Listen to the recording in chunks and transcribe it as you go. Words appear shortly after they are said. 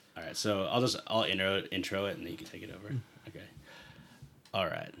right. So I'll intro it, and then you can take it over. Okay. All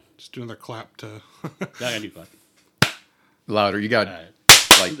right. Just do another clap to. I gotta do clap. Louder. You got All right.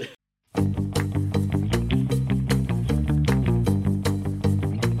 like.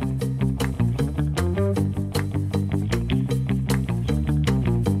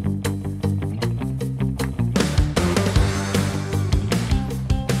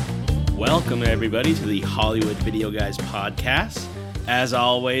 Welcome everybody to the Hollywood Video Guys podcast. As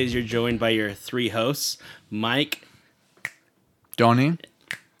always, you're joined by your three hosts, Mike, Donnie.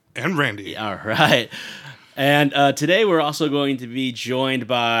 And Randy. All right. And today we're also going to be joined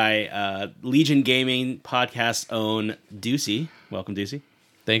by Legion Gaming podcast own Deucey. Welcome, Deucey.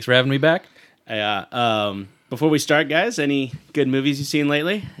 Thanks for having me back. Before we start, guys, any good movies you've seen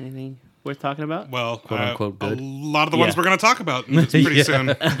lately? Anything worth talking about? Well, Quote-unquote good. a lot of the ones we're going to talk about pretty soon.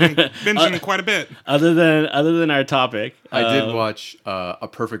 I've been binging quite a bit. Other than our topic, I did watch A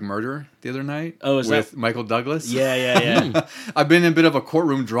Perfect Murder the other night with Michael Douglas. Yeah. I've been in a bit of a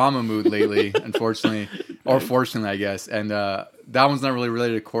courtroom drama mood lately, unfortunately. Or fortunately, I guess. And that one's not really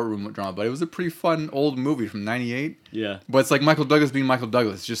related to courtroom drama, but it was a pretty fun old movie from 98. Yeah. But it's like Michael Douglas being Michael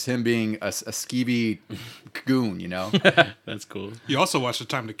Douglas, just him being a skeevy goon, you know? That's cool. You also watched A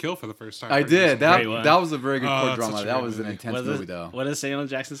Time to Kill for the first time. I did. Great one. That was a very good court that's drama. such a That great was an movie. intense movie, though. What does Samuel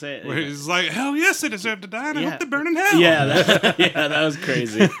Jackson say? Where he's like, hell yes, they deserve to die, and I Yeah. hope they burn in hell. Yeah, that was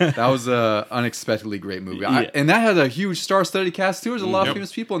crazy. That was a unexpectedly great movie. Yeah. And that had a huge star-studded cast, too. There's a lot Yep. of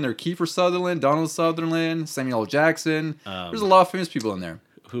famous people in there. Kiefer Sutherland, Donald Sutherland, Samuel L. Jackson. There's a lot of famous people in there.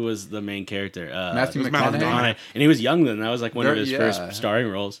 Who was the main character? Matthew it was Matthew McConaughey. McConaughey. And he was young then. That was like one of his Yeah. first starring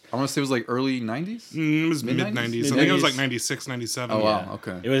roles. I want to say it was like early 90s? It was Mid-nineties? mid-90s. I think it was like Mid-nineties. 96, 97. Oh, wow. Yeah.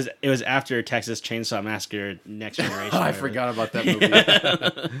 Okay. It was after Texas Chainsaw Massacre Next Generation. I forgot about that movie.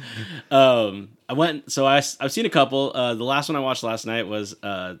 I've seen a couple. The last one I watched last night was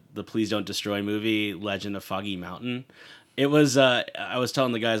the Please Don't Destroy movie, Legend of Foggy Mountain. It was I was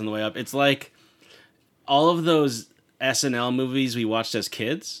telling the guys on the way up, it's like all of those SNL movies we watched as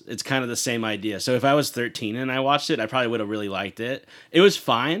kids. It's kind of the same idea. So if I was 13 and I watched it, I probably would have really liked it. It was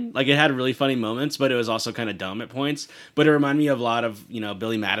fine. Like, it had really funny moments, but it was also kind of dumb at points. But it reminded me of a lot of,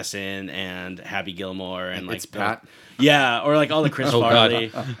 Billy Madison and Happy Gilmore and like It's Pat. Yeah, or like all the Chris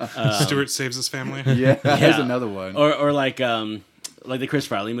Farley. Stewart Saves His Family. Yeah, there's another one. Or like the Chris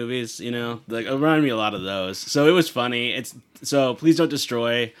Farley movies, like it reminded me a lot of those. So it was funny. So Please Don't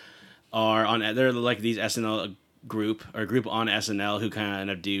Destroy they're like these SNL group on SNL who kind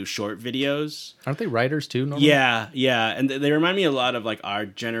of do short videos. Aren't they writers too? Normally? Yeah, and they remind me a lot of like our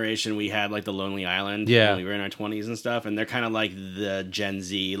generation. We had like the Lonely Island when we were in our 20s and stuff, and they're kind of like the Gen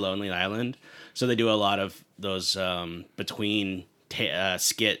Z Lonely Island. So they do a lot of those between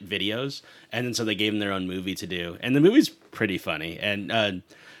skit videos, and then so they gave them their own movie to do, and the movie's pretty funny. And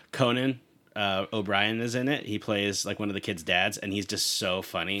Conan O'Brien is in it. He plays like one of the kids' dads, and he's just so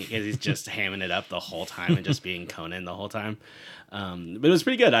funny. He's just hamming it up the whole time and just being Conan the whole time. But it was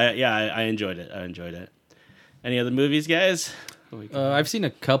pretty good. I enjoyed it. Any other movies, guys? I've seen a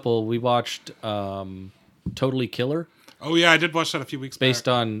couple. We watched Totally Killer Oh, yeah, I did watch that a few weeks based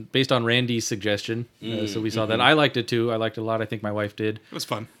back. on Randy's suggestion. So we saw that. I liked it too. I liked it a lot. I think my wife did. It was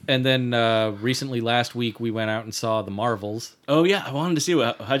fun. And then recently, last week, we went out and saw The Marvels. Oh yeah, I wanted to see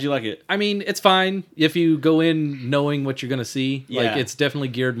how'd you like it? I mean, it's fine if you go in knowing what you're going to see. Yeah. Like, it's definitely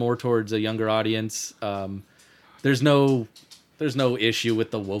geared more towards a younger audience. There's no issue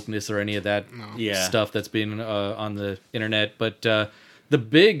with the wokeness or any of that stuff that's been on the internet. But the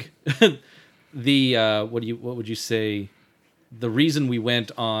big, what would you say? The reason we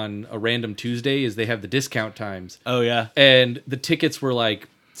went on a random Tuesday is they have the discount times. Oh yeah, And the tickets were like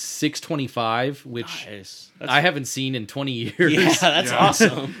 $6.25, which nice. I haven't seen in 20 years. Yeah, that's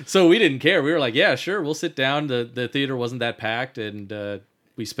awesome. So we didn't care. We were like, yeah, sure, we'll sit down. The theater wasn't that packed, and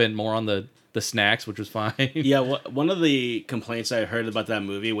we spent more on the snacks, which was fine. Yeah, one of the complaints I heard about that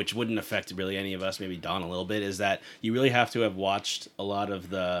movie, which wouldn't affect really any of us, maybe Don a little bit, is that you really have to have watched a lot of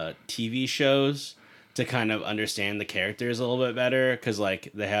the TV shows to kind of understand the characters a little bit better, because like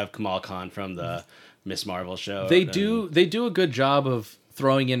they have Kamal Khan from the Miss Marvel show. They do a good job of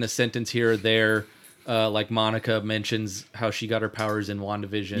throwing in a sentence here or there. Like Monica mentions how she got her powers in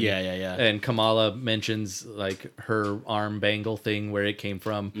WandaVision. Yeah. And Kamala mentions like her arm bangle thing, where it came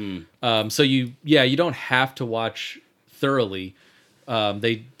from. So you don't have to watch thoroughly.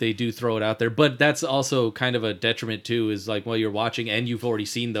 They do throw it out there, but that's also kind of a detriment too. Is like, while you're watching and you've already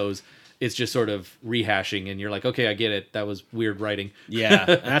seen those, it's just sort of rehashing, and you're like, okay, I get it. That was weird writing. Yeah,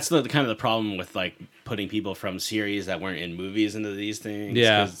 and that's the kind of the problem with like putting people from series that weren't in movies into these things.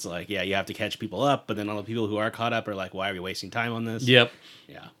 Yeah. 'Cause it's like, you have to catch people up, but then all the people who are caught up are like, why are we wasting time on this? Yep.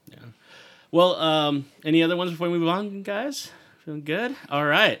 Yeah. Well, any other ones before we move on, guys? Feeling good? All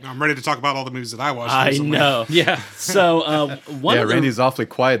right. I'm ready to talk about all the movies that I watched. I recently. know. Yeah. So Randy's awfully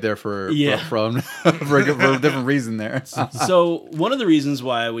quiet there for a different reason there. So one of the reasons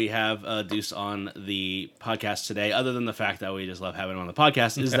why we have Deuce on the podcast today, other than the fact that we just love having him on the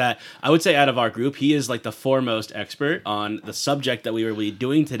podcast, is that I would say out of our group, he is like the foremost expert on the subject that we will be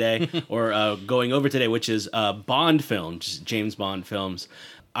doing today or going over today, which is Bond films, James Bond films.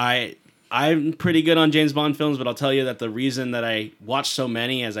 I'm pretty good on James Bond films, but I'll tell you that the reason that I watched so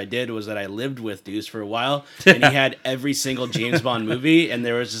many as I did was that I lived with Deuce for a while, and he had every single James Bond movie, and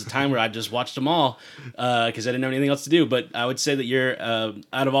there was just a time where I just watched them all because I didn't have anything else to do. But I would say that you're,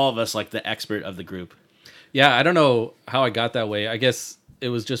 out of all of us, like the expert of the group. Yeah, I don't know how I got that way. I guess it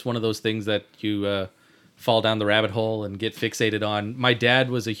was just one of those things that you fall down the rabbit hole and get fixated on. My dad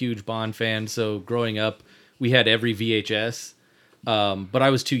was a huge Bond fan, so growing up, we had every VHS. But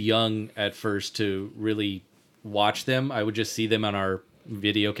I was too young at first to really watch them. I would just see them on our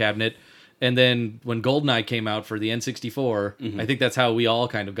video cabinet. And then when GoldenEye came out for the N64, I think that's how we all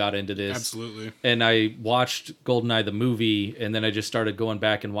kind of got into this. Absolutely. And I watched GoldenEye the movie, and then I just started going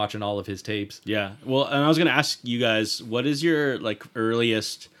back and watching all of his tapes. Yeah. Well, and I was going to ask you guys, what is your like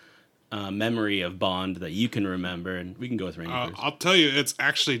earliest memory of Bond that you can remember? And we can go with Randy first. I'll tell you, it's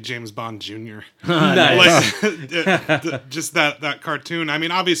actually James Bond Jr. Nice. Just that cartoon. I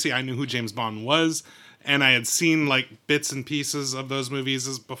mean, obviously, I knew who James Bond was, and I had seen like bits and pieces of those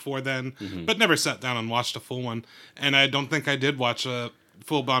movies before then, but never sat down and watched a full one. And I don't think I did watch a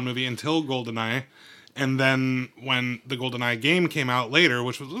full Bond movie until GoldenEye. And then when the GoldenEye game came out later,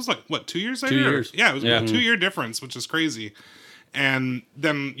 which was like, what, 2 years later? 2 years. Yeah, it was a 2-year difference, which is crazy. And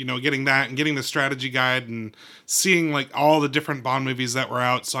then, getting that and getting the strategy guide and seeing like all the different Bond movies that were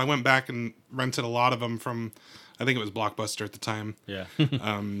out. So I went back and rented a lot of them from, I think it was Blockbuster at the time. Yeah.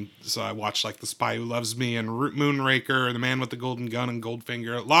 So I watched like The Spy Who Loves Me and Moonraker, The Man with the Golden Gun and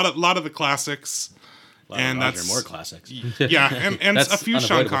Goldfinger. A lot of the classics. And that's more classics. Yeah, and a few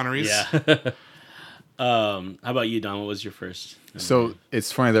Sean unavoidable. Connerys. Yeah. How about you, Don? What was your first? So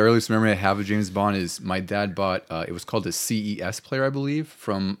it's funny. The earliest memory I have of James Bond is my dad bought. It was called a CES player, I believe,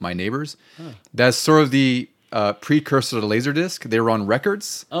 from my neighbors. That's sort of the precursor to Laserdisc. They were on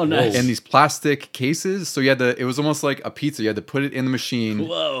records. Oh, nice. In these plastic cases. So you had to. It was almost like a pizza. You had to put it in the machine.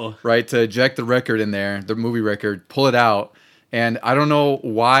 Whoa. Right, to eject the record in there, the movie record, pull it out. And I don't know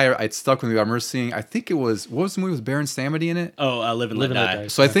why it stuck with me. I remember seeing, I think it was, what was the movie with Baron Samedi in it? Oh, Live and Let Die.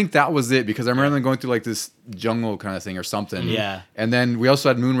 So I think that was it, because I remember them going through like this jungle kind of thing or something. Yeah. And then we also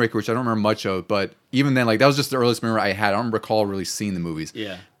had Moonraker, which I don't remember much of, but even then, like, that was just the earliest memory I had. I don't recall really seeing the movies.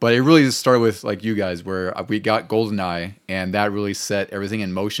 Yeah. But it really just started with, like, you guys, where we got GoldenEye, and that really set everything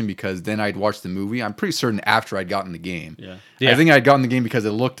in motion, because then I'd watched the movie. I'm pretty certain after I'd gotten the game. Yeah. I think I'd gotten the game because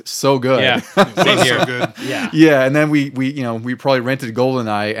it looked so good. Yeah. It was so good. Yeah. Yeah, and then we probably rented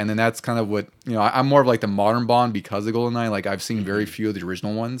GoldenEye, and then that's kind of what, I'm more of like the modern Bond because of GoldenEye. Like, I've seen very few of the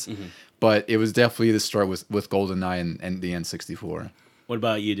original ones, but it was definitely the start with GoldenEye and the N64. What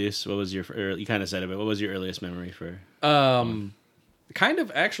about you, Deuce? What was your? You kind of said it, but what was your earliest memory for? Kind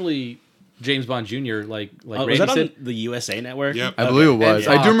of actually James Bond Jr. Like was Randy that on said. the USA Network? Yep. I believe it was.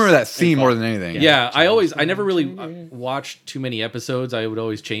 And I do remember that theme And more Fox. than anything. Yeah, I never really watched too many episodes. I would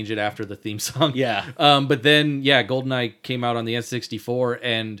always change it after the theme song. Yeah. But then, GoldenEye came out on the N64,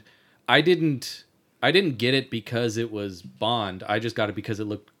 and I didn't get it because it was Bond. I just got it because it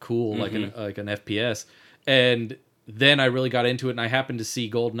looked cool, like an FPS. And then I really got into it, and I happened to see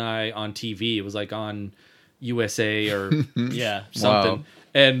GoldenEye on TV. It was like on USA or Yeah. something. Wow.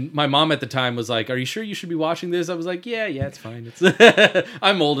 And my mom at the time was like, "Are you sure you should be watching this?" I was like, "Yeah, it's fine. It's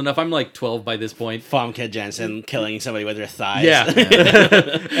I'm old enough. I'm like 12 by this point." Famke Janssen killing somebody with her thighs. Yeah.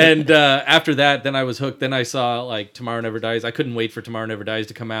 And after that, then I was hooked. Then I saw like Tomorrow Never Dies. I couldn't wait for Tomorrow Never Dies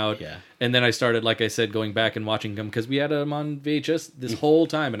to come out. Yeah. And then I started, like I said, going back and watching them because we had them on VHS this whole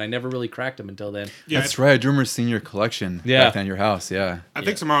time, and I never really cracked them until then. Yeah, That's right. I do remember seeing your collection back then at your house. Yeah. I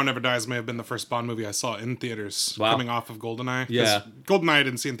think Tomorrow Never Dies may have been the first Bond movie I saw in theaters Wow. coming off of GoldenEye. 'Cause Yeah. GoldenEye I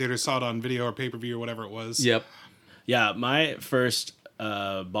didn't see in theaters, saw it on video or pay-per-view or whatever it was. Yep. Yeah, my first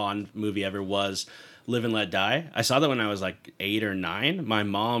Bond movie ever was Live and Let Die. I saw that when I was like 8 or 9. My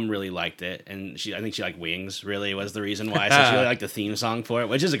mom really liked it, and I think she liked Wings. Really was the reason why. So she really liked the theme song for it,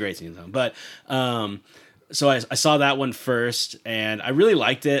 which is a great theme song. But so I saw that one first, and I really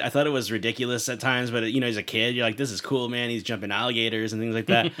liked it. I thought it was ridiculous at times, but as a kid, you're like, "This is cool, man." He's jumping alligators and things like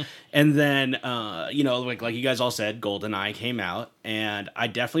that. And then, like you guys all said, GoldenEye came out, and I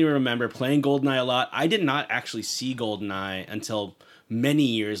definitely remember playing GoldenEye a lot. I did not actually see GoldenEye until many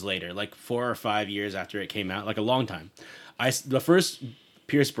years later, like 4 or 5 years after it came out, like a long time. The first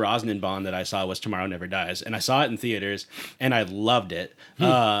Pierce Brosnan Bond that I saw was Tomorrow Never Dies, and I saw it in theaters, and I loved it.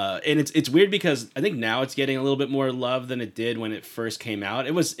 And it's weird because I think now it's getting a little bit more love than it did when it first came out.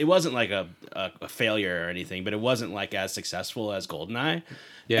 It wasn't like a failure or anything, but it wasn't like as successful as GoldenEye.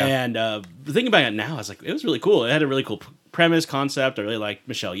 Yeah. And the thing about it now is like it was really cool. It had a really cool premise, concept. I really liked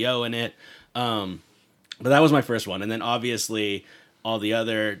Michelle Yeoh in it. But that was my first one, and then obviously all the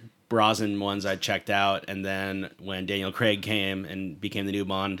other Brosnan ones I checked out, and then when Daniel Craig came and became the new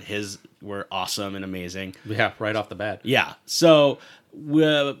Bond, his were awesome and amazing. Yeah, right off the bat. Yeah. So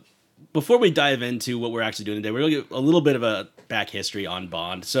before we dive into what we're actually doing today, we're going to give a little bit of a back history on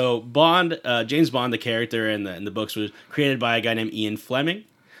Bond. So Bond, James Bond, the character in the books, was created by a guy named Ian Fleming.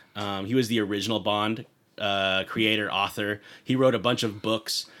 He was the original Bond creator, author. He wrote a bunch of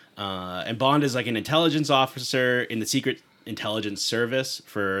books. And Bond is like an intelligence officer in the Secret Intelligence Service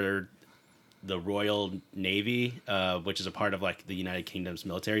for the Royal Navy, which is a part of like the United Kingdom's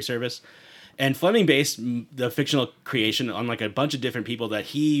military service. And Fleming based the fictional creation on like a bunch of different people that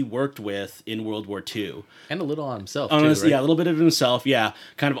he worked with in World War II. And a little on himself, too, right? Yeah, a little bit of himself, yeah.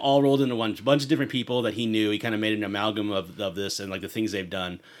 Kind of all rolled into one. A bunch of different people that he knew. He kind of made an amalgam of this and like the things they've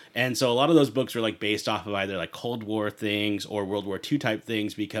done. And so a lot of those books were like based off of either like Cold War things or World War II type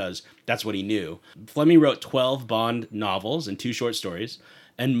things because that's what he knew. Fleming wrote 12 Bond novels and 2 short stories.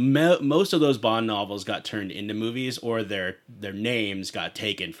 And most of those Bond novels got turned into movies or their names got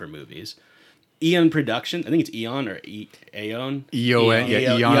taken for movies. Eon Production, I think it's Eon or Aeon. Eon,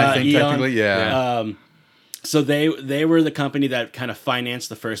 yeah, Eon, I think Eon. technically, yeah. So they were the company that kind of financed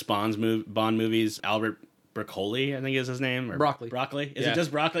the first Bond movies. Albert Broccoli, I think is his name. Or Broccoli. Broccoli? Is Yeah. it just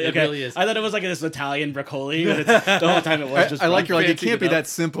Broccoli? It Okay. really is. I thought it was like this Italian broccoli, but the whole time it was just I like you're like, it fancied can't be up. that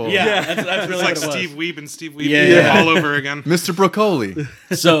simple. Yeah, that's really It's like what it was. Steve Weeb and Steve Weeb Yeah. all over again. Mr. Broccoli.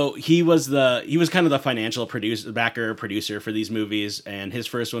 So he was kind of the financial producer for these movies, and the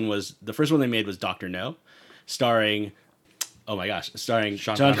first one they made was Dr. No, starring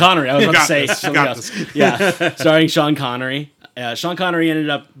Sean Connery. I was about to say something else. Yeah, starring Sean Connery. Sean Connery ended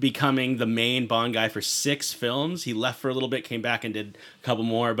up becoming the main Bond guy for 6 films. He left for a little bit, came back and did a couple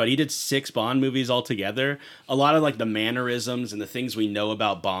more, but he did 6 Bond movies altogether. A lot of like the mannerisms and the things we know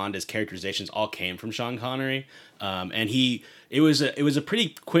about Bond as characterizations all came from Sean Connery. And it was a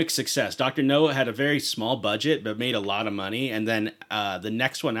pretty quick success. Dr. No had a very small budget, but made a lot of money. And then the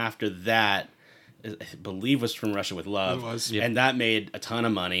next one after that, I believe, was From Russia with Love. It was. And that made a ton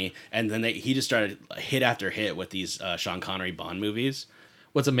of money. And then he just started hit after hit with these Sean Connery Bond movies.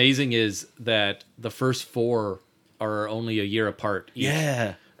 What's amazing is that the first 4 are only a year apart each.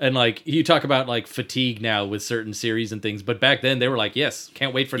 Yeah. And like you talk about like fatigue now with certain series and things, but back then they were like, yes,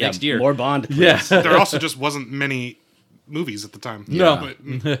 can't wait for next year. More Bond, please. Yeah. There also just wasn't many movies at the time. No. But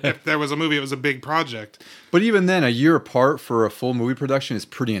if there was a movie, it was a big project. But even then, a year apart for a full movie production is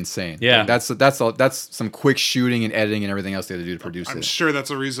pretty insane. Yeah. Like, that's some quick shooting and editing and everything else they had to do to produce I'm it. sure that's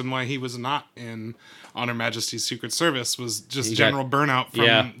a reason why he was not in On Her Majesty's Secret Service, was just He general burnout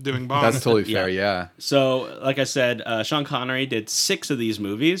from doing Bond. That's totally fair. Yeah. So, like I said, Sean Connery did 6 of these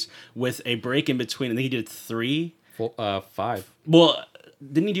movies with a break in between. I think he did 3. 5. Well,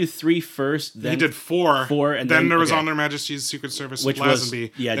 didn't he do 3 first? Then He did 4. 4, and then there was okay. On Her Majesty's Secret Service Which with was-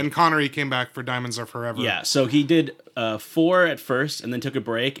 Lazenby. yeah. Then Connery came back for Diamonds Are Forever. Yeah, so he did 4 at first, and then took a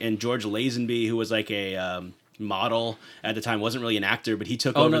break. And George Lazenby, who was like a model at the time, wasn't really an actor, but he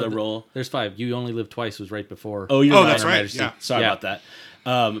took over the role. There's 5. You Only Live Twice was right before. Oh, you're Oh, right. that's Her right, Majesty. yeah. Sorry Yeah. about that.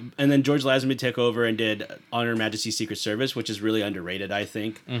 And then George Lazenby took over and did On Her Majesty's Secret Service, which is really underrated, I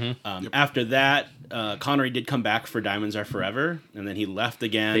think. After that, Connery did come back for Diamonds Are Forever, and then he left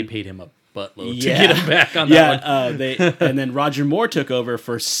again. They paid him a buttload to Yeah. get him back on that one. And then Roger Moore took over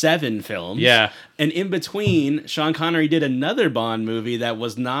for 7 films. Yeah. And in between, Sean Connery did another Bond movie that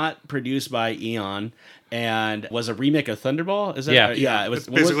was not produced by Eon and was a remake of Thunderball. Is that Yeah. yeah? It was It's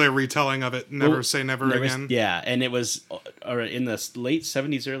basically a retelling of it. Never Say Never Again. Yeah, and it was in the late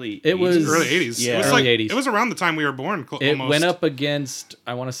 70s, early It was- 80s. Early 80s. Yeah. It was Early like 80s. It was around the time we were born. It Almost. went up against,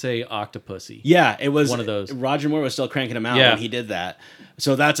 I want to say, Octopussy. Yeah, it was One of those. Roger Moore was still cranking them out Yeah. when he did that.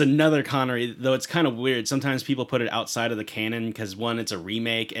 So that's another Connery, though it's kind of weird. Sometimes people put it outside of the canon because, one, it's a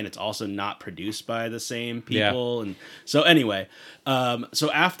remake and it's also not produced by the same people. And so anyway, so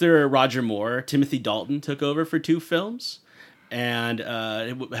after Roger Moore, Timothy Dalton took over for 2 films, and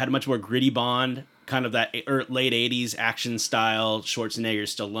it had a much more gritty Bond, kind of that late 80s action style, Schwarzenegger,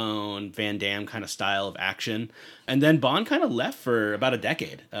 Stallone, Van Damme kind of style of action. And then Bond kind of left for about a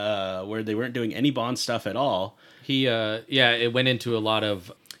decade, where they weren't doing any Bond stuff at all. It went into a lot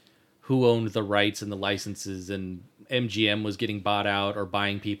of who owned the rights and the licenses and MGM was getting bought out or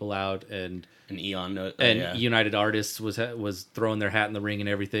buying people out, and Eon United Artists was throwing their hat in the ring and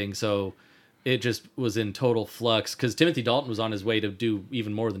everything. So it just was in total flux because Timothy Dalton was on his way to do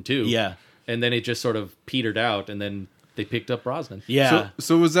even more than 2. Yeah. And then it just sort of petered out, and then they picked up Brosnan. Yeah.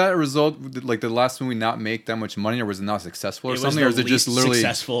 So was that a result? Did, like, the last movie not make that much money, or was it not successful, or It was something, the or is it just least literally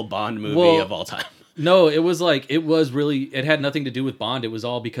successful Bond movie of all time. No, it had nothing to do with Bond. It was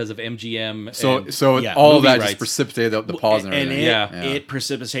all because of MGM. So Yeah, all of movie that rights. just precipitated the pause and everything. It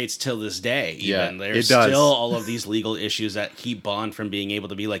precipitates till this day. Even Yeah, there's it does. still all of these legal issues that keep Bond from being able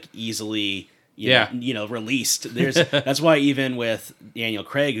to be like easily, released. That's why even with Daniel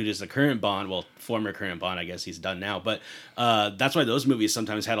Craig, who is the current Bond, well, former current Bond, I guess he's done now, but that's why those movies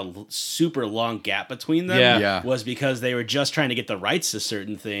sometimes had a super long gap between them. Yeah. Was because they were just trying to get the rights to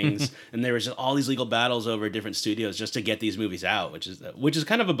certain things, and there was just all these legal battles over different studios just to get these movies out, which is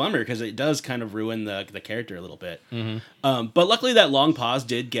kind of a bummer because it does kind of ruin the character a little bit. But luckily, that long pause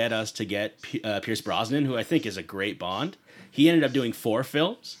did get us to get Pierce Brosnan, who I think is a great Bond. He ended up doing 4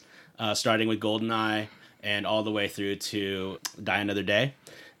 films. Starting with GoldenEye and all the way through to Die Another Day.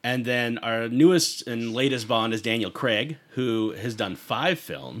 And then our newest and latest Bond is Daniel Craig, who has done 5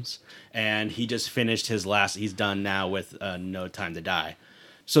 films, and he just finished his last. He's done now with No Time to Die.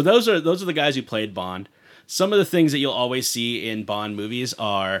 So those are the guys who played Bond. Some of the things that you'll always see in Bond movies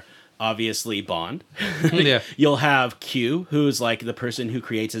are obviously Bond. Yeah. You'll have Q, who's like the person who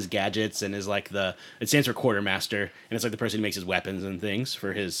creates his gadgets and is like it stands for quartermaster, and it's like the person who makes his weapons and things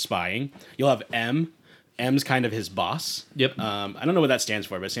for his spying. You'll have M. M's kind of his boss. Yep. I don't know what that stands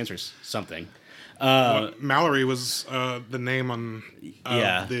for, but it stands for something. Mallory was the name on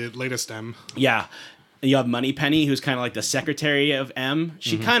the latest M. Yeah. You have Moneypenny, who's kind of like the secretary of M.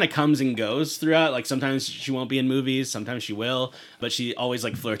 She kind of comes and goes throughout. Like, sometimes she won't be in movies, sometimes she will, but she always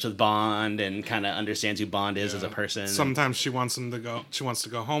like flirts with Bond and kind of understands who Bond is as a person. Sometimes she wants him to go. She wants to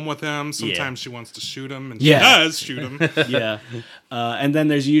go home with him. Sometimes she wants to shoot him, and Yeah. she does shoot him. Yeah. And then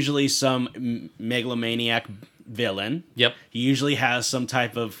there's usually some megalomaniac villain. Yep. He usually has some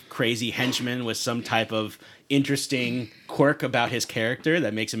type of crazy henchman with some type of interesting quirk about his character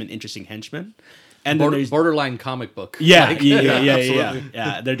that makes him an interesting henchman. And then there's borderline comic book. yeah, Like-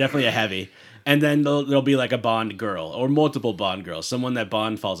 yeah. They're definitely a heavy. And then there'll be like a Bond girl or multiple Bond girls, someone that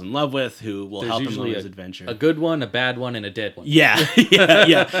Bond falls in love with who will help him on his adventure. A good one, a bad one, and a dead one. Yeah,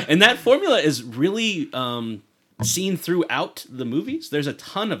 yeah. And that formula is really seen throughout the movies. There's a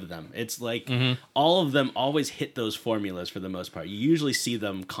ton of them. It's like all of them always hit those formulas for the most part. You usually see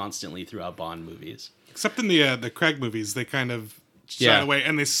them constantly throughout Bond movies. Except in the Craig movies, they kind of shied Yeah. away,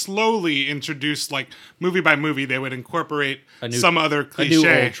 and they slowly introduced, like, movie by movie, they would incorporate new- some other new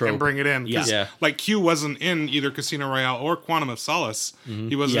cliche old trope. and bring it in. 'Cause, Yeah. like, Q wasn't in either Casino Royale or Quantum of Solace.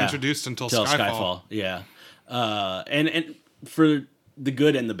 He wasn't Yeah. introduced until Till Skyfall. Yeah. And for the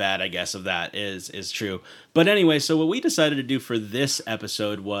good and the bad, I guess, of that is true. But anyway, so what we decided to do for this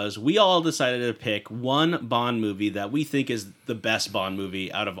episode was we all decided to pick one Bond movie that we think is the best Bond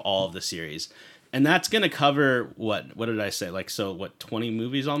movie out of all of the series. And that's going to cover, what did I say? 20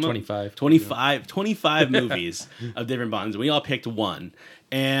 movies almost? 25. 25 movies of different Bonds. We all picked one.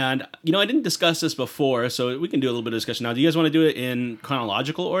 And, I didn't discuss this before, so we can do a little bit of discussion now. Do you guys want to do it in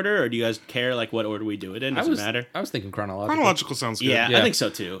chronological order, or do you guys care, what order we do it in? Does it matter? I was thinking chronological. Chronological sounds good. Yeah, Yeah. I think so,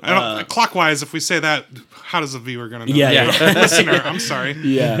 too. I don't, clockwise, if we say that, how does the viewer going to know? Yeah. Listener, I'm sorry.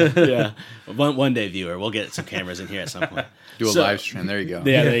 Yeah. One day, viewer. We'll get some cameras in here at some point. Do a live stream. There you go.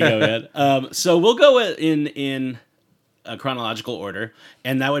 Yeah, there you go, man. So we'll go in a chronological order,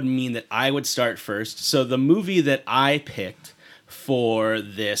 and that would mean that I would start first. So the movie that I picked for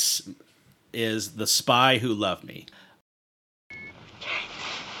this is The Spy Who Loved Me.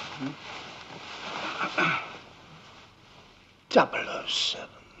 .007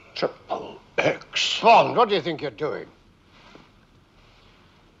 Triple X. Bond, what do you think you're doing?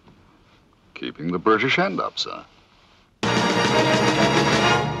 Keeping the British end up, sir.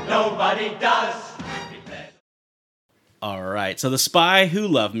 Nobody does. All right, so The Spy Who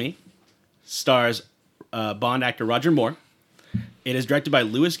Loved Me stars Bond actor Roger Moore. It is directed by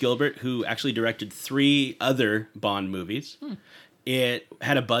Lewis Gilbert, who actually directed 3 other Bond movies. It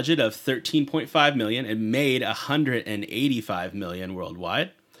had a budget of $13.5 million. It made $185 million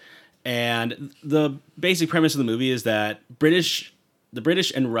worldwide. And the basic premise of the movie is that the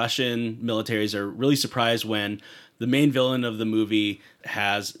British and Russian militaries are really surprised when the main villain of the movie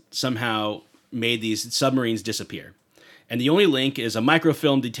has somehow made these submarines disappear. And the only link is a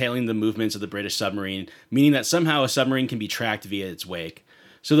microfilm detailing the movements of the British submarine, meaning that somehow a submarine can be tracked via its wake.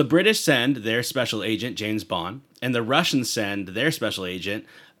 So the British send their special agent, James Bond, and the Russians send their special agent,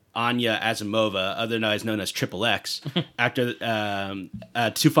 Anya Asimova, otherwise known as Triple X, after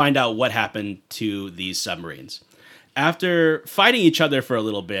to find out what happened to these submarines. After fighting each other for a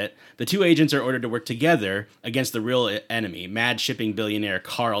little bit, the two agents are ordered to work together against the real enemy, mad shipping billionaire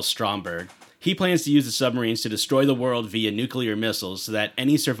Carl Stromberg. He plans to use the submarines to destroy the world via nuclear missiles so that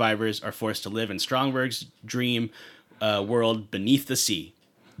any survivors are forced to live in Stromberg's dream world beneath the sea.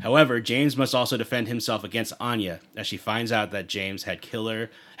 However, James must also defend himself against Anya as she finds out that James had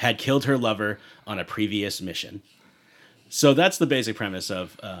killed her lover on a previous mission. So that's the basic premise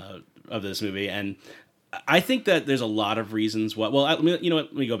of this movie, and I think that there's a lot of reasons why. Well, let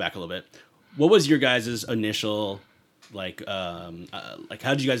me go back a little bit. What was your guys' initial how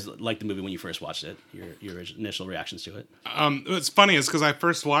did you guys like the movie when you first watched it? Your initial reactions to it? What's funny is because I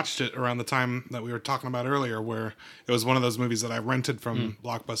first watched it around the time that we were talking about earlier, where it was one of those movies that I rented from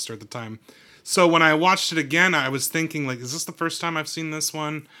Blockbuster at the time. So when I watched it again, I was thinking, like, is this the first time I've seen this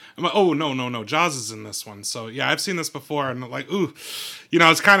one? I'm like, oh, no, Jaws is in this one. So, yeah, I've seen this before, and like, ooh. I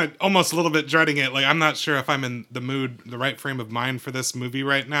was kind of almost a little bit dreading it. Like, I'm not sure if I'm in the mood, the right frame of mind for this movie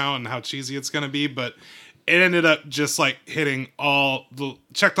right now and how cheesy it's going to be, but it ended up just, like,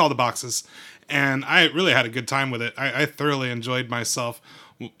 checked all the boxes. And I really had a good time with it. I thoroughly enjoyed myself,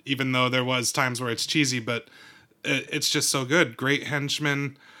 even though there was times where it's cheesy, but it's just so good. Great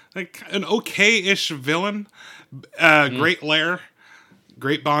henchman. Like an okay-ish villain, great Lair,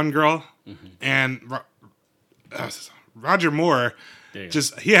 great Bond girl, and Roger Moore.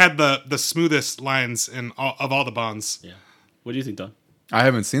 He had the smoothest lines of all the Bonds. Yeah. What do you think, Don? I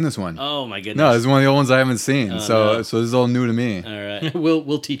haven't seen this one. Oh my goodness! No, this is one of the old ones I haven't seen. So this is all new to me. All right,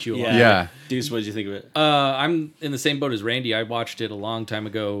 we'll teach you a lot. Yeah. Deuce, what did you think of it? I'm in the same boat as Randy. I watched it a long time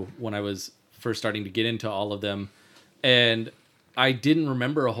ago when I was first starting to get into all of them, and I didn't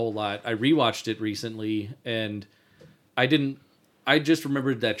remember a whole lot. I rewatched it recently, and I just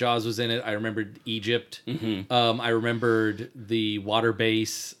remembered that Jaws was in it. I remembered Egypt. I remembered the water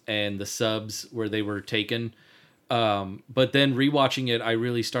base and the subs where they were taken. But then rewatching it, I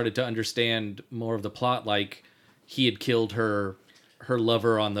really started to understand more of the plot. Like, he had killed her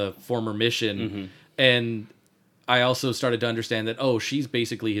lover on the former mission, and I also started to understand that she's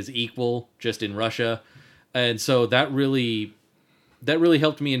basically his equal, just in Russia, and so that really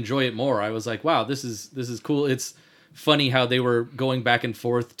helped me enjoy it more. I was like, wow, this is cool. It's funny how they were going back and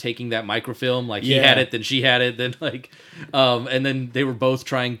forth taking that microfilm. Like, he had it, then she had it, then and then they were both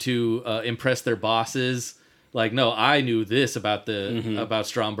trying to impress their bosses. Like, no, I knew this about about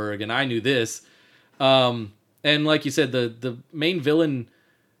Stromberg, and I knew this. And like you said, the main villain,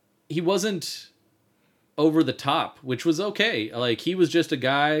 he wasn't over the top, which was okay. Like, he was just a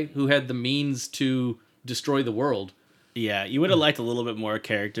guy who had the means to destroy the world. Yeah, you would have liked a little bit more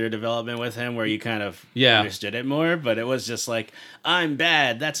character development with him, where you kind of understood it more, but it was just like, I'm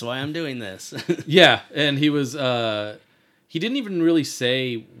bad, that's why I'm doing this. Yeah, and he was... he didn't even really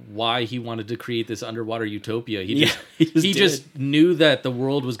say why he wanted to create this underwater utopia. He just knew that the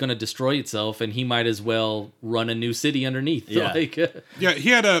world was going to destroy itself, and he might as well run a new city underneath. Yeah, he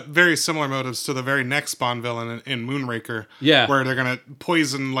had a very similar motives to the very next Bond villain in Moonraker. Yeah, where they're going to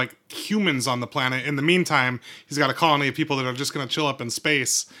poison like humans on the planet. In the meantime, he's got a colony of people that are just going to chill up in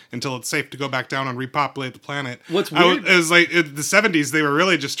space until it's safe to go back down and repopulate the planet. What's weird is like in the 70s, they were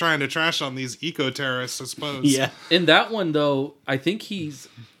really just trying to trash on these eco-terrorists, I suppose. Yeah. In that one, though, I think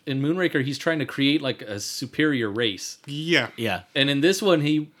in Moonraker, he's trying to create like a superior race. Yeah. Yeah. And in this one,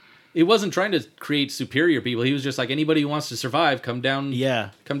 he wasn't trying to create superior people. He was just like, anybody who wants to survive, come down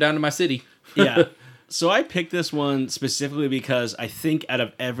to my city. Yeah. So I picked this one specifically because I think out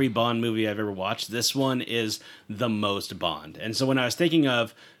of every Bond movie I've ever watched, this one is the most Bond. And so when I was thinking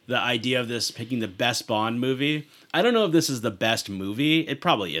of the idea of this picking the best Bond movie, I don't know if this is the best movie. It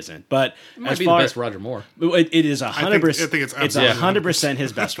probably isn't. But it might be the best Roger Moore. It is 100%. I think it's 100%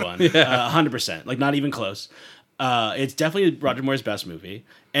 his best one. 100%. Like, not even close. It's definitely Roger Moore's best movie.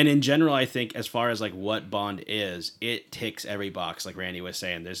 And in general, I think as far as like what Bond is, it ticks every box. Like Randy was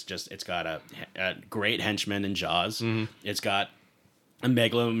saying, it's got a great henchman in Jaws. It's got a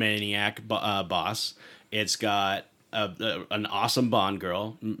megalomaniac boss. It's got an awesome Bond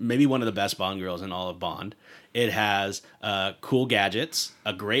girl, maybe one of the best Bond girls in all of Bond. It has cool gadgets,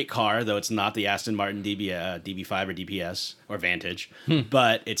 a great car, though it's not the Aston Martin DB5 or DPS or Vantage,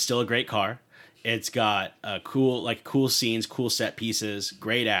 but it's still a great car. It's got cool scenes, cool set pieces,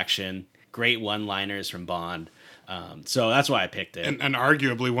 great action, great one-liners from Bond. So that's why I picked it. And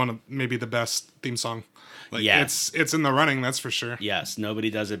arguably one of maybe the best theme song. Like, it's in the running, that's for sure. Yes,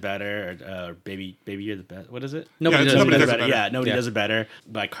 Nobody Does It Better, or Baby You're the Best. What is it? Nobody Does It Better. Yeah, Nobody Does It Better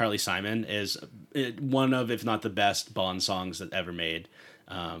by Carly Simon is one of, if not the best Bond songs that ever made.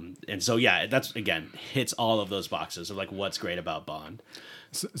 And so, yeah, that's, again, hits all of those boxes of like what's great about Bond.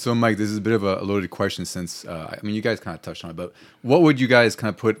 So, Mike, this is a bit of a loaded question since, I mean, you guys kind of touched on it, but what would you guys kind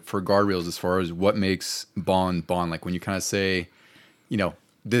of put for guardrails as far as what makes Bond Bond? Like when you kind of say, you know,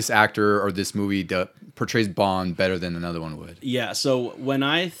 this actor or this movie portrays Bond better than another one would. Yeah, so when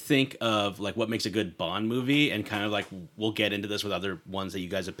I think of like what makes a good Bond movie, and kind of like we'll get into this with other ones that you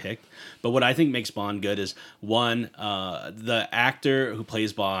guys have picked, but what I think makes Bond good is one, the actor who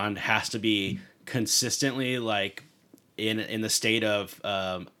plays Bond has to be consistently like in the state of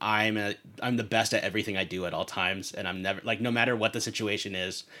I'm the best at everything I do at all times, and I'm never like, no matter what the situation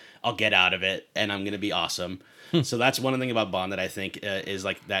is, I'll get out of it, and I'm gonna be awesome. So that's one thing about Bond that I think is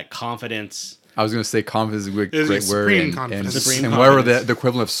like that confidence. I was going to say confidence is a great word, supreme confidence. And whatever the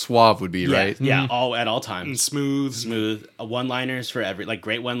equivalent of suave would be, Yeah, right? yeah, all at all times. And smooth. One-liners for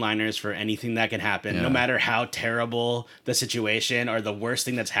great one-liners for anything that can happen, no matter how terrible the situation or the worst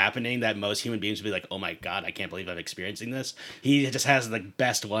thing that's happening. That most human beings would be like, "Oh my god, I can't believe I'm experiencing this." He just has the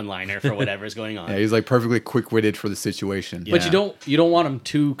best one-liner for whatever is going on. Yeah, he's like perfectly quick-witted for the situation. But you don't want him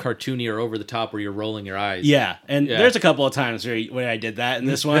too cartoony or over the top where you're rolling your eyes. Yeah, and there's a couple of times where I did that in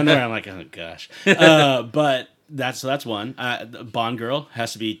this one where I'm like, oh gosh. But that's one. The Bond girl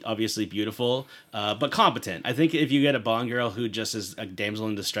has to be obviously beautiful, but competent. I think if you get a Bond girl who just is a damsel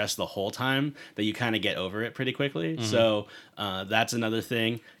in distress the whole time, that you kind of get over it pretty quickly. Mm-hmm. So that's another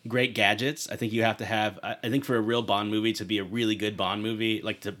thing. Great gadgets. I think you have to have. I think for a real Bond movie to be a really good Bond movie,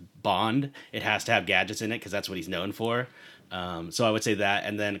 like to Bond, it has to have gadgets in it because that's what he's known for. So I would say that,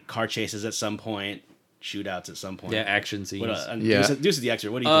 and then car chases at some point. Shootouts at some point. Yeah, action scenes. Deuce the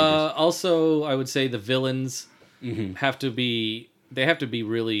Extra. What do you think? Also, I would say the villains have to be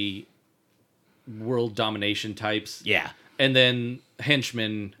really world domination types. Yeah. And then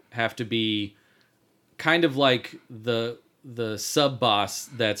henchmen have to be kind of like the sub boss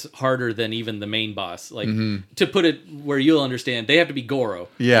that's harder than even the main boss. Like to put it where you'll understand, they have to be Goro.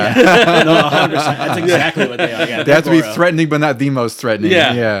 Yeah. No, 100%. That's exactly what they are. Yeah, they have to be Goro. threatening, but not the most threatening.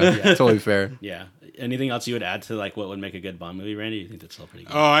 Yeah. Totally fair. Yeah. Anything else you would add to like what would make a good Bond movie, Randy? You think that's all pretty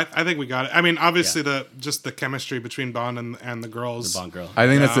good? Oh, I think we got it. I mean, obviously the chemistry between Bond and the girls. The Bond girl. I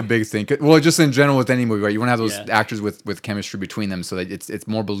think that's a big thing. Well, just in general with any movie, right? You want to have those actors with chemistry between them, so that it's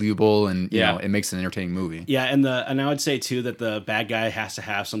more believable and you know it makes an entertaining movie. Yeah, and I would say too that the bad guy has to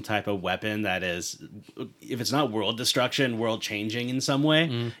have some type of weapon that is, if it's not world destruction, world changing in some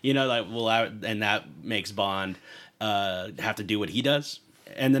way. You know, like and that makes Bond have to do what he does.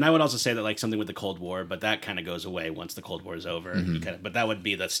 And then I would also say that like something with the Cold War, but that kind of goes away once the Cold War is over. But that would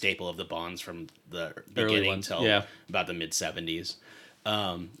be the staple of the Bonds from the beginning until about the mid 70s.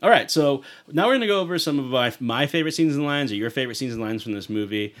 All right, so now we're going to go over some of my favorite scenes and lines, or your favorite scenes and lines from this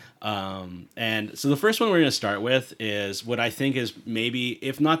movie. And so the first one we're going to start with is what I think is maybe,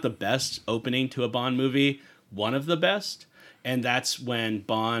 if not the best opening to a Bond movie, one of the best. And that's when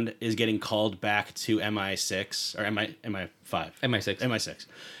Bond is getting called back to MI6 or MI5. MI6.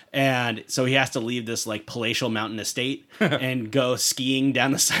 And so he has to leave this like palatial mountain estate and go skiing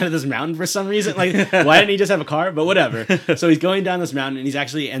down the side of this mountain for some reason. Like, why didn't he just have a car? But whatever. So he's going down this mountain and he's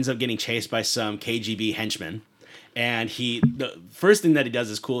actually ends up getting chased by some KGB henchmen. And the first thing that he does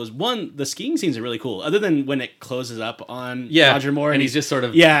is cool is one, the skiing scenes are really cool. Other than when it closes up on Roger Moore, and he's just sort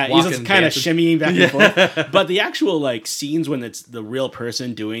of he's just kind of shimmying back and forth. But the actual like scenes when it's the real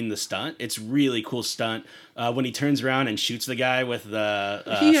person doing the stunt, it's really cool stunt. When he turns around and shoots the guy with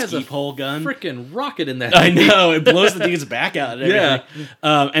the ski pole gun, freaking rocket in that. I know, it blows the dude's back out. And everything.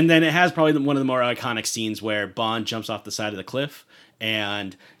 And then it has probably one of the more iconic scenes where Bond jumps off the side of the cliff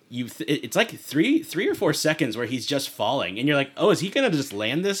and. It's like three or 4 seconds where he's just falling, and you're like, "Oh, is he gonna just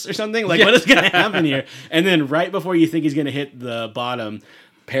land this or something? Like, what is gonna happen here?" And then right before you think he's gonna hit the bottom,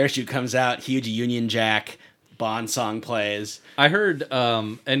 parachute comes out, huge Union Jack, Bond song plays. I heard,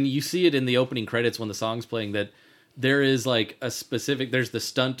 and you see it in the opening credits when the song's playing, that there is like a specific. There's the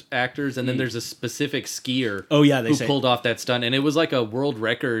stunt actors, and then there's a specific skier. Oh yeah, who pulled off that stunt, and it was like a world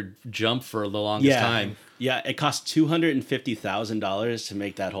record jump for the longest time. Yeah, it cost $250,000 to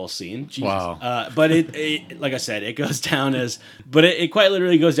make that whole scene. Jesus. Wow. But it like I said, it goes down as, but it quite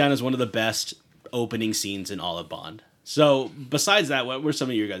literally goes down as one of the best opening scenes in all of Bond. So besides that, what were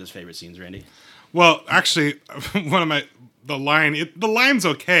some of your guys' favorite scenes, Randy? Well, actually, the line's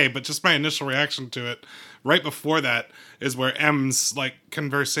okay, but just my initial reaction to it right before that is where M's like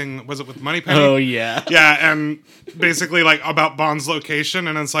conversing, was it with Moneypenny? Oh yeah. Yeah, and basically like about Bond's location,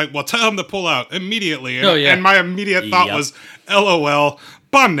 and it's like, well, tell him to pull out immediately. And my immediate thought was, LOL,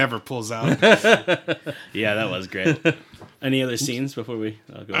 Bond never pulls out. Yeah, that was great. Any other scenes before we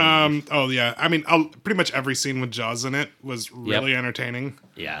go? Oh yeah. I mean, pretty much every scene with Jaws in it was really entertaining.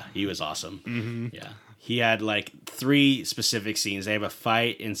 Yeah, he was awesome. Mm-hmm. Yeah, he had like 3 specific scenes. They have a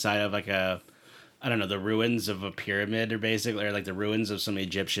fight inside of like I don't know, the ruins of a pyramid, or basically, or like the ruins of some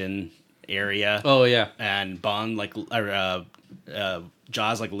Egyptian area. Oh yeah, and Bond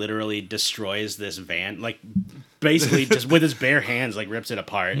Jaws like literally destroys this van, like basically just with his bare hands, like rips it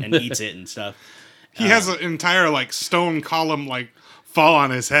apart and eats it and stuff. He has an entire like stone column like fall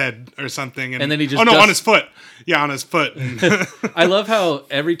on his head or something, and then he just on his foot. Yeah, on his foot. I love how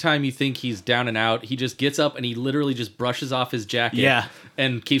every time you think he's down and out, he just gets up and he literally just brushes off his jacket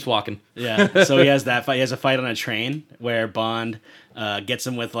and keeps walking. Yeah. So he has that fight. He has a fight on a train where Bond gets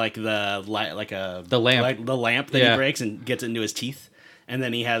him with like the lamp that he breaks and gets it into his teeth. And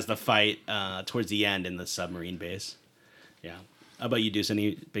then he has the fight towards the end in the submarine base. Yeah. How about you, Deuce?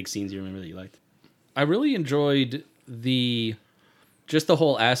 Any big scenes you remember that you liked? I really enjoyed just the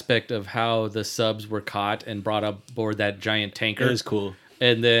whole aspect of how the subs were caught and brought aboard that giant tanker. It was cool.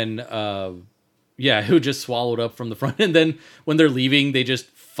 And then, who just swallowed up from the front. And then when they're leaving, they just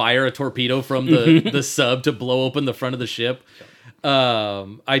fire a torpedo from the sub to blow open the front of the ship.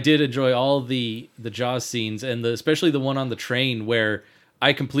 I did enjoy all the Jaws scenes, and especially the one on the train where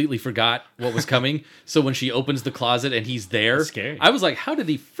I completely forgot what was coming. So when she opens the closet and he's there, that's scary. I was like,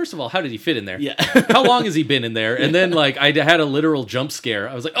 first of all, how did he fit in there? Yeah. How long has he been in there? And then like I had a literal jump scare.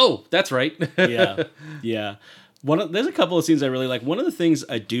 I was like, oh, that's right. Yeah. There's a couple of scenes I really like. One of the things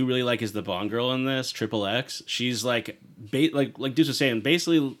I do really like is the Bond girl in this, Triple X. She's like Deuce was saying,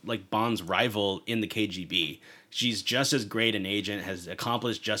 basically like Bond's rival in the KGB. She's just as great an agent, has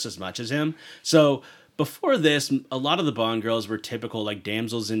accomplished just as much as him. So before this, a lot of the Bond girls were typical like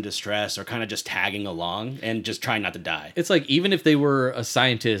damsels in distress, or kind of just tagging along and just trying not to die. It's like even if they were a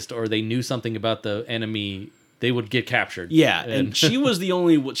scientist or they knew something about the enemy, they would get captured. Yeah, and she's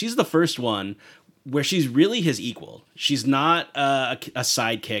the first one where she's really his equal. She's not a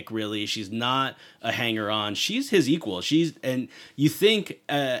sidekick, really. She's not a hanger-on. She's his equal. And you think,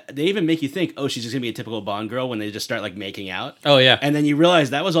 they even make you think, oh, she's just gonna be a typical Bond girl when they just start like making out. Oh yeah. And then you realize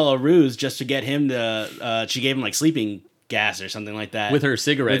that was all a ruse just to get him to, she gave him like sleeping gas or something like that. With her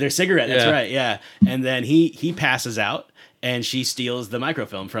cigarette. That's right, yeah. And then he passes out. And she steals the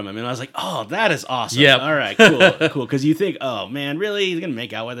microfilm from him. And I was like, oh, that is awesome. Yeah. All right, cool. Because you think, oh, man, really? He's going to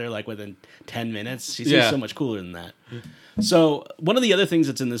make out with her like within 10 minutes? She seems so much cooler than that. So one of the other things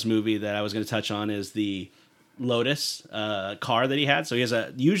that's in this movie that I was going to touch on is the Lotus car that he had. So he has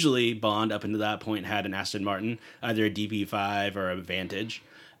usually Bond up until that point had an Aston Martin, either a DB5 or a Vantage.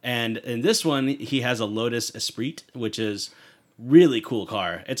 And in this one, he has a Lotus Esprit, which is really cool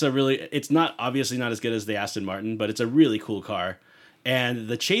car. It's not obviously not as good as the Aston Martin, but it's a really cool car. And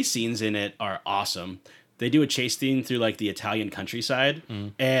the chase scenes in it are awesome. They do a chase scene through like the Italian countryside,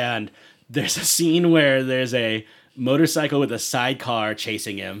 and there's a scene where there's a motorcycle with a sidecar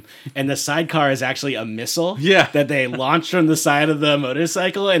chasing him, and the sidecar is actually a missile that they launched from the side of the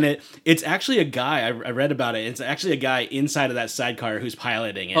motorcycle, and it's actually a guy. I read about it. It's actually a guy inside of that sidecar who's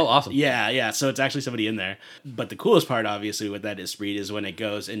piloting it. Oh, awesome. Yeah. So it's actually somebody in there. But the coolest part, obviously, with that Esprit is when it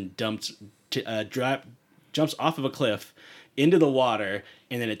goes and jumps off of a cliff into the water,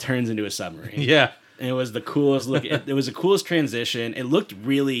 and then it turns into a submarine. Yeah. And it was the coolest look. It was the coolest transition. It looked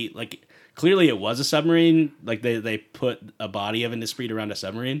really like, clearly it was a submarine. Like they put a body of an Esprit around a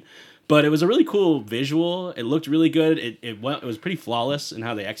submarine, but it was a really cool visual. It looked really good. It was pretty flawless in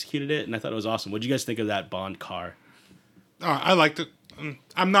how they executed it, and I thought it was awesome. What did you guys think of that Bond car? I liked it.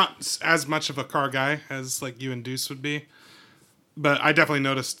 I'm not as much of a car guy as like you and Deuce would be, but I definitely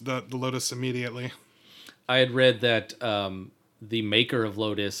noticed the Lotus immediately. I had read that the maker of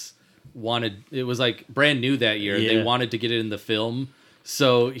Lotus it was like brand new that year. They wanted to get it in the film.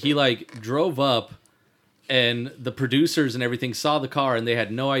 So he like drove up, and the producers and everything saw the car, and they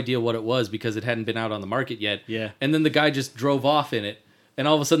had no idea what it was because it hadn't been out on the market yet. Yeah. And then the guy just drove off in it, and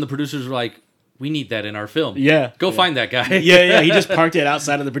all of a sudden the producers were like, "We need that in our film. Yeah. Go find that guy." Yeah. He just parked it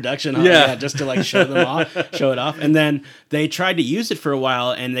outside of the production hall, just to like show it off. And then they tried to use it for a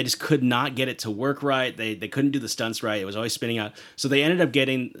while, and they just could not get it to work right. They couldn't do the stunts right. It was always spinning out. So they ended up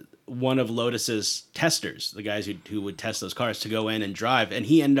getting one of Lotus's testers, the guys who would test those cars, to go in and drive, and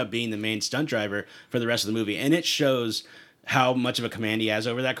he ended up being the main stunt driver for the rest of the movie. And it shows how much of a command he has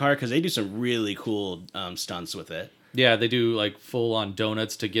over that car, because they do some really cool stunts with it. Yeah, they do like full on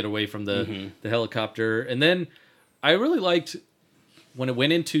donuts to get away from the helicopter. And then I really liked when it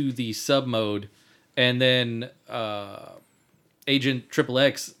went into the sub mode, and then Agent Triple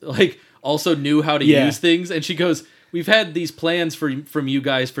X like also knew how to use things, and she goes, we've had these plans from you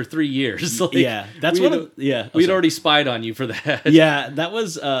guys for 3 years. Like, yeah, that's we'd already spied on you for that. Yeah, that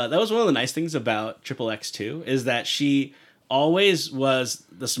was one of the nice things about Triple X 2 is that she always was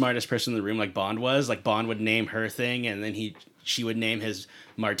the smartest person in the room, like Bond was. Like Bond would name her thing, and then she would name his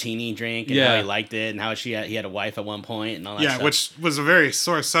martini drink and how he liked it, and how he had a wife at one point and all that. stuff. Which was a very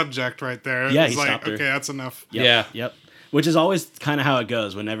sore subject right there. Yeah, it was he like, stopped her. okay, that's enough. Yep. Which is always kind of how it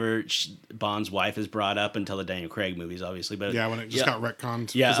goes whenever Bond's wife is brought up until the Daniel Craig movies, obviously. But when it just got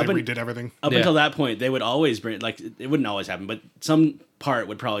retconned. Yeah, because they redid everything. Up until that point, they would always bring, like, it wouldn't always happen, but some part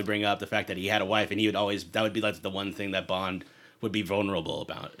would probably bring up the fact that he had a wife, and he would always, that would be like the one thing that Bond would be vulnerable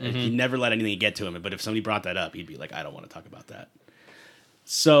about. Mm-hmm. He'd never let anything get to him, but if somebody brought that up, he'd be like, I don't want to talk about that.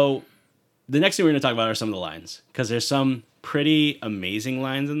 So the next thing we're going to talk about are some of the lines, because there's some pretty amazing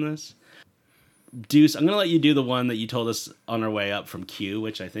lines in this. Deuce, I'm going to let you do the one that you told us on our way up from Q,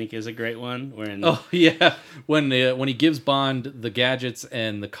 which I think is a great one. When he gives Bond the gadgets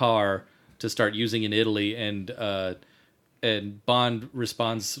and the car to start using in Italy, and Bond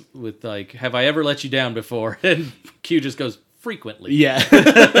responds with like, "Have I ever let you down before?" And Q just goes, "Frequently." Yeah,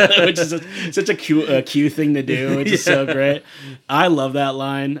 which is such a Q thing to do, which is so great. I love that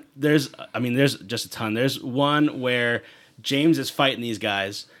line. There's just a ton. There's one where James is fighting these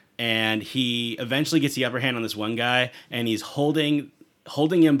guys, and he eventually gets the upper hand on this one guy, and he's holding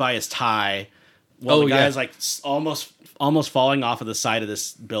him by his tie while the guy is like almost falling off of the side of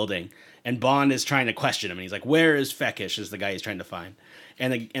this building. And Bond is trying to question him, and he's like, "Where is Fekish?" is the guy he's trying to find.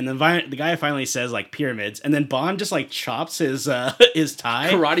 And the guy finally says like pyramids, and then Bond just like chops his tie,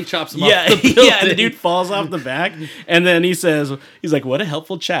 karate chops him off the building. Yeah, and the dude falls off the back, and then he's like, "What a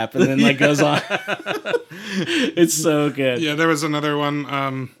helpful chap," and then like goes on. It's so good. Yeah, there was another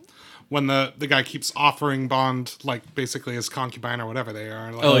one when the guy keeps offering Bond like basically his concubine or whatever they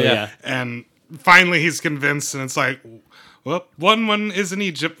are. Like, and finally he's convinced, and it's like, well, one is in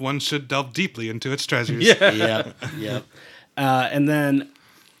Egypt. One should delve deeply into its treasures. Yep. And then,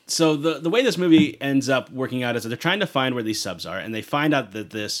 so the way this movie ends up working out is that they're trying to find where these subs are, and they find out that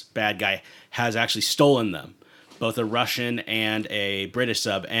this bad guy has actually stolen them, both a Russian and a British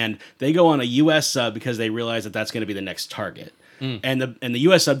sub, and they go on a U.S. sub because they realize that that's going to be the next target. And the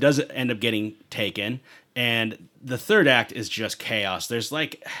U.S. sub does end up getting taken, and the third act is just chaos. There's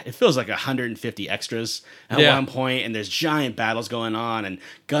like, it feels like 150 extras at one point, and there's giant battles going on, and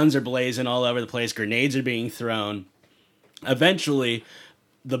guns are blazing all over the place, grenades are being thrown. Eventually,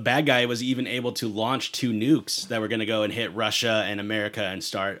 the bad guy was even able to launch 2 nukes that were going to go and hit Russia and America and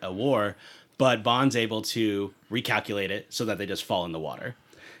start a war, but Bond's able to recalculate it so that they just fall in the water.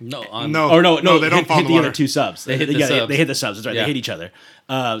 They don't fall in the hit the water. other 2 subs. They hit the subs. They hit the subs. That's right. They hit each other,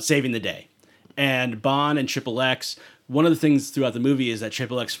 saving the day. And Bond and Triple X, one of the things throughout the movie is that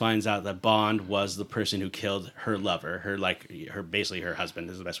Triple X finds out that Bond was the person who killed her lover, basically her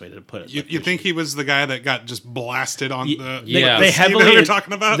husband is the best way to put it. You think he was the guy that got just blasted on the they heavily that we were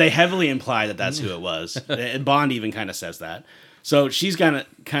talking about? They heavily imply that that's who it was. And Bond even kind of says that. So she's kind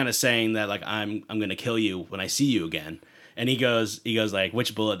of saying that like I'm going to kill you when I see you again. And he goes like,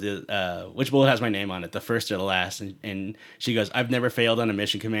 which bullet has my name on it, the first or the last? And she goes, I've never failed on a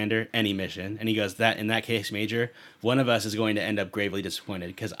mission, Commander, any mission. And he goes, that in that case, Major, one of us is going to end up gravely disappointed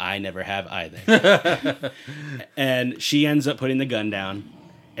because I never have either. And she ends up putting the gun down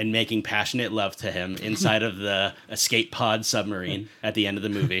and making passionate love to him inside of the escape pod submarine at the end of the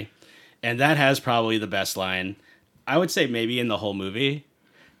movie. And that has probably the best line, I would say maybe in the whole movie,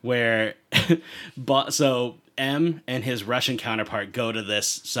 where so M and his Russian counterpart go to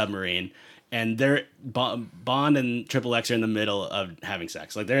this submarine, and they're Bond and Triple X are in the middle of having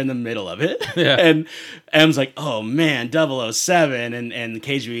sex. Like, they're in the middle of it. Yeah. And M's like, oh man, 007. And the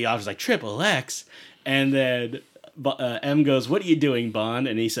KGB officer's like, Triple X. And then M goes, what are you doing, Bond?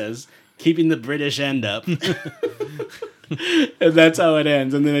 And he says, keeping the British end up. And that's how it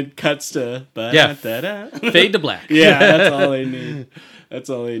ends. And then it cuts to fade to black. Yeah, that's all they need. That's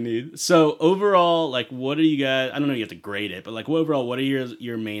all they need. So overall, like, what are you guys? I don't know. You have to grade it, but like, overall, what are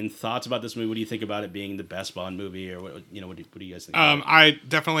your main thoughts about this movie? What do you think about it being the best Bond movie, or what do you guys think? I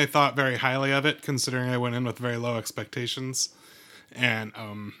definitely thought very highly of it, considering I went in with very low expectations, and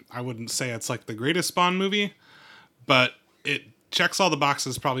I wouldn't say it's like the greatest Bond movie, but it checks all the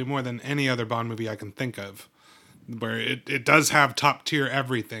boxes probably more than any other Bond movie I can think of, where it does have top tier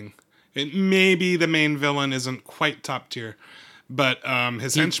everything. It maybe the main villain isn't quite top tier. But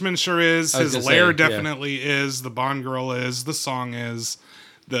his henchman sure is. His lair definitely is. The Bond girl is. The song is.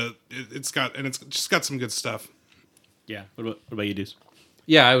 It's just got some good stuff. Yeah. What about you, Deuce?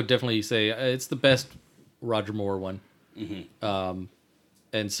 Yeah, I would definitely say it's the best Roger Moore one. Mm-hmm.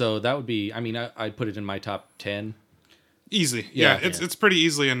 And so that would be. I mean, I'd put it in my top 10. Easy. Yeah, it's pretty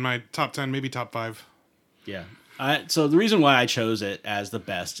easily in my top 10, maybe top 5. Yeah. So the reason why I chose it as the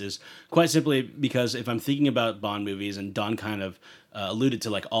best is quite simply because if I'm thinking about Bond movies, and Don kind of alluded to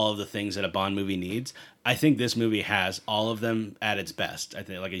like all of the things that a Bond movie needs, I think this movie has all of them at its best. I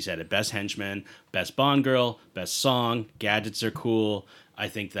think, like you said, a best henchman, best Bond girl, best song, gadgets are cool. I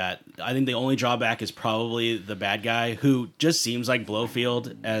think the only drawback is probably the bad guy, who just seems like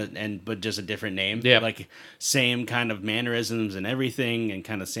Blofeld, but just a different name. Yeah, like same kind of mannerisms and everything, and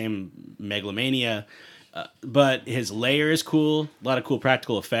kind of same megalomania. But his layer is cool. A lot of cool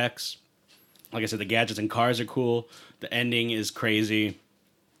practical effects. Like I said, the gadgets and cars are cool. The ending is crazy.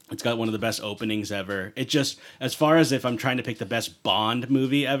 It's got one of the best openings ever. It just, as far as if I'm trying to pick the best Bond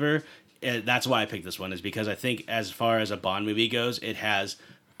movie ever, that's why I picked this one, is because I think as far as a Bond movie goes, it has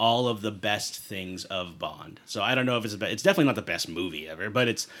all of the best things of Bond. So I don't know if it's it's definitely not the best movie ever, but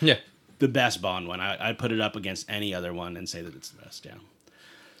it's the best Bond one. I'd put it up against any other one and say that it's the best, yeah.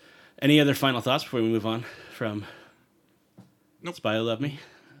 Any other final thoughts before we move on from Spy Who Loved Me?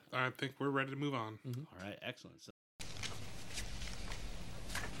 I think we're ready to move on. Mm-hmm. All right, excellent.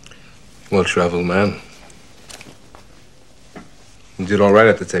 Well-traveled man. You did all right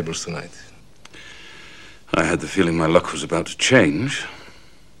at the tables tonight. I had the feeling my luck was about to change.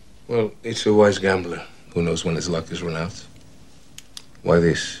 Well, it's a wise gambler who knows when his luck is run out. Why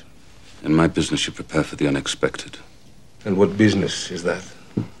this? In my business, you prepare for the unexpected. And what business is that?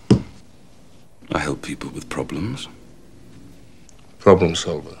 I help people with problems. Problem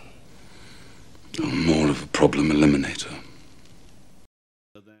solver. I'm more of a problem eliminator.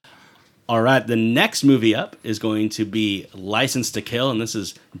 All right, the next movie up is going to be License to Kill, and this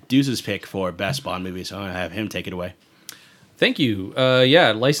is Deuce's pick for best Bond movie, so I'm going to have him take it away. Thank you.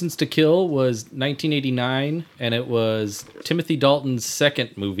 License to Kill was 1989, and it was Timothy Dalton's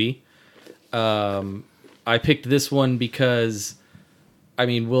second movie. I picked this one because,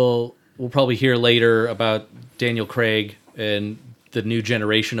 we'll probably hear later about Daniel Craig and the new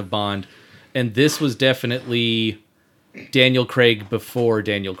generation of Bond, and this was definitely Daniel Craig before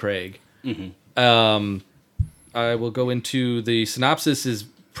Daniel Craig. Mm-hmm. I will go into the synopsis. Is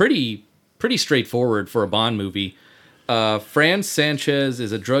pretty straightforward for a Bond movie. Franz Sanchez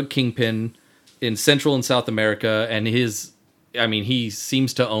is a drug kingpin in Central and South America, and he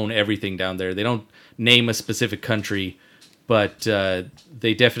seems to own everything down there. They don't name a specific country, but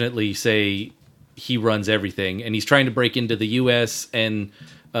they definitely say he runs everything, and he's trying to break into the U.S. and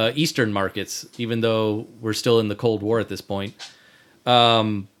Eastern markets, even though we're still in the Cold War at this point.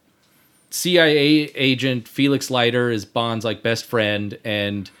 CIA agent Felix Leiter is Bond's best friend,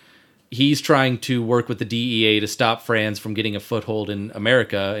 and he's trying to work with the DEA to stop Franz from getting a foothold in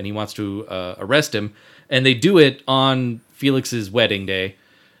America, and he wants to arrest him. And they do it on Felix's wedding day.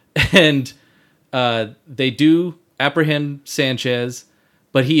 And they do apprehend Sanchez,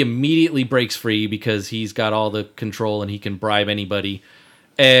 but he immediately breaks free because he's got all the control and he can bribe anybody.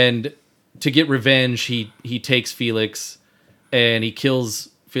 And to get revenge, he takes Felix and he kills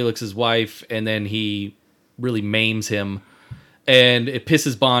Felix's wife, and then he really maims him. And it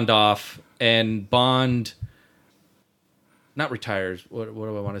pisses Bond off, and Bond not retires. What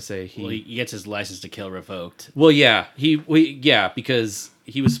do I want to say? He gets his license to kill revoked. Well, yeah, because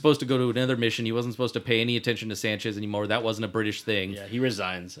he was supposed to go to another mission. He wasn't supposed to pay any attention to Sanchez anymore. That wasn't a British thing. Yeah, he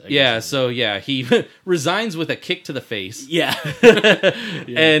resigns. He resigns with a kick to the face. Yeah.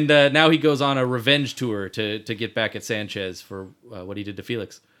 And now he goes on a revenge tour to get back at Sanchez for what he did to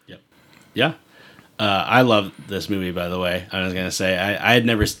Felix. Yep. Yeah. I love this movie, by the way. I was gonna say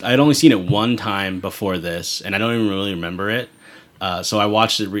I'd only seen it one time before this, and I don't even really remember it. So I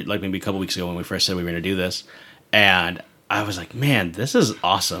watched it maybe a couple weeks ago when we first said we were gonna do this, and I was like, man, this is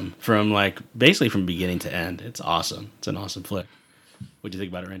awesome from basically from beginning to end. It's awesome. It's an awesome flick. What'd you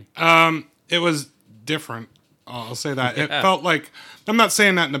think about it, Randy? It was different. I'll say that. It felt like, I'm not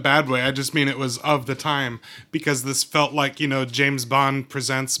saying that in a bad way. I just mean it was of the time, because this felt like, James Bond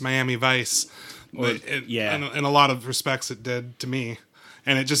presents Miami Vice. In a lot of respects it did to me.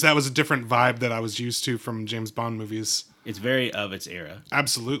 And that was a different vibe that I was used to from James Bond movies. It's very of its era.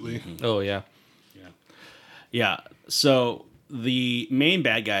 Absolutely. Mm-hmm. Oh, yeah. Yeah. So the main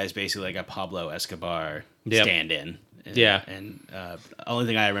bad guy is basically like a Pablo Escobar stand-in. And the only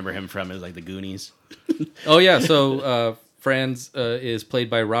thing I remember him from is the Goonies. Oh, yeah. So Franz is played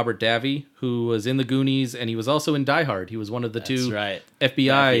by Robert Davi, who was in The Goonies, and he was also in Die Hard. He was one of the two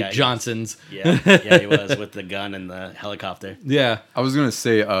FBI Johnsons. Yeah, he was with the gun and the helicopter. Yeah. I was going to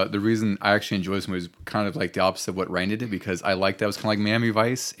say the reason I actually enjoyed this movie is kind of like the opposite of what Ryan did, because I liked that it was kind of like Miami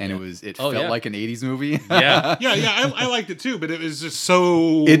Vice, and it felt like an 80s movie. Yeah. I liked it too, but it was just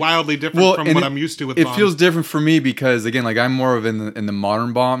so wildly different from what I'm used to with Bond. It feels different for me because, again, like I'm more of in the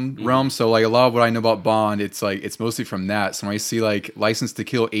modern Bond realm, so like a lot of what I know about Bond, it's mostly from that. So when I see like License to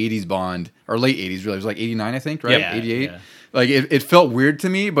Kill 80s Bond, or late 80s really, it was like 89 I think, right? Yeah, 88. yeah. Like it felt weird to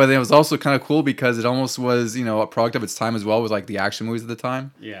me, but it was also kind of cool because it almost was, a product of its time as well, with like the action movies at the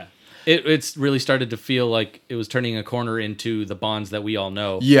time. Yeah. It's really started to feel like it was turning a corner into the Bonds that we all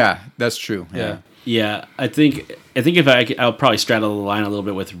know. Yeah, that's true. Yeah, I think if I'll probably straddle the line a little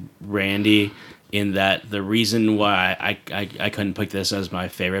bit with Randy, in that the reason why I couldn't pick this as my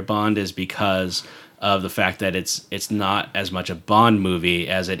favorite Bond is because of the fact that it's not as much a Bond movie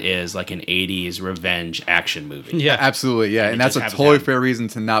as it is like an 80s revenge action movie. Yeah, absolutely. Yeah, and that's a totally fair reason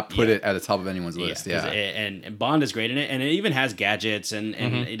to not put it at the top of anyone's list. Yeah, and Bond is great in it, and it even has gadgets, and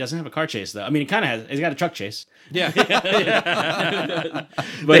it doesn't have a car chase though. I mean, it kind of has. It's got a truck chase. Yeah, but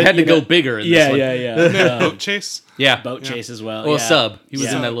they had to go bigger. In this one. Yeah. Boat chase. Yeah, boat chase as well. Well, sub. He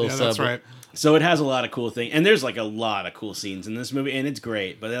was in that little sub. That's right. So it has a lot of cool things, and there's like a lot of cool scenes in this movie, and it's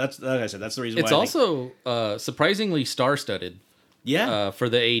great. But that's, like I said, that's the reason. It's why also surprisingly star-studded. Yeah, for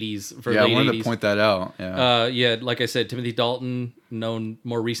the 80s. I wanted to point that out. Yeah, like I said, Timothy Dalton, known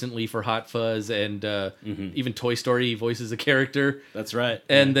more recently for Hot Fuzz, and even Toy Story, he voices a character. That's right.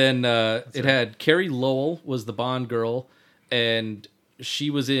 And then it had Carrie Lowell was the Bond girl, and she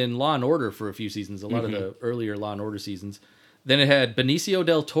was in Law and Order for a few seasons, a lot of the earlier Law and Order seasons. Then it had Benicio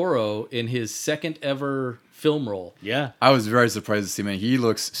del Toro in his second ever film role. Yeah, I was very surprised to see him. He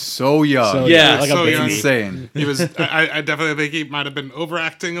looks so young. Like so a young. Insane. He was. I definitely think he might have been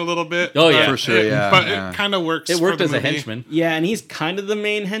overacting a little bit. Oh yeah, for sure. Yeah, but it kind of works. It worked for the as a movie. henchman. Yeah, and he's kind of the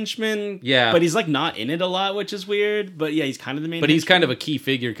main henchman. Yeah, but he's like not in it a lot, which is weird. But yeah, he's kind of the main. But henchman. he's kind of a key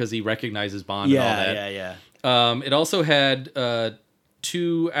figure because he recognizes Bond and all that. Yeah. It also had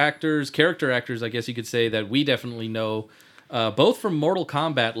two character actors, I guess you could say, that we definitely know. Both from Mortal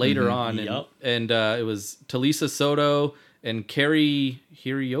Kombat later on, and it was Talisa Soto and Kari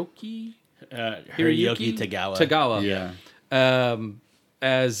Hiroyuki Tagawa. Yeah.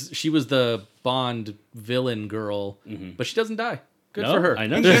 As she was the Bond villain girl, but she doesn't die. Good for her. I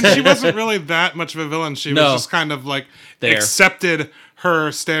know. And she wasn't really that much of a villain. She was just kind of like accepted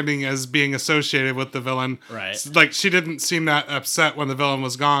her standing as being associated with the villain. Right. Like she didn't seem that upset when the villain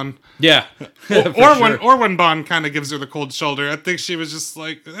was gone. Yeah. or when Bond kind of gives her the cold shoulder. I think she was just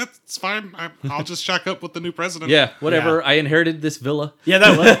like, that's fine. I'll just shack up with the new president. Yeah, whatever. Yeah. I inherited this villa. Yeah,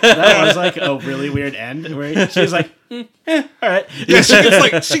 that was like a really weird end where she was like, all right. Yeah,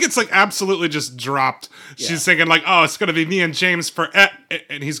 she gets absolutely just dropped. Yeah. She's thinking like, oh, it's gonna be me and James for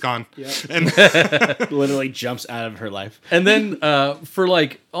and he's gone. Yeah. And literally jumps out of her life. And then for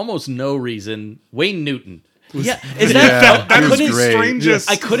like almost no reason, Wayne Newton. Is that that was the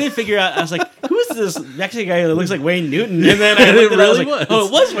strangest? I couldn't figure out. I was like, "Who is this Mexican guy that looks like Wayne Newton?" And then I looked at it, I was like, "Oh,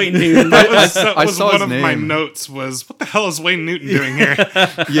 it was Wayne Newton." That was saw one his of name. my notes. Was what the hell is Wayne Newton doing here?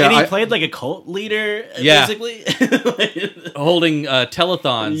 And he played like a cult leader, basically, holding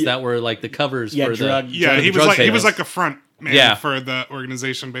telethons that were like the covers for drug. He was like a front man for the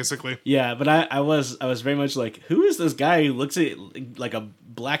organization, basically. Yeah, but I was very much like, who is this guy who looks at like a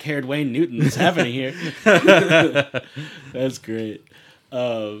black-haired Wayne Newton? What's happening here? That's great.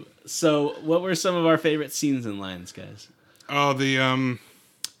 So, what were some of our favorite scenes in Lions, guys? Oh,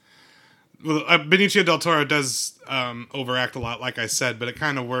 Benicio del Toro does overact a lot, like I said, but it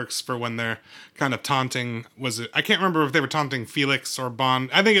kind of works for when they're kind of taunting. I can't remember if they were taunting Felix or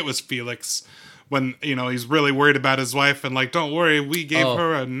Bond. I think it was Felix. When, he's really worried about his wife and like, don't worry, we gave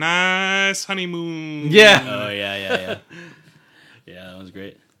her a nice honeymoon. Yeah. Oh, yeah. Yeah, that was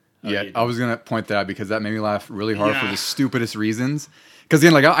great. I was going to point that out because that made me laugh really hard for the stupidest reasons. Because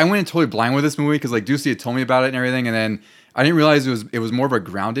again, like I went in totally blind with this movie because like Ducey had told me about it and everything, and then I didn't realize it was more of a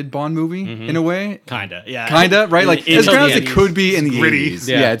grounded Bond movie in a way. Kinda, yeah. Kinda, right? Like as grounded as it could be in the gritty. 80s.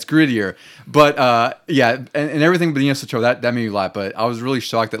 Yeah, it's grittier. But and everything Benicio del Toro, that made me laugh. But I was really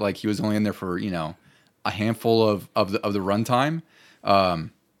shocked that like he was only in there for, a handful of the runtime.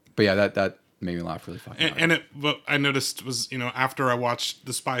 But yeah, that made me laugh really fucking hard. And what I noticed was, after I watched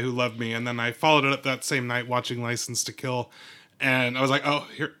The Spy Who Loved Me, and then I followed it up that same night watching License to Kill. And I was like, oh,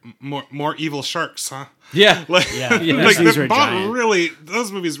 here, more evil sharks, huh? Yeah. Like these were Bond giant.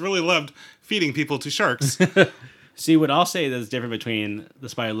 those movies really loved feeding people to sharks. See, what I'll say that's different between The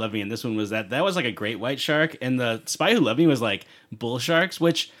Spy Who Loved Me and this one was that was like a great white shark, and The Spy Who Loved Me was like bull sharks,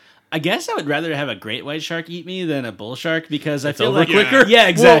 which I guess I would rather have a great white shark eat me than a bull shark because I feel like quicker. Yeah,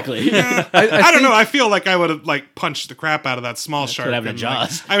 exactly. Well, yeah, I don't know. I feel like I would have like punched the crap out of that small shark. Could have the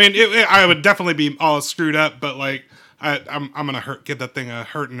jaws. Like, I mean, I would definitely be all screwed up, but like. I'm gonna get that thing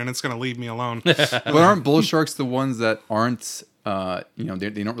hurting, and it's gonna leave me alone. But aren't bull sharks the ones that aren't, they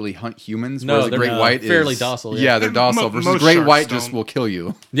don't really hunt humans? No, whereas a they're great white fairly is, docile. Yeah, they're docile. Versus most great sharks white just don't. will kill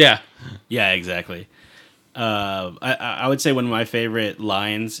you. Yeah. Yeah, exactly. I would say one of my favorite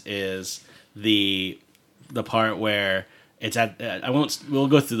lines is the part where it's at. We'll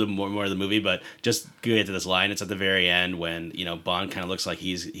go through the more of the movie, but just get to this line. It's at the very end when Bond kind of looks like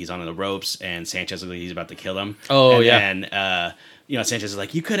he's on the ropes, and Sanchez looks like he's about to kill him. Oh, and yeah. And Sanchez is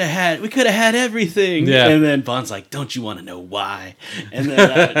like, we could have had everything. Yeah. And then Bond's like, don't you want to know why? And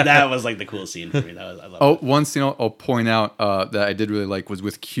then that was like the cool scene for me. I love One scene I'll point out that I did really like was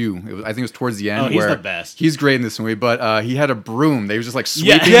with Q. I think it was towards the end. Oh, he's where the best. He's great in this movie, but he had a broom. They was just like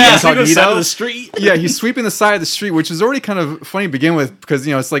sweeping yeah, incognito. the side of the street. Yeah, he's sweeping the side of the street, which is already kind of funny to begin with because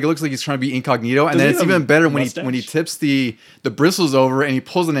it's like it looks like he's trying to be incognito, and Does then he it's have a even better when mustache? he tips the bristles over and he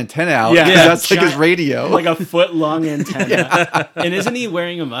pulls an antenna out. Yeah. 'cause Yeah. that's like his radio. Like a foot long antenna. And isn't he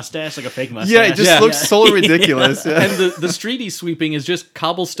wearing a mustache, like a fake mustache? Yeah, it just looks so ridiculous. Yeah. And the street he's sweeping is just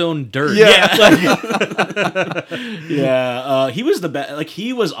cobblestone dirt. He was the best. Like,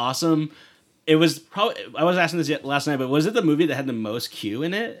 he was awesome. It was probably, I was asking this last night, but was it the movie that had the most Q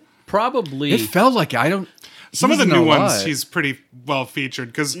in it? Probably. It felt like I don't. Some of the he's in new a ones, lot. he's pretty well featured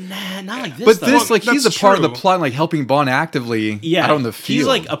because Nah, not like this. But though. this, like, he's a that's part of the true. plot, like helping Bond actively out on the field. He's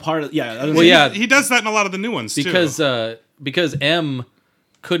like a part of, yeah. Well, yeah. he does that in a lot of the new ones because too. because M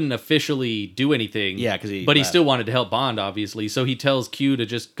couldn't officially do anything. Yeah, 'cause he but he left. still wanted to help Bond, obviously. So he tells Q to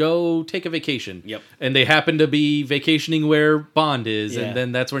just go take a vacation. Yep. And they happen to be vacationing where Bond is, Yeah. and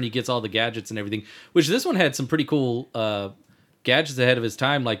then that's when he gets all the gadgets and everything. Which this one had some pretty cool gadgets ahead of his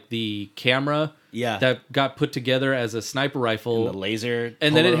time, like the camera. Yeah. That got put together as a sniper rifle. the laser.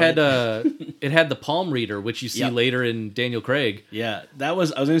 And then it had Polaroid. it had the palm reader, which you see Yep. later in Daniel Craig. Yeah, I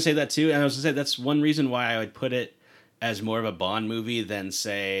was going to say that too, and I was going to say that's one reason why I would put it as more of a Bond movie than,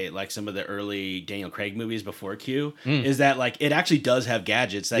 say, like some of the early Daniel Craig movies before Q, is that like it actually does have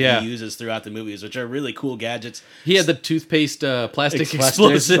gadgets that Yeah. he uses throughout the movies, which are really cool gadgets. He had the toothpaste plastic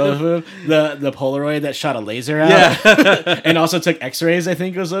explosive. the Polaroid that shot a laser out, Yeah. and also took X-rays. I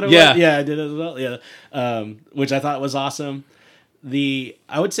think was what it Yeah. was. Yeah, I did it as well. Yeah, which I thought was awesome. I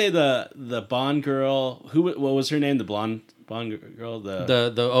would say the Bond girl, what was her name? The blonde Bond girl.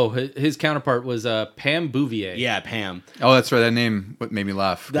 His counterpart was Pam Bouvier. Yeah, Pam. Oh, that's right. That name what made me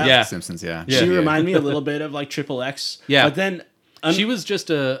laugh. Yeah. Simpsons. Yeah. She reminded me a little bit of like Triple X. Yeah. But then She was just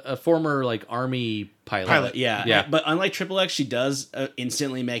a former like army pilot. Yeah. Yeah. But unlike Triple X, she does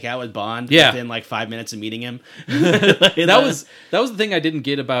instantly make out with Bond Yeah. within like 5 minutes of meeting him. That was the thing I didn't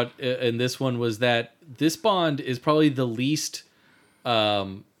get about in this one was that this Bond is probably the least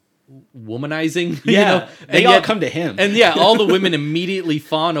womanizing. Yeah. They and all yet- come to him. And yeah, all the women immediately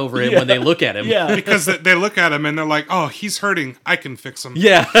fawn over him when they look at him. Yeah. Because they look at him and they're like, "Oh, he's hurting. I can fix him."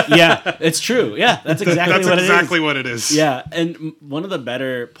 Yeah. Yeah, it's true. Yeah, that's exactly That's what exactly it is. what it is. Yeah, and one of the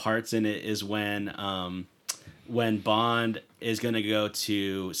better parts in it is when Bond is going to go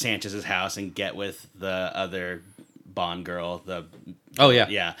to Sanchez's house and get with the other Bond girl.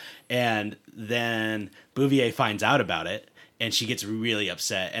 Yeah, and then Bouvier finds out about it, and she gets really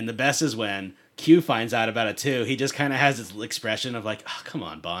upset. And the best is when Q finds out about it too. He just kind of has this expression of like, "Oh, come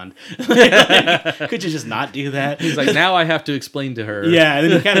on, Bond, could you just not do that?" He's like, now I have to explain to her. Yeah, and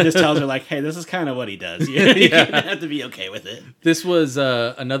then he kind of just tells her like, "Hey, this is kind of what he does. You have to be okay with it." This was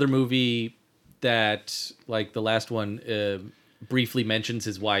another movie that, like the last one, briefly mentions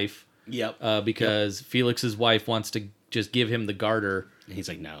his wife. Yep. Because Felix's wife wants to just give him the garter. And he's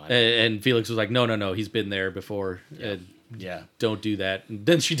like, "No." And Felix was like, no, he's been there before. Yeah. Don't do that. And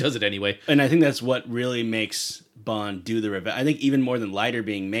then she does it anyway. And I think that's what really makes Bond do the revenge. I think even more than Leiter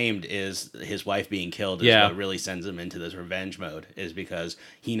being maimed is his wife being killed is what really sends him into this revenge mode, is because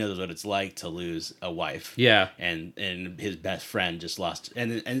he knows what it's like to lose a wife. Yeah. And his best friend just lost.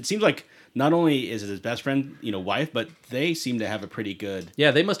 And it seems like not only is it his best friend, wife, but they seem to have a pretty good...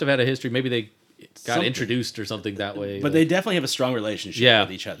 Yeah, they must have had a history. Maybe they got Something. introduced or something that way. But they definitely have a strong relationship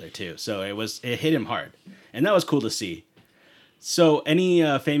with each other too. So it hit him hard. And that was cool to see. So, any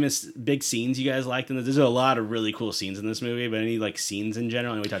famous big scenes you guys liked in this? There's a lot of really cool scenes in this movie, but any like scenes in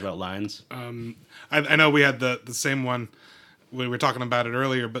general? And we talked about lines. I know we had the same one. We were talking about it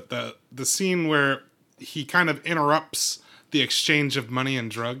earlier, but the scene where he kind of interrupts the exchange of money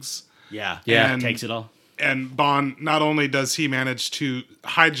and drugs. Yeah, And takes it all. and Bond, not only does he manage to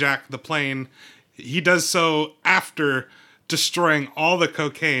hijack the plane, he does so after destroying all the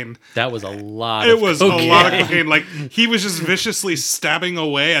cocaine. That was a lot. It was a lot of cocaine. Like, he was just viciously stabbing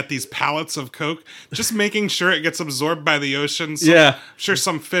away at these pallets of coke, just making sure it gets absorbed by the ocean. So Yeah. I'm sure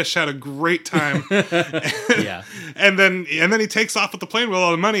some fish had a great time. Yeah. And then he takes off with the plane with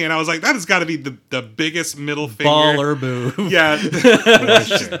all the money, and I was like, that has got to be the biggest middle finger. Baller move. Yeah.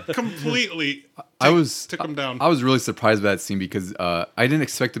 Just completely took him down. I was really surprised by that scene because I didn't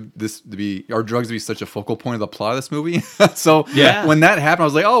expect drugs to be such a focal point of the plot of this movie. So Yeah. when that happened, I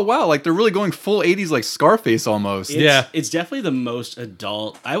was like, oh wow, like they're really going full 80s like Scarface almost. It's definitely the most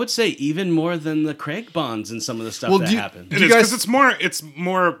adult. I would say even more than the Craig Bonds and some of the stuff that happened. It is, because it's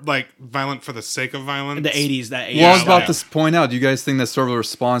more like violent for the sake of violence. The 80s, that 80s. Well, I was about to point out, do you guys think that's sort of a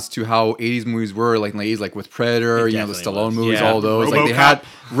response to how 80s movies were, like in the 80s, like with Predator, the Stallone movies, Yeah. all those. Like they had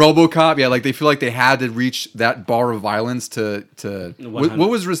RoboCop, like they feel like they had to reach that bar of violence to what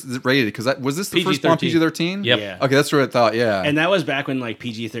was rated? Because was this the first one PG-13? Yep. Yeah. Okay, that's what I thought, yeah. And that was back when like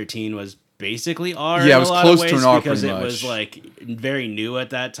PG-13 was basically R. Yeah, in it was a lot close of to ways an R because pretty it was much. like very new at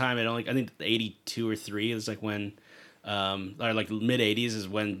that time. I think 82 or 3 is like when or like mid 80s is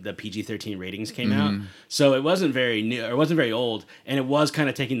when the PG-13 ratings came out. So it wasn't very new, or it wasn't very old, and it was kind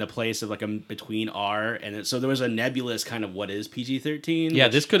of taking the place of like a between R and so there was a nebulous kind of what is PG-13. Yeah,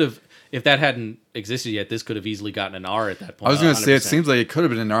 this could have, if that hadn't existed yet, this could have easily gotten an R at that point. I was going to say, it 100%. seems like it could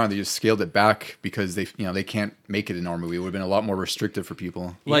have been an R, and they just scaled it back because they can't make it an R movie. It would have been a lot more restrictive for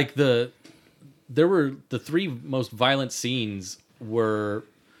people. Like there were the 3 most violent scenes were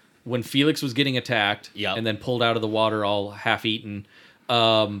when Felix was getting attacked and then pulled out of the water all half-eaten.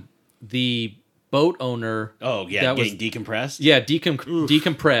 The boat owner... Oh, yeah, getting decompressed? Yeah,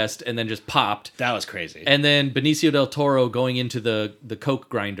 decompressed and then just popped. That was crazy. And then Benicio del Toro going into the coke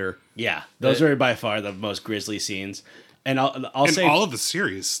grinder. Yeah, those are by far the most grisly scenes. And I'll say... all of the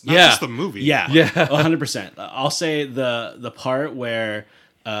series, not just the movie. Yeah, 100%. I'll say the part where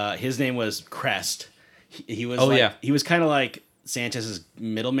his name was Crest. He was he was kind of like Sanchez's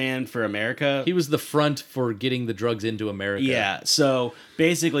middleman for America. He was the front for getting the drugs into America. Yeah, so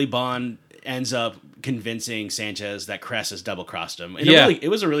basically Bond ends up convincing Sanchez that Crest has double-crossed him. And it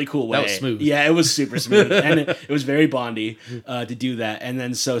was a really cool way. That was smooth. Yeah, it was super smooth. And it was very Bondy to do that. And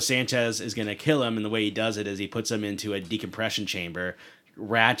then so Sanchez is going to kill him, and the way he does it is he puts him into a decompression chamber,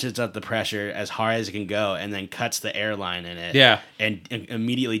 ratchets up the pressure as hard as it can go, and then cuts the airline in it. Yeah. And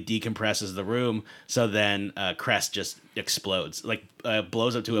immediately decompresses the room. So then Crest just explodes, like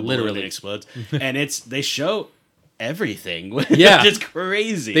blows up to a balloon and explodes. And they show everything. Yeah. It's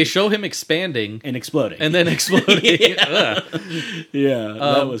crazy. They show him expanding and exploding. And then exploding.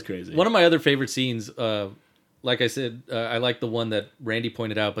 That was crazy. One of my other favorite scenes, like I said, I like the one that Randy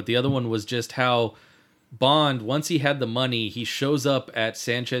pointed out, but the other one was just how Bond, once he had the money, he shows up at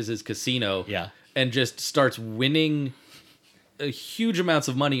Sanchez's casino and just starts winning huge amounts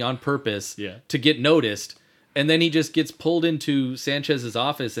of money on purpose to get noticed. And then he just gets pulled into Sanchez's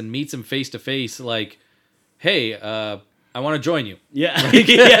office and meets him face to face like, hey, I want to join you. Yeah.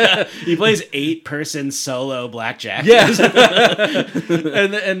 Yeah. He plays 8-person solo blackjack. Yeah.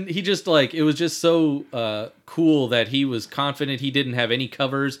 and he just like, it was just so cool that he was confident. He didn't have any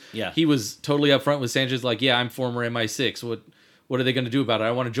covers. Yeah. He was totally upfront with Sanchez like, yeah, I'm former MI6. What are they going to do about it?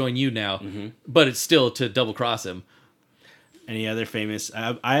 I want to join you now. Mm-hmm. But it's still to double cross him. Any other famous?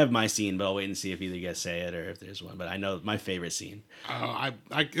 I have my scene, but I'll wait and see if either you guys say it or if there's one. But I know my favorite scene.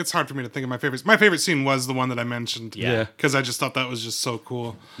 It's hard for me to think of my favorites. My favorite scene was the one that I mentioned. Yeah, because I just thought that was just so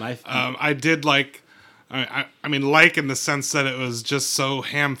cool. I did like. I mean, like in the sense that it was just so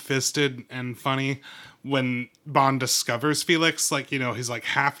ham-fisted and funny when Bond discovers Felix. Like, he's like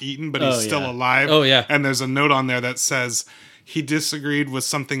half-eaten, but he's still alive. Oh yeah, and there's a note on there that says he disagreed with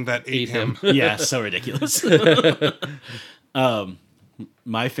something that ate him. Yeah, so ridiculous.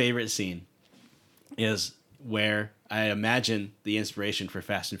 My favorite scene is where I imagine the inspiration for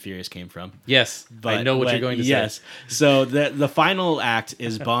Fast and Furious came from. Yes, but I know what you're going to say. Yes. So the final act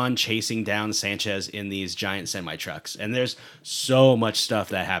is Bond chasing down Sanchez in these giant semi-trucks. And there's so much stuff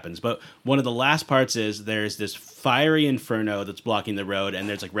that happens. But one of the last parts is there's this fiery inferno that's blocking the road, and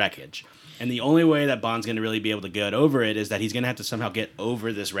there's like wreckage. And the only way that Bond's going to really be able to get over it is that he's going to have to somehow get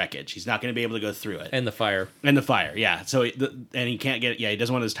over this wreckage. He's not going to be able to go through it. And the fire. Yeah. So, and he can't get, he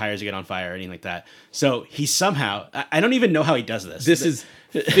doesn't want his tires to get on fire or anything like that. So he somehow, I don't even know how he does this.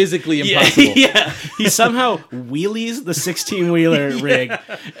 physically impossible. Yeah, he somehow wheelies the 16-wheeler rig,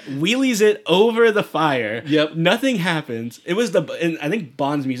 wheelies it over the fire. Yep. Nothing happens. It was and I think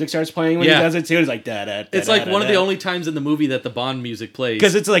Bond's music starts playing when he does it too. It's like da da. It's like one of the only times in the movie that the Bond music plays,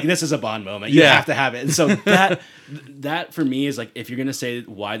 because it's like this is a Bond moment. You have to have it. And so that for me is like, if you're gonna say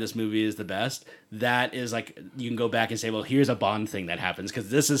why this movie is the best, that is like, you can go back and say, well, here's a Bond thing that happens, because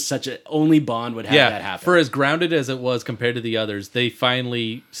this is such a only Bond would have that happen. For as grounded as it was compared to the others, they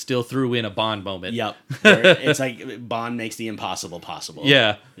finally still threw in a Bond moment. Yep. It's like Bond makes the impossible possible.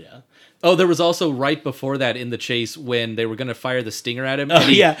 Yeah. Yeah. Oh, there was also right before that in the chase when they were going to fire the Stinger at him. And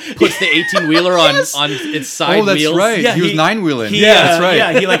he puts the 18-wheeler on its side wheels. Oh, that's right. Yeah, he was 9-wheeling. That's right.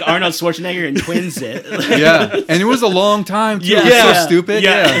 Yeah, he like Arnold Schwarzenegger and twins it. Yeah, and it was a long time too. Yeah. It was so stupid.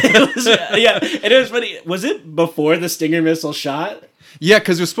 Yeah. It was, and it was funny. Was it before the Stinger missile shot? Yeah,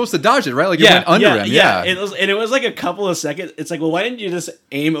 because you're supposed to dodge it, right? Like it went under him. Yeah. It was like a couple of seconds. It's like, well, why didn't you just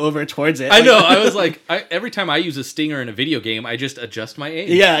aim over towards it? I know. I was like, every time I use a Stinger in a video game, I just adjust my aim.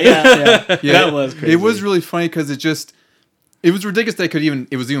 Yeah. That was crazy. It was really funny because it was ridiculous that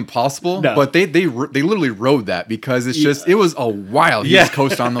it was even possible. No. But they literally rode that because it was a while. He just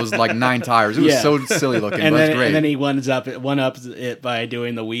coasted on those like 9 tires. It was so silly looking. But it was great. And then he one-ups it by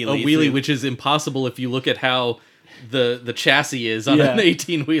doing the wheelie. A wheelie, which is impossible if you look at how the chassis is on an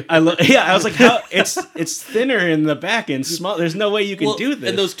 18-wheeler. I was like, how it's thinner in the back and small. There's no way you can do this.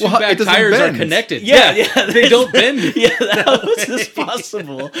 And those two back tires are connected. Yeah, they don't bend. How was this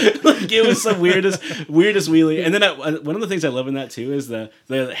possible? Like, it was the weirdest wheelie. And then one of the things I love in that too is the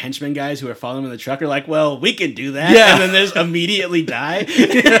henchmen guys who are following in the truck are like, well, we can do that. Yeah. And then there's immediately die.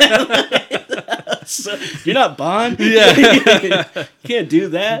 So, you're not Bond. Yeah. You can't do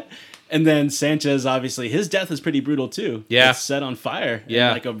that. And then Sanchez, obviously, his death is pretty brutal too. Yeah, it's set on fire.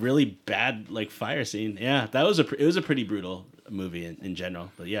 Yeah, like a really bad like fire scene. Yeah, it was a pretty brutal movie in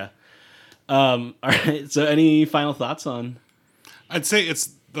general. But yeah, all right. So, any final thoughts on? I'd say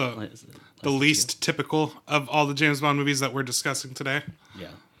it's the least typical of all the James Bond movies that we're discussing today. Yeah.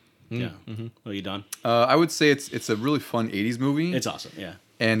 Yeah. Mm-hmm. What are you done? I would say it's a really fun 80s movie. It's awesome. Yeah.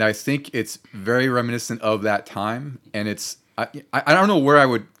 And I think it's very reminiscent of that time. And it's I don't know where I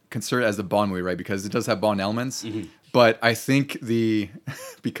would consider it as the Bond movie, right? Because it does have Bond elements. Mm-hmm. But I think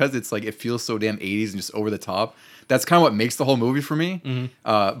because it's like it feels so damn 80s and just over the top. That's kind of what makes the whole movie for me.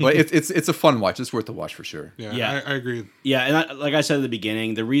 Mm-hmm. But it's a fun watch. It's worth the watch for sure. Yeah. I agree. Yeah, and like I said at the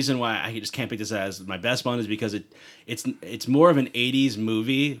beginning, the reason why I just can't pick this as my best Bond is because it's more of an 80s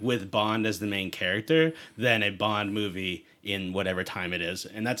movie with Bond as the main character than a Bond movie in whatever time it is.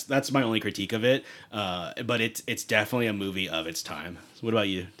 And that's my only critique of it. But it's definitely a movie of its time. So what about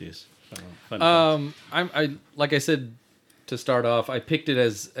you, Deuce? I like I said to start off, I picked it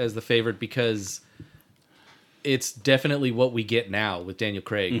as the favorite because it's definitely what we get now with Daniel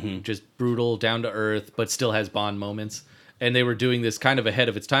Craig. Mm-hmm. Just brutal, down to earth, but still has Bond moments. And they were doing this kind of ahead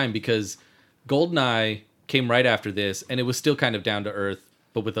of its time because GoldenEye came right after this, and it was still kind of down to earth,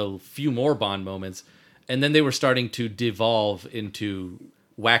 but with a few more Bond moments. And then they were starting to devolve into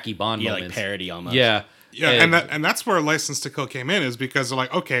wacky Bond moments. Like parody almost. Yeah, and that's where License to Kill came in, is because they're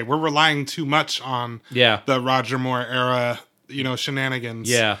like, okay, we're relying too much on the Roger Moore era, shenanigans.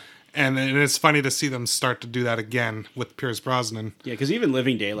 Yeah. And it's funny to see them start to do that again with Pierce Brosnan. Yeah, because even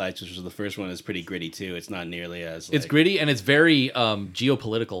Living Daylights, which was the first one, is pretty gritty too. It's not nearly as it's gritty and it's very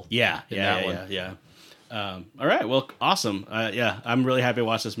geopolitical. Yeah. All right, well, awesome. I'm really happy to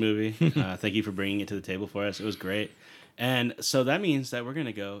watch this movie. Thank you for bringing it to the table for us. It was great. And so that means that we're going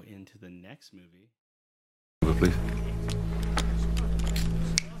to go into the next movie. Please.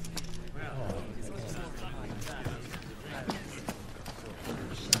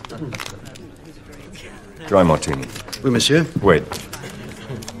 Dry martini. Oui, monsieur. Wait.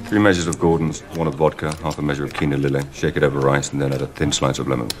 3 measures of Gordon's, 1 of vodka, half a measure of Kina Lily. Shake it over ice, and then add a thin slice of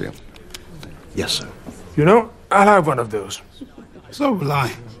lemon peel. Yes, sir. You know, I'll have one of those. So will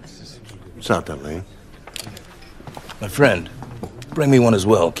I. It's not that late. My friend, bring me one as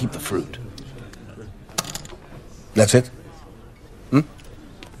well. Keep the fruit. That's it?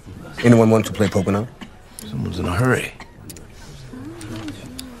 Anyone want to play Pocono? Someone's in a hurry.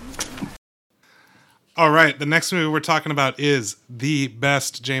 All right, the next movie we're talking about is the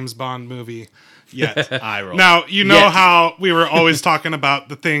best James Bond movie yet. I roll. Now, how we were always talking about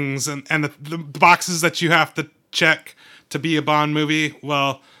the things and the boxes that you have to check to be a Bond movie.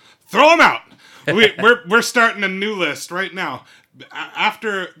 Well, throw them out. We're starting a new list right now.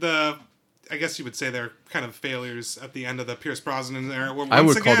 After I guess you would say they're kind of failures at the end of the Pierce Brosnan era. I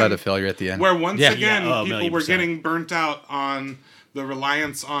would call that a failure at the end. Where once again, people were getting burnt out on the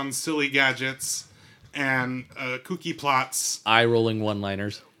reliance on silly gadgets and kooky plots. Eye-rolling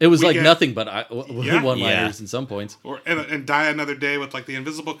one-liners. It was like nothing but one-liners in some points. And Die Another Day with like the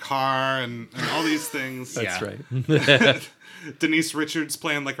invisible car and all these things. That's right. Denise Richards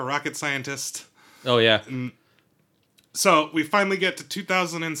playing like a rocket scientist. Oh, yeah. And so we finally get to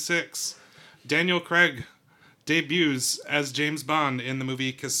 2006. Daniel Craig debuts as James Bond in the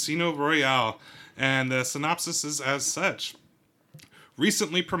movie Casino Royale. And the synopsis is as such.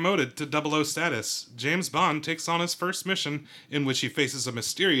 Recently promoted to 00 status, James Bond takes on his first mission in which he faces a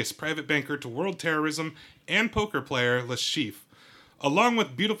mysterious private banker to world terrorism and poker player Le Chiffre. Along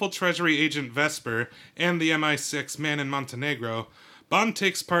with beautiful Treasury agent Vesper and the MI6 man in Montenegro, Bond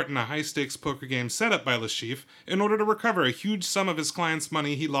takes part in a high-stakes poker game set up by Le Chiffre in order to recover a huge sum of his client's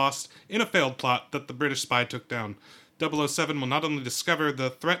money he lost in a failed plot that the British spy took down. 007 will not only discover the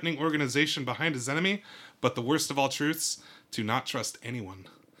threatening organization behind his enemy, but the worst of all truths, to not trust anyone.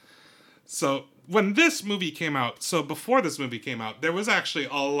 So when this movie came out, before this movie came out, there was actually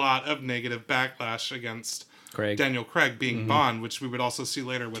a lot of negative backlash against Daniel Craig being Bond, which we would also see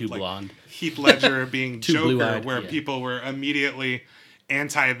later with Heath Ledger being Joker, where people were immediately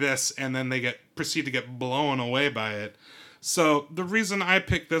anti this and then they proceed to get blown away by it. So the reason I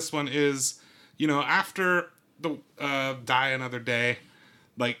picked this one is, after the Die Another Day,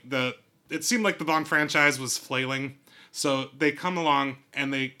 it seemed like the Bond franchise was flailing. So they come along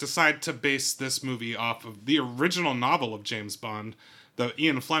and they decide to base this movie off of the original novel of James Bond.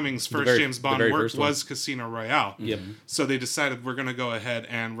 Ian Fleming's first James Bond work was Casino Royale. Yep. So they decided we're going to go ahead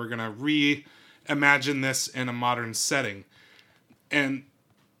and we're going to reimagine this in a modern setting. And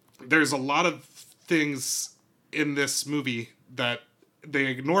there's a lot of things in this movie that they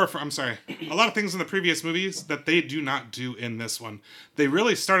ignore. A lot of things in the previous movies that they do not do in this one. They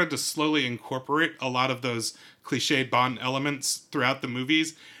really started to slowly incorporate a lot of those cliched Bond elements throughout the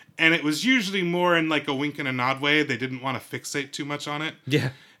movies, and it was usually more in like a wink and a nod way. They didn't want to fixate too much on it. Yeah.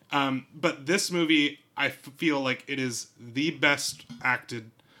 But this movie, I feel like it is the best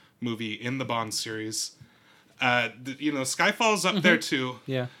acted movie in the Bond series. Skyfall's up there too.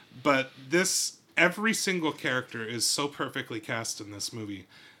 Yeah. But every single character is so perfectly cast in this movie.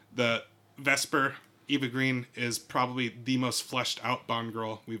 The Vesper, Eva Green, is probably the most fleshed out Bond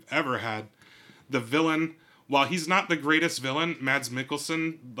girl we've ever had. The villain, while he's not the greatest villain, Mads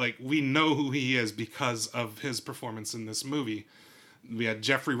Mikkelsen, we know who he is because of his performance in this movie. We had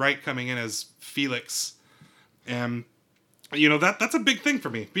Jeffrey Wright coming in as Felix. And, that's a big thing for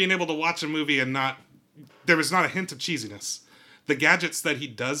me. Being able to watch a movie and there was not a hint of cheesiness. The gadgets that he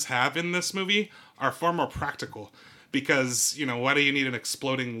does have in this movie are far more practical because, why do you need an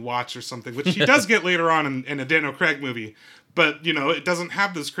exploding watch or something? Which he does get later on in a Daniel Craig movie. But, it doesn't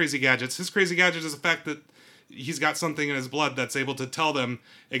have those crazy gadgets. His crazy gadget is the fact that he's got something in his blood that's able to tell them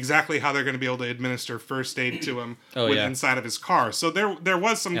exactly how they're going to be able to administer first aid to him inside of his car. So there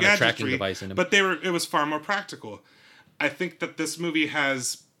was some gadgetry, but it was far more practical. I think that this movie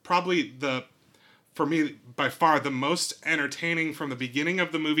has probably for me, by far the most entertaining from the beginning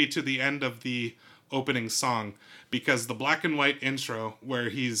of the movie to the end of the opening song, because the black and white intro where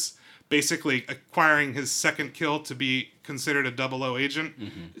he's basically acquiring his second kill to be considered a 00 agent,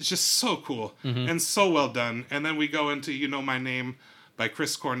 it's just so cool and so well done. And then we go into You Know My Name by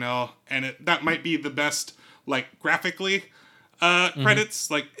Chris Cornell, and that might be the best, graphically credits.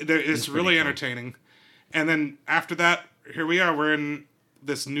 It's really entertaining. And then after that, here we are. We're in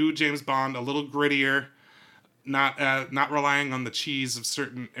this new James Bond, a little grittier, not relying on the cheese of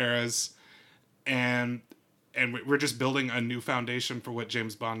certain eras, and we're just building a new foundation for what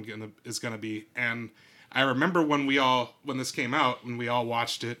James Bond is gonna be. And I remember when this came out, when we all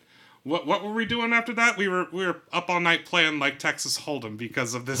watched it, what were we doing after that? We were up all night playing Texas Hold'em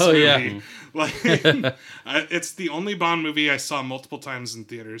because of this movie. Yeah. It's the only Bond movie I saw multiple times in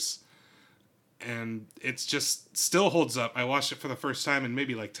theaters. And it's just still holds up. I watched it for the first time in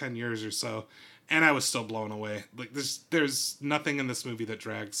maybe 10 years or so, and I was still blown away. There's nothing in this movie that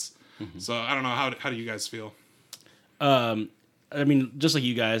drags. So I don't know, how do you guys feel? Just like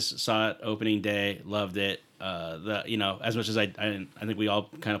you guys saw it opening day, loved it. As much as I think we all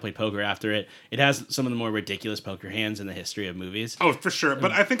kind of played poker after it. It has some of the more ridiculous poker hands in the history of movies. Oh, for sure.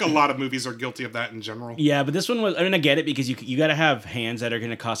 But I think a lot of movies are guilty of that in general. Yeah, but this one was. I get it because you got to have hands that are going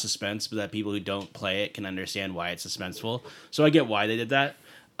to cause suspense, but that people who don't play it can understand why it's suspenseful. So I get why they did that.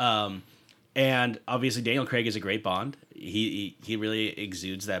 And obviously Daniel Craig is a great Bond. He really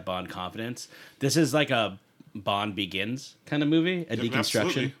exudes that Bond confidence. This is like a Bond Begins kind of movie, a deconstruction.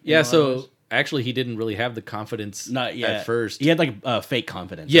 Absolutely. Yeah. So. Actually, he didn't really have the confidence at first. He had fake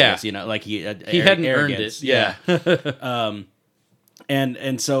confidence. Yeah. I guess, he hadn't arrogance. Earned it. Yeah.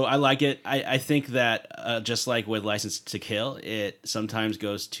 And so I like it. I think that just like with License to Kill, it sometimes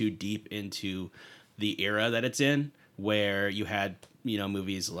goes too deep into the era that it's in, where you had,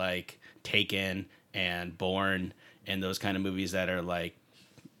 movies like Taken and Bourne and those kind of movies that are like,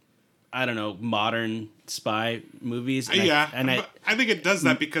 I don't know, modern spy movies. I think it does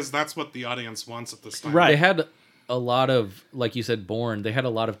that because that's what the audience wants at this time. Right. They had a lot of, like you said, Bourne. They had a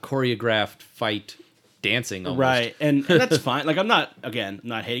lot of choreographed fight dancing. Almost. Right, and that's fine. Like I'm not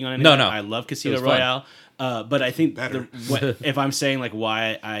hating on anything. No. I love Casino Royale. But I think if I'm saying like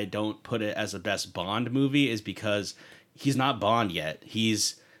why I don't put it as the best Bond movie is because he's not Bond yet.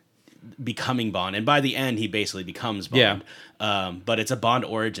 He's becoming Bond, and by the end he basically becomes Bond. But it's a Bond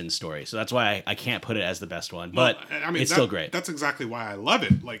origin story, so that's why I can't put it as the best one. But it's still great. That's exactly why I love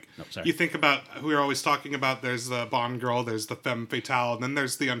it. Like you think about, we were always talking about, there's the Bond girl, there's the femme fatale, and then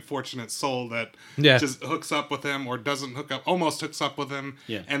there's the unfortunate soul that just hooks up with him or doesn't hook up, almost hooks up with him,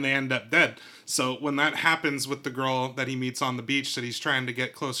 and they end up dead. So when that happens with the girl that he meets on the beach that he's trying to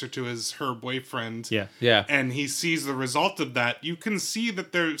get closer to as her boyfriend, and he sees the result of that, you can see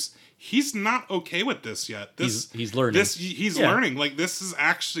that he's not okay with this yet. He's learning. He's learning. Like, this is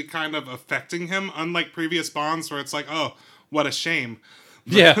actually kind of affecting him, unlike previous Bonds where it's like, oh, what a shame.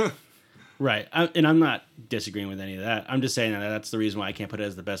 Yeah. Right. And I'm not disagreeing with any of that. I'm just saying that that's the reason why I can't put it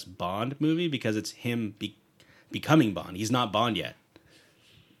as the best Bond movie, because it's him becoming Bond. He's not Bond yet.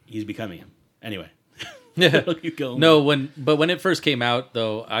 He's becoming him. Anyway. When it first came out,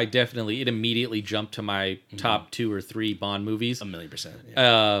 though, it immediately jumped to my top 2 or 3 Bond movies. 1,000,000%.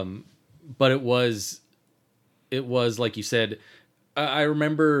 Yeah. But it was like you said. I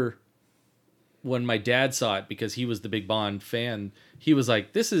remember when my dad saw it, because he was the big Bond fan. He was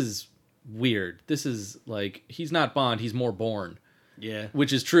like, "This is weird. This is like, he's not Bond. He's more Bourne." Yeah,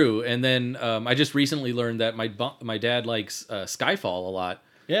 which is true. And then I just recently learned that my dad likes Skyfall a lot.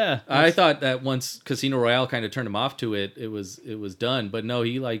 Yeah, I thought that once Casino Royale kind of turned him off to it, it was done. But no,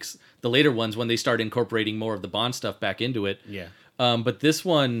 he likes the later ones when they start incorporating more of the Bond stuff back into it. Yeah. But this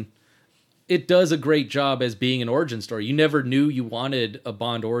one, it does a great job as being an origin story. You never knew you wanted a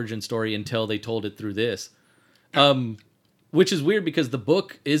Bond origin story until they told it through this, which is weird because the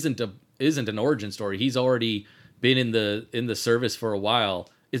book isn't an origin story. He's already been in the service for a while.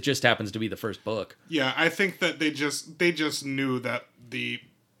 It just happens to be the first book. Yeah, I think that they just knew that they've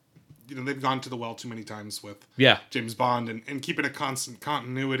gone to the well too many times with James Bond and keeping a constant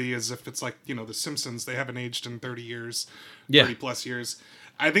continuity as if it's like, The Simpsons, they haven't aged in 30 years, 30 plus years.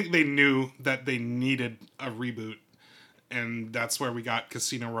 I think they knew that they needed a reboot, and that's where we got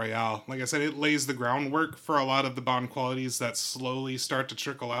Casino Royale. Like I said, it lays the groundwork for a lot of the Bond qualities that slowly start to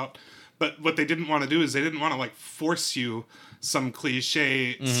trickle out. But what they didn't want to do is they didn't want to like force you some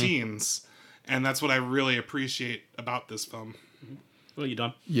cliche scenes, and that's what I really appreciate about this film. What are you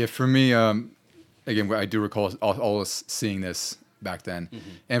done? Yeah, for me, again, I do recall all us seeing this back then.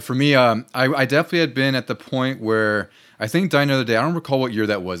 And for me, I definitely had been at the point where I think Die Another Day, I don't recall what year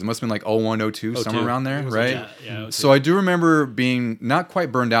that was. It must have been like 01, 02, somewhere around there, right? Yeah, so I do remember being not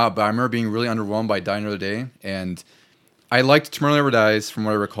quite burned out, but I remember being really underwhelmed by Die Another Day. And I liked Tomorrow Never Dies, from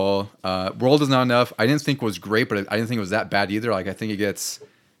what I recall. World Is Not Enough, I didn't think was great, but I didn't think it was that bad either. Like, I think it gets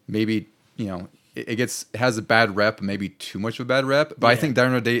maybe, it has a bad rep, maybe too much of a bad rep. But I think Die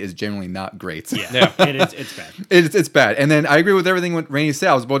Another Day is generally not great. Yeah, it's bad. It's bad. And then I agree with everything what Rainey said.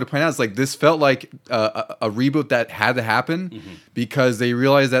 I was about to point out, it's like this felt like a reboot that had to happen because they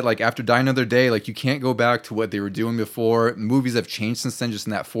realized that like after Die Another Day, like you can't go back to what they were doing before. Movies have changed since then, just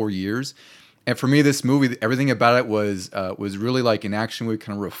in that 4 years. And for me, this movie, everything about it was really like an action movie,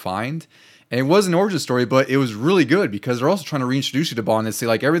 kind of refined. And it was an origin story, but it was really good because they're also trying to reintroduce you to Bond and say,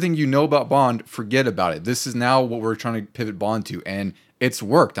 like, everything you know about Bond, forget about it. This is now what we're trying to pivot Bond to. And it's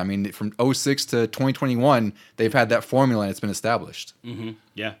worked. I mean, from 06 to 2021, they've had that formula and it's been established.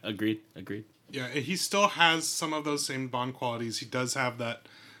 Yeah, agreed. Yeah, he still has some of those same Bond qualities. He does have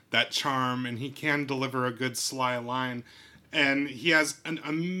that charm, and he can deliver a good sly line. And he has an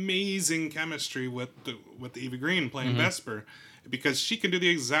amazing chemistry with Eva Green playing Vesper, because she can do the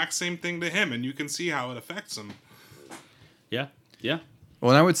exact same thing to him, and you can see how it affects him. Yeah.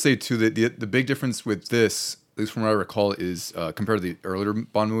 Well, and I would say too that the big difference with this, at least from what I recall, is compared to the earlier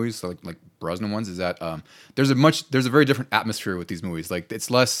Bond movies, so like Brosnan ones, is that there's a very different atmosphere with these movies. Like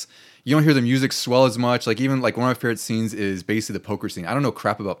it's less, you don't hear the music swell as much. Like even like one of my favorite scenes is basically the poker scene. I don't know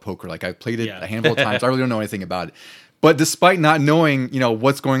crap about poker. Like I've played it a handful of times. I really don't know anything about it. But despite not knowing,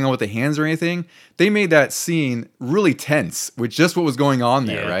 what's going on with the hands or anything, they made that scene really tense with just what was going on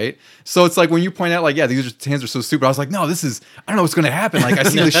there, right? So it's like when you point out, like, yeah, these hands are so stupid. I was like, no, I don't know what's going to happen. Like, I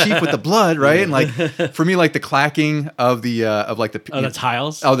see the sheep with the blood, right? And like, for me, like the clacking of the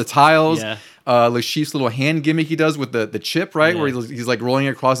tiles. Oh, the tiles. Yeah. Le Chiffre's little hand gimmick he does with the chip, right? Where he's like rolling it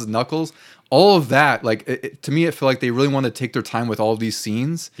across his knuckles. All of that, like, to me, it felt like they really wanted to take their time with all of these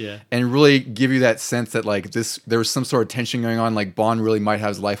scenes and really give you that sense that, like, there was some sort of tension going on, like Bond really might have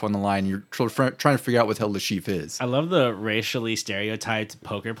his life on the line. You're trying to figure out what the hell Le Chiffre is. I love the racially stereotyped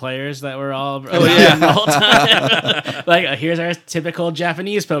poker players that were all the whole time. Like, here's our typical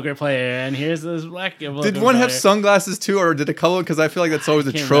Japanese poker player, and here's this black poker Did one player. have sunglasses too, or did a couple? Because I feel like that's always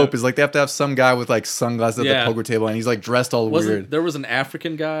a trope, remember. is like they have to have some guy with like sunglasses at the poker table, and he's like dressed all weird. There was an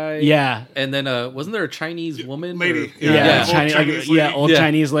African guy. Yeah. And then wasn't there a Chinese woman? Lady. Old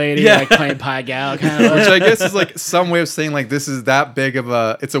Chinese lady, like playing Pai Gow kind of. Which I guess is like some way of saying like this is that big of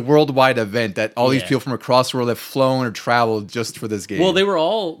it's a worldwide event that all these people from across the world have flown or traveled just for this game. Well,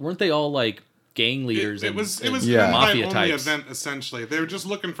 weren't they all like gang leaders? It was mafia only types. event essentially. They were just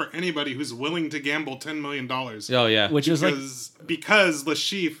looking for anybody who's willing to gamble $10 million. Oh yeah, because Le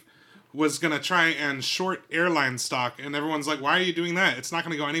Chiffre was going to try and short airline stock, and everyone's like, why are you doing that? It's not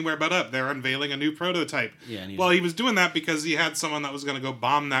going to go anywhere but up. They're unveiling a new prototype. Well, he was doing that because he had someone that was going to go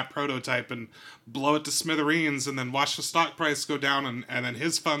bomb that prototype and blow it to smithereens and then watch the stock price go down and then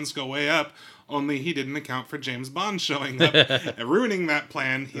his funds go way up. Only he didn't account for James Bond showing up and ruining that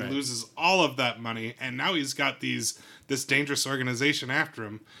plan. He loses all of that money, and now he's got this dangerous organization after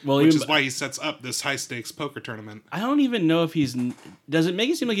him, which is why he sets up this high-stakes poker tournament. I don't even know if does it make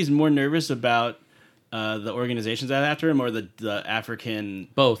it seem like he's more nervous about the organizations that are after him or the African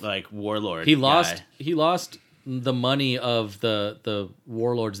like warlord? He lost the money of the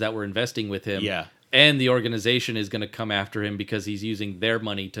warlords that were investing with him. Yeah. And the organization is going to come after him because he's using their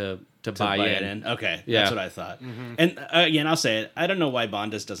money to buy it in. Okay, yeah. That's what I thought. Mm-hmm. And again, I'll say it. I don't know why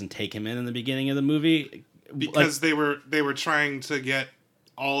Bond just doesn't take him in the beginning of the movie. Because they were trying to get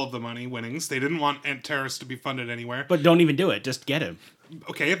all of the money winnings. They didn't want terrorists to be funded anywhere. But don't even do it. Just get him.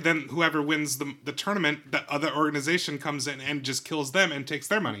 Okay, then whoever wins the tournament, the other organization comes in and just kills them and takes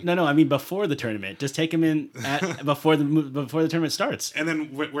their money. No, I mean before the tournament. Just take him in before the tournament starts. And then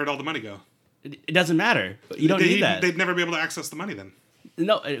where'd all the money go? It doesn't matter. You don't need that. They'd never be able to access the money then.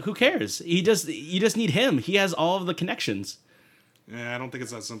 No, who cares? You just need him. He has all of the connections. Yeah, I don't think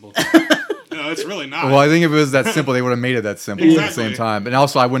it's that simple. No, it's really not. Well, I think if it was that simple, they would have made it that simple at the same time. And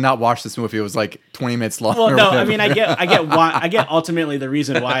also, I would not watch this movie if it was like 20 minutes long. Well, no, I mean, I get why. I get ultimately the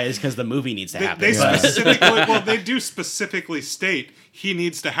reason why is because the movie needs to happen. They do specifically state he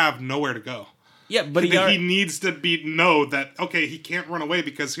needs to have nowhere to go. Yeah, but he needs to know that, okay, he can't run away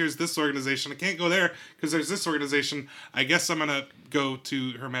because here's this organization. I can't go there because there's this organization. I guess I'm going to go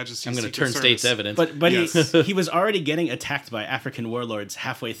to Her Majesty's I'm going to Secret turn Service. state's evidence. But yes. he was already getting attacked by African warlords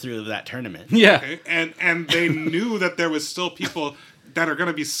halfway through that tournament. Yeah. Okay? And they knew that there was still people that are going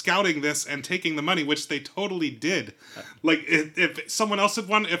to be scouting this and taking the money, which they totally did. Like, if someone else had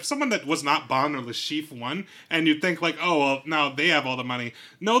won, if someone that was not Bond or Le Chiffre won, and you'd think like, oh, well, now they have all the money.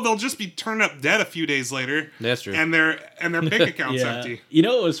 No, they'll just be turned up dead a few days later. That's true. And their bank account's empty. You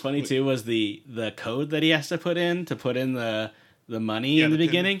know what was funny too was the code that he has to put in the money in the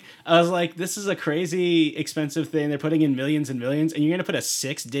beginning. I was like, this is a crazy expensive thing. They're putting in millions and millions, and you're gonna put a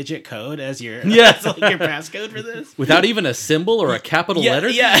 6-digit code as your as like your passcode for this without even a symbol or a capital letter.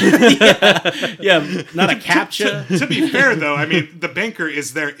 Yeah, not a captcha. To be fair, though, I mean, the banker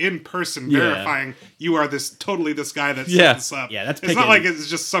is there in person verifying you are this guy that set this up. Yeah, it's not like it's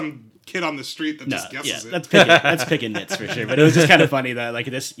just some kid on the street that just guesses it. That's picking nits for sure. But it was just kind of funny that like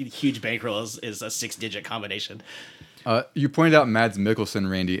this huge bankroll is a 6-digit combination. You pointed out Mads Mikkelsen,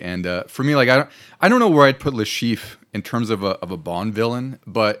 Randy, and for me, like I don't know where I'd put Le Chiffre in terms of a Bond villain,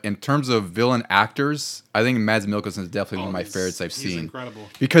 but in terms of villain actors, I think Mads Mikkelsen is definitely one of my favorites I've seen. Incredible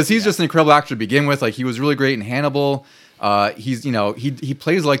because he's just an incredible actor to begin with. Like he was really great in Hannibal. He's he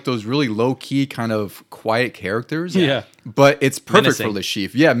plays like those really low key kind of quiet characters. Yeah, but it's perfect menacing. for Le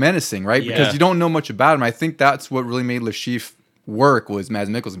Chiffre. Yeah, menacing, right? Yeah. Because you don't know much about him. I think that's what really made Le Chiffre work was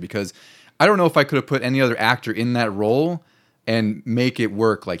Mads Mikkelsen because I don't know if I could have put any other actor in that role and make it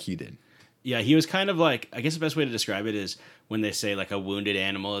work like he did. Yeah, he was kind of like, I guess the best way to describe it is when they say like a wounded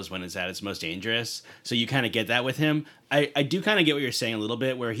animal is when it's at its most dangerous. So you kind of get that with him. I do kind of get what you're saying a little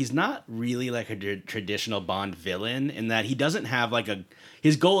bit, where he's not really like a traditional Bond villain in that he doesn't have like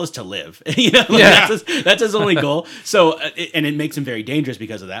his goal is to live. That's his only goal. So, and it makes him very dangerous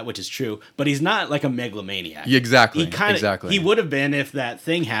because of that, which is true. But he's not like a megalomaniac. Yeah, exactly. He would have been if that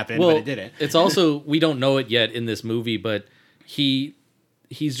thing happened, but it didn't. It's also, we don't know it yet in this movie, but he's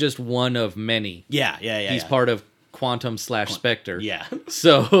just one of many. Yeah. He's part of Quantum / Spectre. Yeah.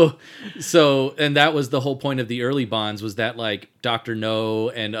 So, and that was the whole point of the early Bonds, was that like Dr. No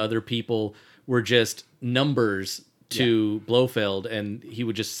and other people were just numbers to Blofeld, and he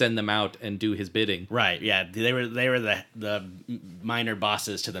would just send them out and do his bidding. Right. Yeah. They were the minor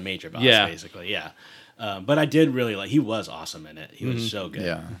bosses to the major boss, basically. Yeah. But I did really like. He was awesome in it. He was so good.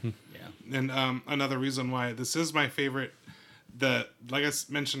 Yeah. And another reason why this is my favorite. Like I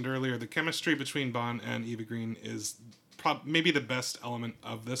mentioned earlier, the chemistry between Bond and Eva Green is maybe the best element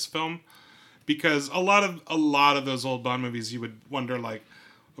of this film, because a lot of those old Bond movies, you would wonder like,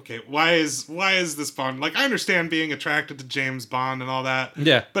 okay, why is this Bond, like, I understand being attracted to James Bond and all that,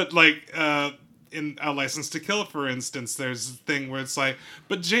 but like in A License to Kill, for instance, there's a thing where it's like,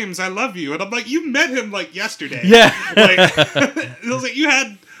 but James, I love you, and I'm like, you met him like yesterday, like it was like you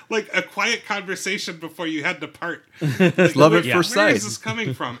had like a quiet conversation before you had to part. Like, love at first sight. Where is this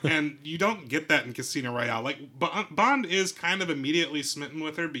coming from? And you don't get that in Casino Royale. Like Bond is kind of immediately smitten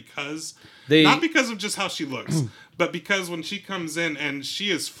with her because not because of just how she looks, but because when she comes in and she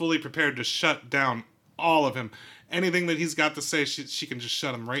is fully prepared to shut down all of him. Anything that he's got to say, she can just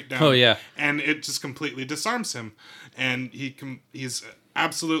shut him right down. Oh yeah, and it just completely disarms him, and he's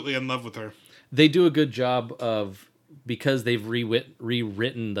absolutely in love with her. They do a good job of, because they've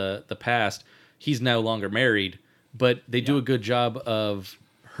rewritten the past, he's no longer married, but they do a good job of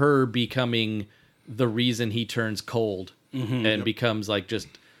her becoming the reason he turns cold and becomes like just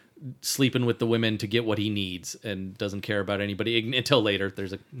sleeping with the women to get what he needs and doesn't care about anybody until later.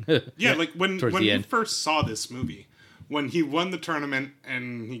 There's a like when you first saw this movie, when he won the tournament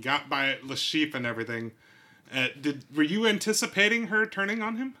and he got by Le Chiffre and everything, were you anticipating her turning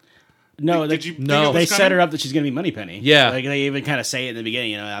on him? No, like, they set her up that she's going to be Moneypenny. Yeah. Like, they even kind of say it in the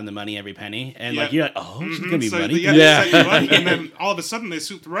beginning, I'm the money every penny. And, like, you're like, oh, she's going to be money. They set you up, and then all of a sudden they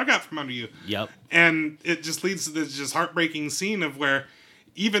swoop the rug out from under you. Yep. And it just leads to this just heartbreaking scene of where,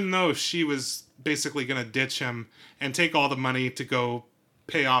 even though she was basically going to ditch him and take all the money to go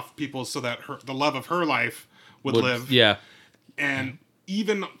pay off people so that the love of her life would live. Yeah. And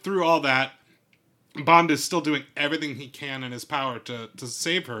even through all that, Bond is still doing everything he can in his power to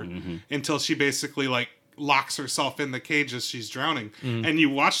save her until she basically like locks herself in the cage as she's drowning. And you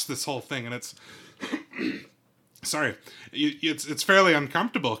watch this whole thing, and it's sorry, it's fairly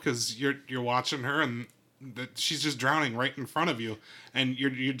uncomfortable because you're watching her and she's just drowning right in front of you, and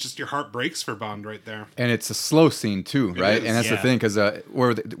your heart breaks for Bond right there. And it's a slow scene too, right? And that's the thing, because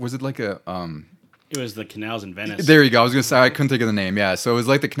was it like a It was the canals in Venice. There you go. I was gonna say I couldn't think of the name. Yeah, so it was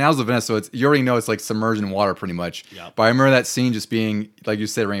like the canals of Venice. So you already know it's like submerged in water pretty much. Yep. But I remember that scene just being, like you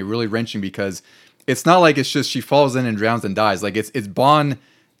said, Rainy, really wrenching, because it's not like it's just she falls in and drowns and dies. Like it's Bond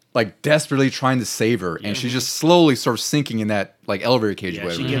like desperately trying to save her, and she's just slowly sort of sinking in that like elevator cage. Yeah, or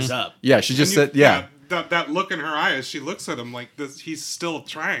whatever. she gives up. Yeah, she just said, That look in her eye as she looks at him, like this, he's still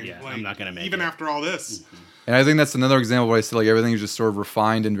trying. Yeah, like, I'm not gonna make even it. After all this. And I think that's another example where I say like everything is just sort of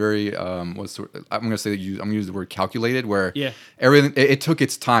refined and very I'm gonna use the word calculated, where everything it took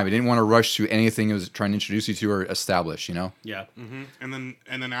its time. It didn't want to rush to anything it was trying to introduce you to or establish, you know? Yeah. And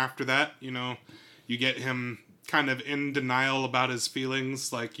then after that, you get him kind of in denial about his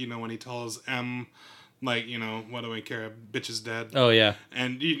feelings, like, when he tells M, like, what do I care? A bitch is dead. Oh, yeah.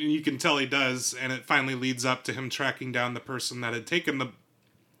 And you can tell he does, and it finally leads up to him tracking down the person that had taken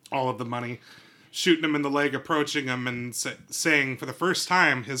all of the money, shooting him in the leg, approaching him, and saying for the first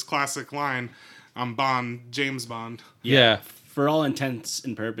time his classic line, "I'm Bond, James Bond." Yeah. For all intents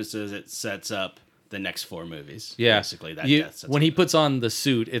and purposes, it sets up the next 4 movies. Yeah. Basically, that death sets when up he puts on the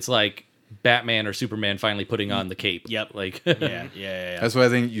suit, it's like Batman or Superman finally putting on the cape. Yep. Like yeah. That's what I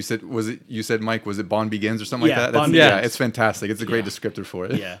think you said. You said, Mike, was it Bond Begins or something like that? Bond Begins. Yeah, it's fantastic. It's a great descriptor for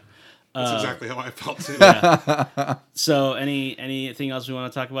it. Yeah. That's exactly how I felt too. Yeah. So, anything else we want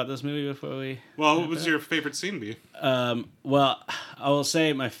to talk about this movie before we? Well, what was your favorite scene be? Well, I will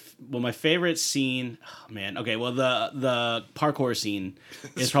say my favorite scene. Oh, man, okay. Well, the parkour scene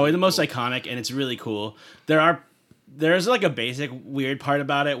is probably the most iconic, and it's really cool. There's like a basic weird part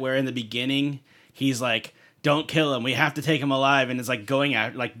about it where in the beginning he's like don't kill him. We have to take him alive. And it's like going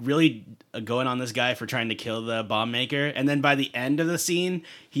out, like really going on this guy for trying to kill the bomb maker. And then by the end of the scene,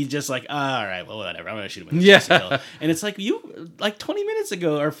 he's just like, all right, well, whatever. I'm going to shoot him. Yeah. And it's like, you, like 20 minutes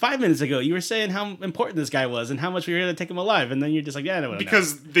ago or 5 minutes ago, you were saying how important this guy was and how much we were going to take him alive. And then you're just like, yeah, I don't know.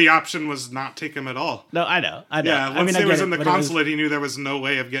 Because the option was not take him at all. No, I know. Yeah, once he was in the consulate, he knew there was no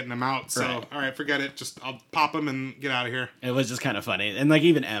way of getting him out. So, all right, forget it. Just I'll pop him and get out of here. It was just kind of funny. And like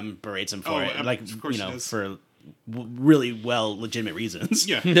even M berates him for it. Like, of course, you know, for really legitimate reasons.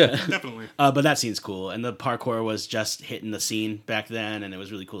 Yeah, definitely. But that scene's cool, and the parkour was just hitting the scene back then, and it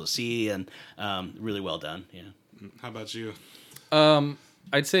was really cool to see, and really well done. Yeah. How about you?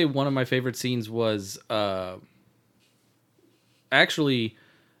 I'd say one of my favorite scenes was actually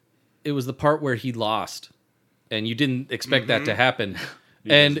it was the part where he lost, and you didn't expect that to happen,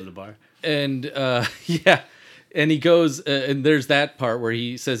 and the bar. And yeah. And he goes, and there's that part where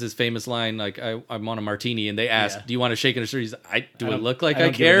he says his famous line, like, I'm on a martini, and they ask, do you want to shake it or stir? He's like, do it look like I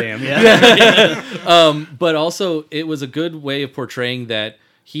care? Give a damn. But also, it was a good way of portraying that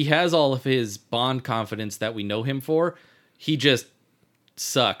he has all of his Bond confidence that we know him for. He just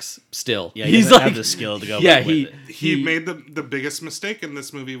sucks still. Yeah, he's like, have the skill to go. Yeah, he made the biggest mistake in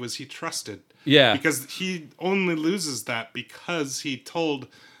this movie was he trusted. Yeah. Because he only loses that because he told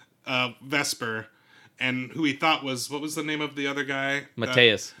Vesper... And who he thought was, what was the name of the other guy?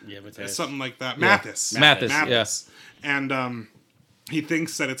 Mateus. Matthias. Something like that. Yeah. Mathis, yeah. And he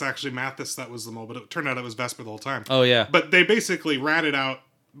thinks that it's actually Mathis that was the mole, but it turned out it was Vesper the whole time. Oh, yeah. But they basically ratted out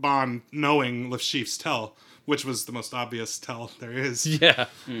Bond knowing Le Chiffre's tell, which was the most obvious tell there is. Yeah.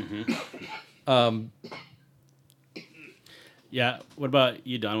 Mm-hmm. Yeah. What about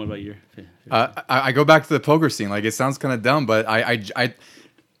you, Don? What about your favorite? I go back to the poker scene. Like, it sounds kind of dumb, but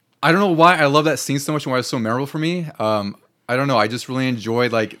I don't know why I love that scene so much and why it's so memorable for me. I don't know. I just really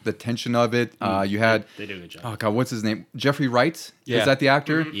enjoyed like the tension of it. You had they do a good job. Oh God, what's his name? Jeffrey Wright. Yeah. Is that the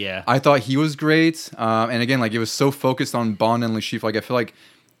actor? Mm-hmm. Yeah. I thought he was great. And again, like it was so focused on Bond and Le Chiffre. Like I feel like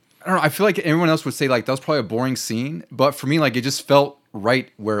I feel like everyone else would say like that was probably a boring scene, but for me, like it just felt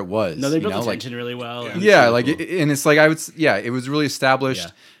right where it was. No, they built the like, tension really well. Yeah, like cool. And it's like it was really established.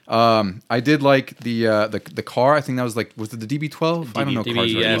 Yeah. I did like the car. I think that was like, was it the DB12? I don't know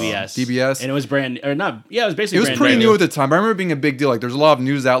cars very well. DBS. And it was it was basically it was pretty new at the time. I remember it being a big deal. Like there's a lot of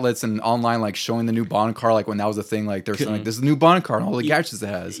news outlets and online like showing the new Bond car, like when that was a thing, like they're saying like this is a new Bond car and all the gadgets it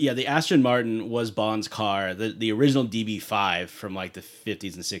has. Yeah, the Aston Martin was Bond's car. The original DB5 from like the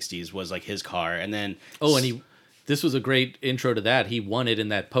 50s and 60s was like his car, and then this was a great intro to that. He won it in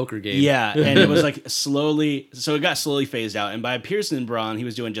that poker game. Yeah, and it was like it got slowly phased out. And by Pearson Braun, he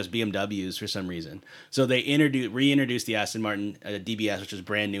was doing just BMWs for some reason. So they reintroduced the Aston Martin DBS, which was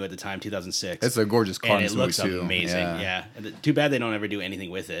brand new at the time, 2006. It's a gorgeous car. And it looks amazing. Yeah. Too bad they don't ever do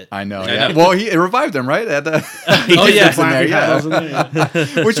anything with it. I know. Yeah. Well, it revived him, right?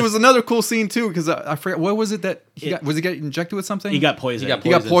 Which was another cool scene too, because I forget what was it that was he getting injected with something? He got poisoned. He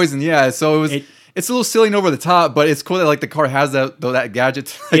got poisoned. Yeah. So it was. It's a little silly and over the top, but it's cool that like the car has that gadget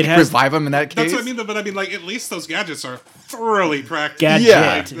to like, revive him in that case. That's what I mean, but I mean, like at least those gadgets are thoroughly practical.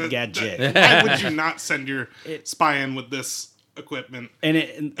 Gadget. Why would you not send your spy in with this equipment? And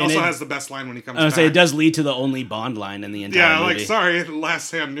it also has the best line when he comes back. It does lead to the only Bond line in the entire movie. Like, sorry, the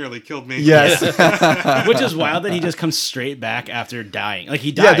last hand nearly killed me. Yes. Which is wild that he just comes straight back after dying. Like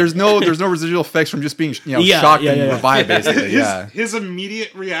he died. Yeah, there's no residual effects from just being shocked and revived, basically. His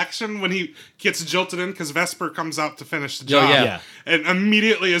immediate reaction when he gets jolted in, because Vesper comes out to finish the job. And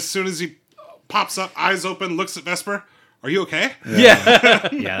immediately, as soon as he pops up, eyes open, looks at Vesper, are you okay?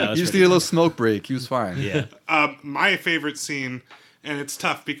 Yeah. You just need a little smoke break. He was fine. Yeah. My favorite scene, and it's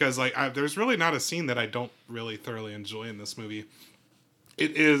tough because like there's really not a scene that I don't really thoroughly enjoy in this movie.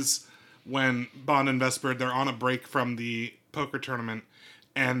 It is when Bond and Vesper, they're on a break from the poker tournament,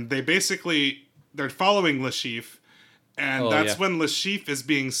 and they're following Le Chiffre, and that's when Le Chiffre is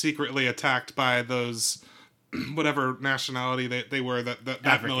being secretly attacked by those whatever nationality they were,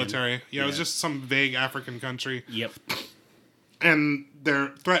 that military. Yeah, it was just some vague African country. Yep. And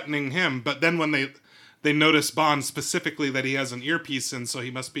they're threatening him, but then when they notice Bond specifically that he has an earpiece in, so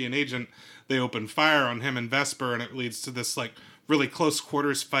he must be an agent, they open fire on him and Vesper, and it leads to this like really close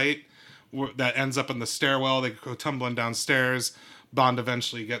quarters fight that ends up in the stairwell. They go tumbling downstairs. Bond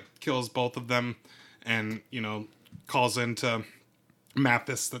eventually kills both of them, and calls into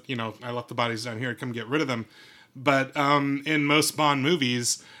Mathis that I left the bodies down here, come get rid of them. But in most Bond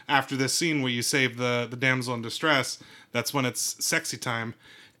movies, after this scene where you save the damsel in distress, that's when it's sexy time.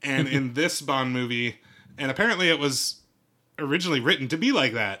 And in this Bond movie, and apparently it was originally written to be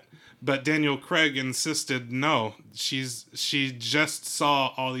like that, but Daniel Craig insisted no, she just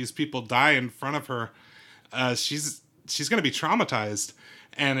saw all these people die in front of her. she's going to be traumatized.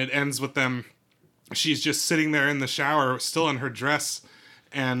 And it ends with them. She's just sitting there in the shower, still in her dress,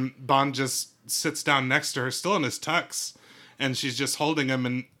 and Bond just sits down next to her, still in his tux, and she's just holding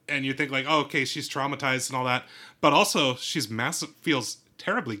him, and you think like, oh, okay, she's traumatized and all that, but also she's feels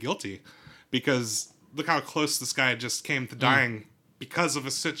terribly guilty, because look how close this guy just came to dying because of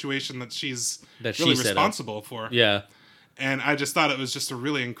a situation that she's really responsible for. Yeah. And I just thought it was just a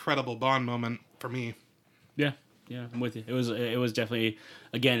really incredible Bond moment for me. Yeah, I'm with you. It was definitely,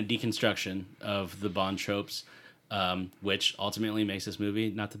 again, a deconstruction of the Bond tropes, which ultimately makes this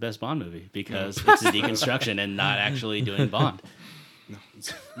movie not the best Bond movie, because it's a deconstruction and not actually doing Bond. No,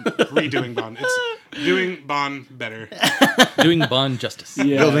 it's redoing Bond. It's doing Bond better. Doing Bond justice.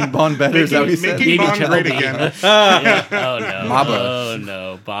 Yeah. Building Bond better, is that what you said? Making Bond great again. Yeah. Oh, no. Maba. Oh,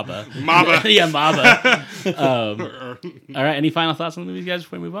 no. Baba. Maba. Yeah, Maba. All right, any final thoughts on the movie, guys,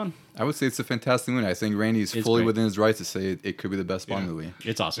 before we move on? I would say it's a fantastic movie. I think Randy's fully great. within his right to say it could be the best Bond movie.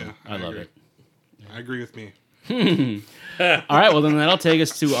 It's awesome. Yeah, I love agree. it. I agree with me. All right, well, then that'll take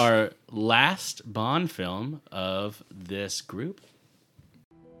us to our last Bond film of this group.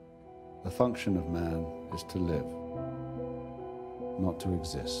 The function of man is to live, not to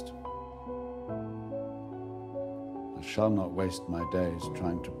exist. I shall not waste my days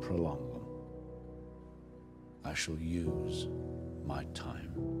trying to prolong them. I shall use my time.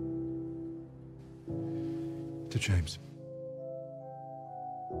 To James.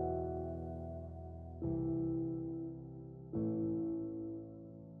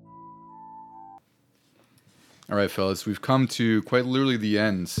 All right, fellas, we've come to quite literally the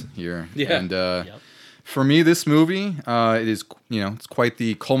end here. Yeah. And for me, this movie, it is, it's quite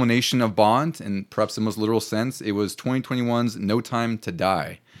the culmination of Bond in perhaps the most literal sense. It was 2021's No Time to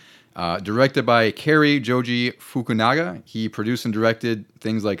Die. Directed by Cary Joji Fukunaga. He produced and directed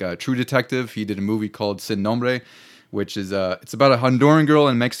things like True Detective. He did a movie called Sin Nombre, which is it's about a Honduran girl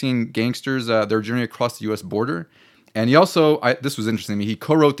and Mexican gangsters, their journey across the U.S. border. And he also, this was interesting to me, he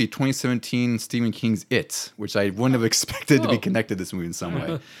co-wrote the 2017 Stephen King's It, which I wouldn't have expected to be connected to this movie in some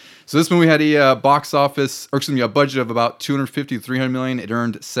way. So this movie had a a budget of about 250 to 300 million. It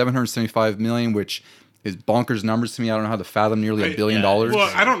earned 775 million, which is bonkers numbers to me. I don't know how to fathom nearly $1 billion.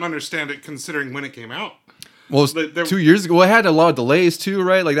 Well, I don't understand it considering when it came out. Well, it was 2 years ago. Well, it had a lot of delays too,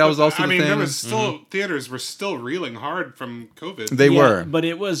 right? Like that was also the thing. There was still theaters were still reeling hard from COVID. They were, but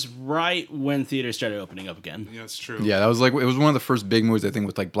it was right when theaters started opening up again. Yeah, it's true. Yeah, that was it was one of the first big movies, I think,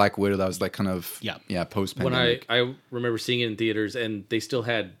 with like Black Widow. That was like kind of post-pandemic. When I remember seeing it in theaters, and they still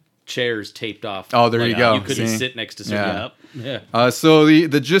had chairs taped off. Oh, there you go. You couldn't sit next to someone. Yeah. So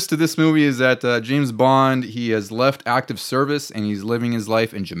the gist of this movie is that James Bond, he has left active service and he's living his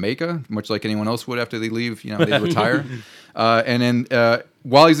life in Jamaica, much like anyone else would after they leave. They retire. And then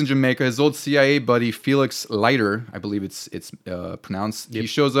while he's in Jamaica, his old CIA buddy Felix Leiter, I believe it's pronounced, he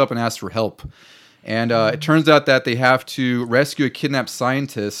shows up and asks for help. And it turns out that they have to rescue a kidnapped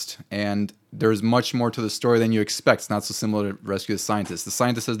scientist, and there's much more to the story than you expect. It's not so similar to rescue the scientist. The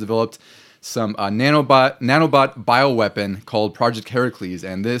scientist has developed some nanobot bioweapon called Project Heracles,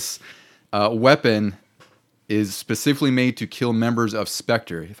 and this weapon is specifically made to kill members of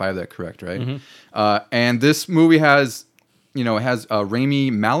Spectre, if I have that correct, right? Mm-hmm. And this movie has, it has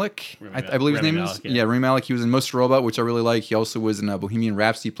Rami Malek, I believe his name is. Yeah, Rami Malek. He was in Mr. Robot, which I really like. He also was in Bohemian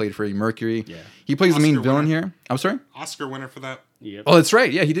Rhapsody, played Freddie Mercury. Yeah. He plays the main villain here. I'm sorry? Oscar winner for that. Yep. Oh, that's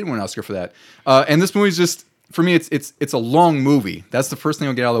right. Yeah, he did win an Oscar for that. And this movie's just, for me, it's a long movie. That's the first thing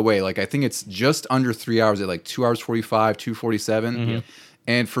I'll get out of the way. Like, I think it's just under 3 hours at like 2 hours 45, 2:47. Mm-hmm.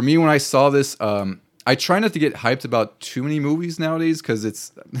 And for me, when I saw this, I try not to get hyped about too many movies nowadays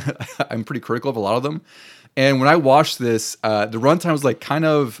because I'm pretty critical of a lot of them. And when I watched this, the runtime was like kind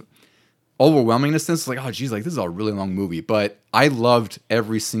of overwhelming in a sense. It's like, oh, geez, like this is a really long movie. But I loved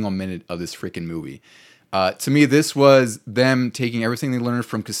every single minute of this freaking movie. To me, this was them taking everything they learned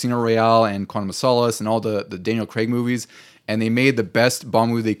from Casino Royale and Quantum of Solace and all the Daniel Craig movies, and they made the best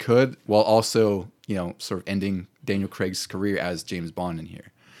Bond movie they could while also, sort of ending Daniel Craig's career as James Bond in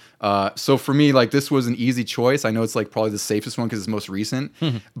here. So for me, like this was an easy choice. I know it's like probably the safest one because it's most recent,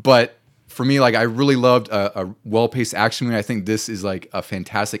 but for me, like I really loved a well-paced action movie. I think this is like a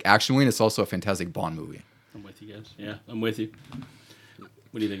fantastic action movie. And it's also a fantastic Bond movie. I'm with you guys. Yeah, I'm with you.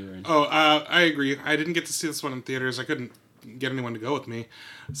 What do you think, Aaron? Oh, I agree. I didn't get to see this one in theaters. I couldn't get anyone to go with me,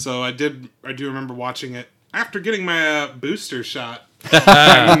 so I do remember watching it after getting my booster shot.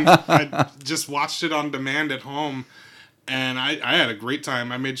 I just watched it on demand at home, and I had a great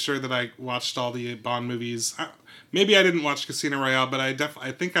time. I made sure that I watched all the Bond movies. Maybe I didn't watch Casino Royale, but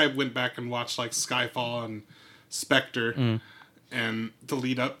I think I went back and watched like Skyfall and Spectre, and to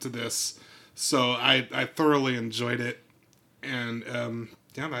lead up to this. So I thoroughly enjoyed it, and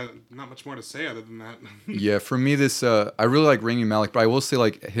not much more to say other than that. Yeah, for me, this I really like Rami Malek, but I will say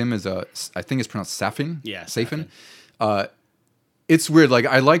like him as I think it's pronounced Safin. Yeah, Safin. It's weird. Like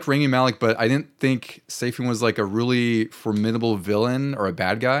I like Rami Malek, but I didn't think Safin was like a really formidable villain or a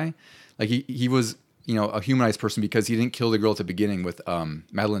bad guy. Like he was, a humanized person because he didn't kill the girl at the beginning with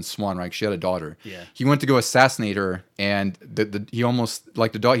Madeline Swan, right? She had a daughter. Yeah. He went to go assassinate her, and he almost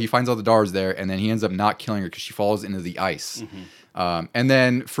like the dog. He finds out the daughter's there, and then he ends up not killing her because she falls into the ice. Mm-hmm. And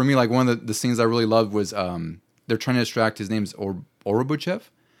then for me, like one of the scenes I really loved was they're trying to extract his name's Orobuchev.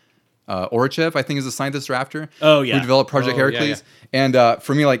 Orachev, I think, is the scientist they're after. Oh, yeah. Who developed Project Heracles. Yeah. And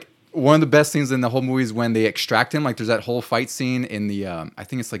for me, like, one of the best scenes in the whole movie is when they extract him. Like, there's that whole fight scene in the, I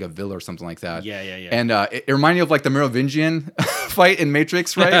think it's like a villa or something like that. Yeah. And it reminded me of, like, the Merovingian fight in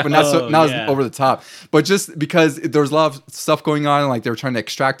Matrix, right? But not as over the top. But just because there was a lot of stuff going on, like, they were trying to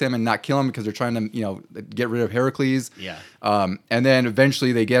extract him and not kill him because they're trying to, get rid of Heracles. Yeah. And then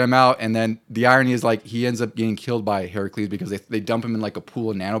eventually they get him out, and then the irony is, like, he ends up getting killed by Heracles because they dump him in, like, a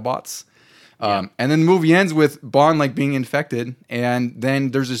pool of nanobots. And then the movie ends with Bond like being infected, and then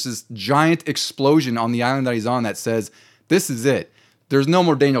there's this giant explosion on the island that he's on that says, "This is it. There's no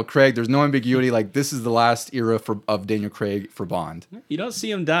more Daniel Craig. There's no ambiguity. Like this is the last era of Daniel Craig for Bond." You don't see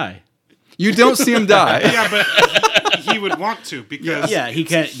him die. You don't see him die. Yeah, but he would want to because he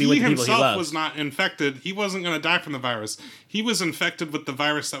can't be with the people he himself loves. was not infected. He wasn't going to die from the virus. He was infected with the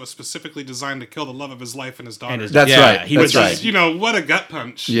virus that was specifically designed to kill the love of his life and his daughter. That's right. He was right. What a gut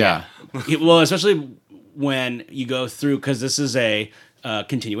punch. Yeah. Well, especially when you go through, because this is a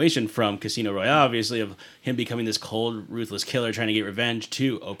continuation from Casino Royale, obviously, of him becoming this cold, ruthless killer trying to get revenge,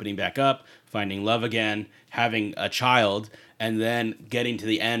 to opening back up, finding love again, having a child, and then getting to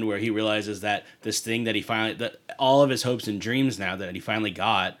the end where he realizes that this thing that he finally, that all of his hopes and dreams now that he finally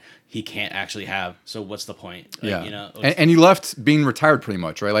got, he can't actually have. So what's the point? Like, and he left being retired pretty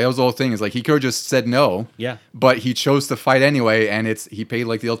much, right? Like that was the whole thing. Is like he could have just said no. Yeah. But he chose to fight anyway, and he paid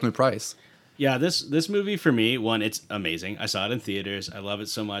like the ultimate price. Yeah, this movie for me, it's amazing. I saw it in theaters. I love it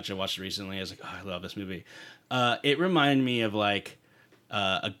so much. I watched it recently. I was like, oh, I love this movie. It reminded me of like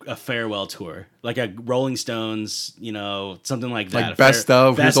a farewell tour, like a Rolling Stones, something like that. Like best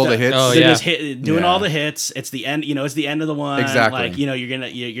of, here's all the hits. Oh, yeah. Just doing all the hits. It's the end. It's the end of the one. Exactly. Like you're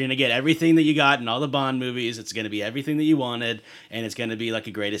gonna get everything that you got in all the Bond movies. It's gonna be everything that you wanted, and it's gonna be like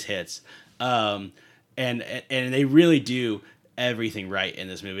a greatest hits. And they really do everything right in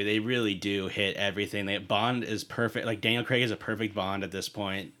this movie. They really do hit everything. Bond is perfect. Like Daniel Craig is a perfect Bond at this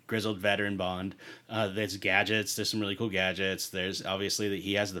point. Grizzled veteran Bond. There's gadgets. There's some really cool gadgets. There's obviously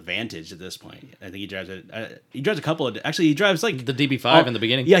he has the Vantage at this point. I think he drives a couple of. Actually, he drives like the DB5 in the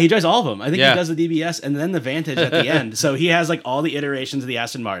beginning. Yeah, he drives all of them. I think he does the DBS and then the Vantage at the end. So he has like all the iterations of the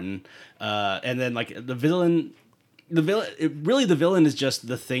Aston Martin. And then like the villain. The villain is just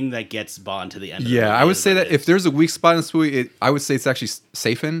the thing that gets Bond to the end. Yeah, I would say that if there's a weak spot in this movie, I would say it's actually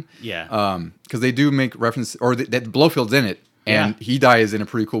Safin. Yeah. Because they do make reference, or that Blofeld's in it, and he dies in a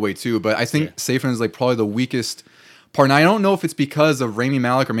pretty cool way too. But I think Safin is like probably the weakest part. And I don't know if it's because of Rami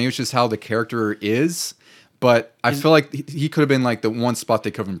Malek or maybe it's just how the character is. But I feel like he could have been like the one spot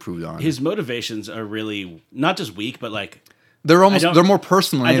they could have improved on. His motivations are really not just weak, but like they're more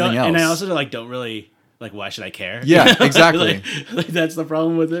personal than anything else. And I also don't really. Like, why should I care? Yeah, exactly. like that's the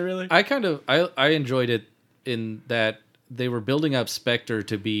problem with it, really. I enjoyed it in that they were building up Spectre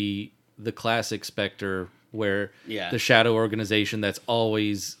to be the classic Spectre, where the shadow organization that's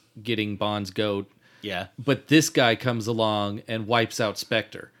always getting Bond's goat. Yeah. But this guy comes along and wipes out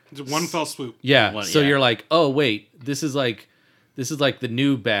Spectre. It's one fell swoop. Yeah. You're like, oh wait, this is like the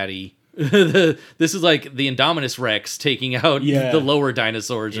new baddie. This is like the Indominus Rex taking out the lower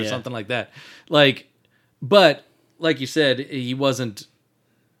dinosaurs or something like that. Like. But, like you said, he wasn't...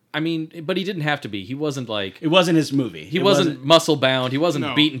 I mean, but he didn't have to be. He wasn't like... It wasn't his movie. He wasn't muscle-bound. He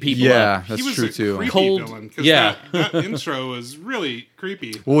wasn't beating people up. Yeah, that's true, too. He was a creepy villain. That intro was really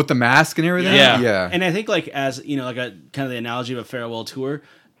creepy. Well, with the mask and everything? Yeah. And I think, like, as, like a kind of the analogy of a farewell tour,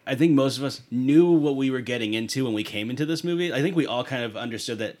 I think most of us knew what we were getting into when we came into this movie. I think we all kind of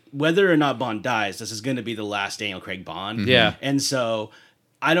understood that whether or not Bond dies, this is going to be the last Daniel Craig Bond. Mm-hmm. Yeah. And so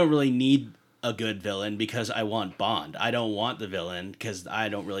I don't really need a good villain because I want Bond. I don't want the villain because I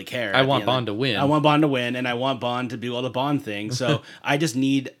don't really care. I want Bond to win. I want Bond to win, and I want Bond to do all the Bond things. So I just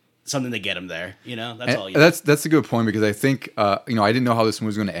need something to get him there. That's all. That's a good point because I think I didn't know how this movie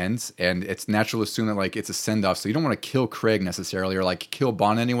was going to end, and it's natural to assume that like it's a send off. So you don't want to kill Craig necessarily or like kill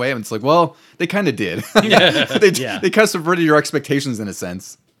Bond anyway. And it's like, well, they kind of did. They kind of subverted your expectations in a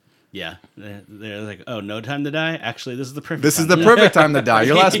sense. Yeah, they're like, oh, No Time to Die. Actually, this is the perfect. This is the perfect time to die.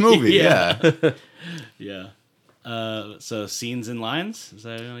 Your last movie. Yeah. Yeah. So scenes and lines. Is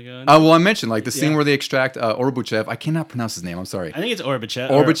that what you want to go well, I mentioned like the scene where they extract Orbachev. I cannot pronounce his name. I'm sorry. I think it's Orbachev.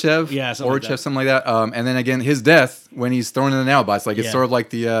 Orbachev. Something like that. And then again, his death when he's thrown in the nanobots. Like it's sort of like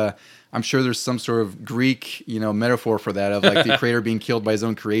the. I'm sure there's some sort of Greek, metaphor for that of like the creator being killed by his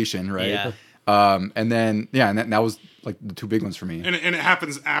own creation, right? Yeah. And then and that was like the two big ones for me. And it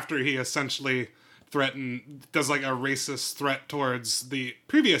happens after he essentially does like a racist threat towards the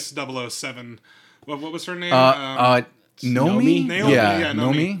previous 007. What was her name? Nomi? Yeah,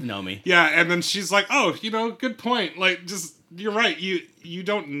 Nomi. Yeah, and then she's like, "Oh, good point. Like, just you're right. You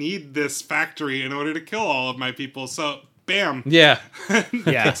don't need this factory in order to kill all of my people." So, bam. Yeah,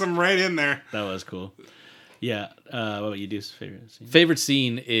 Gets them right in there. That was cool. Yeah. What about you? Do favorite scene? Favorite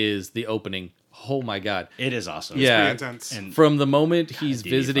scene is the opening. Oh my god, it is awesome. Yeah, it's pretty intense. And from the moment he's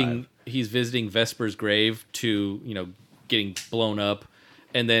visiting Vesper's grave to getting blown up,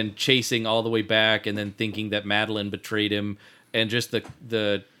 and then chasing all the way back, and then thinking that Madeline betrayed him, and just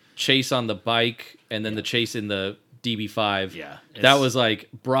the chase on the bike, and then the chase in the DB5. Yeah, that was like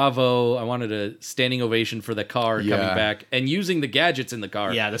bravo. I wanted a standing ovation for the car coming back and using the gadgets in the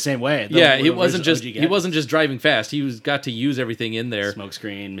car. Yeah, the same way. He wasn't just driving fast. He got to use everything in there. Smoke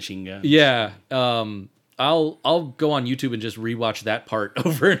screen, machine gun. Yeah. I'll go on YouTube and just rewatch that part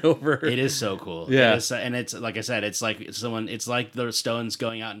over and over. It is so cool. Yeah, and it's like I said, it's like the Stones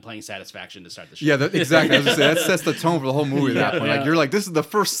going out and playing Satisfaction to start the show. Yeah, exactly. I was gonna say, that sets the tone for the whole movie at that point. Like you're like, this is the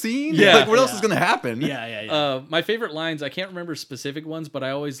first scene. Yeah, like what else is gonna happen? Yeah. My favorite lines, I can't remember specific ones, but I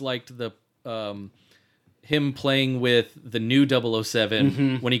always liked the him playing with the new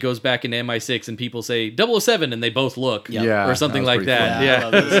 007 when he goes back into MI6 and people say 007 and they both look, or something like that. Yeah,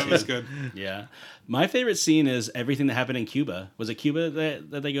 that was good. Yeah. My favorite scene is everything that happened in Cuba. Was it Cuba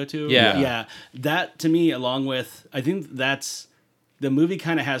that they go to? Yeah. Yeah. That, to me, along with... I think that's... The movie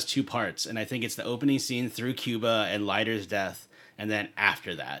kind of has two parts, and I think it's the opening scene through Cuba and Leiter's death, and then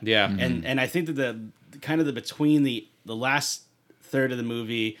after that. Yeah. And I think that the between the last third of the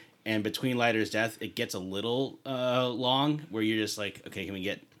movie and between Leiter's death, it gets a little long, where you're just like, okay, can we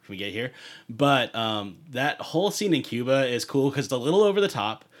get here? But that whole scene in Cuba is cool because it's a little over the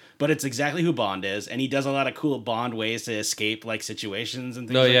top, but it's exactly who Bond is, and he does a lot of cool Bond ways to escape like situations and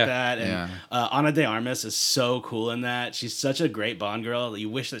things like that. And Ana de Armas is so cool in that. She's such a great Bond girl.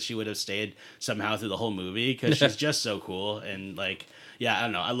 You wish that she would have stayed somehow through the whole movie because she's just so cool. And like, yeah, I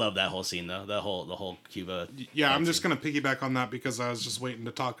don't know. I love that whole scene though. The whole Cuba. Yeah, I'm just gonna piggyback on that because I was just waiting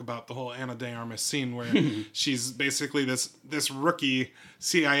to talk about the whole Ana de Armas scene where she's basically this rookie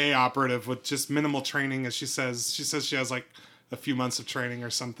CIA operative with just minimal training, as she says she has like a few months of training or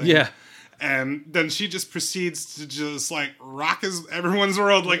something. Yeah. And then she just proceeds to just like rock everyone's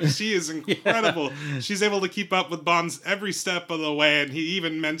world. Like she is incredible. She's able to keep up with Bond's every step of the way. And he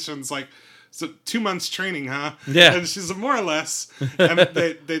even mentions like, so 2 months training, huh? Yeah. And she's more or less. And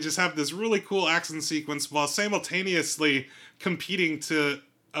they just have this really cool action sequence while simultaneously competing to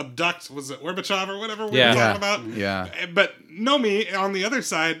abduct, was it Gorbachev or whatever we were talking about? Yeah. But Nomi, on the other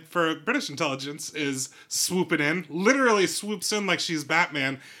side, for British intelligence, is swooping in, literally swoops in like she's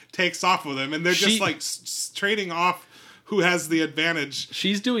Batman, takes off with him, and they're just like trading off who has the advantage.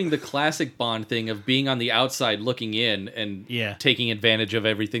 She's doing the classic Bond thing of being on the outside looking in and taking advantage of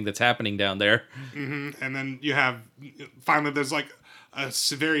everything that's happening down there. Mm-hmm. And then you have, finally, there's like a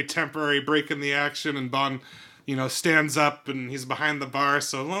very temporary break in the action, and Bond stands up and he's behind the bar.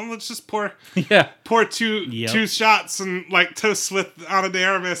 So let's just pour two shots and like toast with Ana de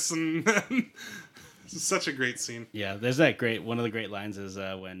Armas, and it's such a great scene. Yeah, there's one of the great lines is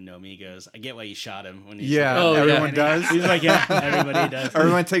when Nomi goes, "I get why you shot him." When he's everyone does. He's like, yeah, everybody does.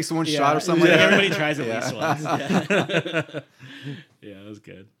 Everyone takes one shot or something. Like everybody tries at least once. Yeah, that was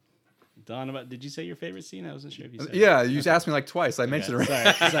good. Don, did you say your favorite scene? I wasn't sure if you said it. You asked me like twice. I mentioned it.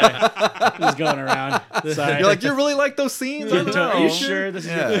 Sorry. Just going around. Sorry. You're like, you really like those scenes? Are you sure this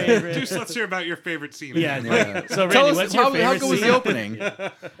is your favorite? Deuce, let's hear about your favorite scene. Yeah. So, Randy, what's your favorite scene? How good was the opening?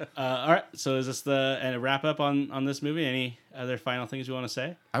 All right. So, is this the wrap up on this movie? Any other final things you want to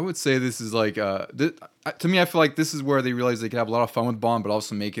say? I would say this is like, to me, I feel like this is where they realized they could have a lot of fun with Bond, but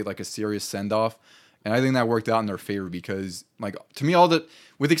also make it like a serious send off. And I think that worked out in their favor because, like, to me,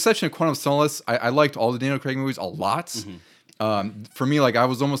 with the exception of Quantum of Solace, I liked all the Daniel Craig movies a lot. Mm-hmm. For me, like, I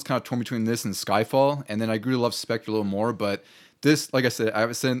was almost kind of torn between this and Skyfall, and then I grew to love Spectre a little more. But this, like I said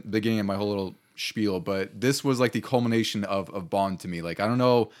in the beginning of my whole little spiel, but this was like the culmination of Bond to me. Like, I don't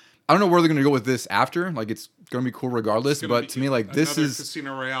know I don't know where they're gonna go with this after. Like it's gonna be cool regardless. But to me, like this is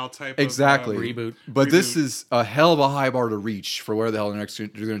Casino Royale type exactly of, reboot. But this is a hell of a high bar to reach for where the hell they're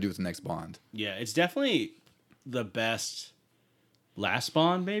gonna do with the next Bond. Yeah, it's definitely the best last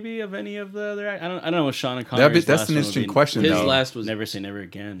Bond maybe of any of the other. I don't know what Sean Connery's That's last an one interesting would be. question. His though. last was Never Say Never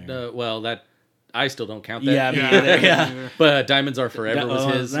Again. Or... well, that I still don't count that. Yeah, me either, yeah. But Diamonds Are Forever was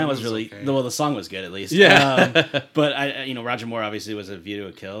well, his. That was really okay. well. The song was good at least. Yeah. But Roger Moore obviously was a View to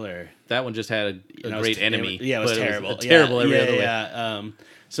a Kill, or That one just had a great enemy. It was but terrible. It was terrible every other way. Yeah.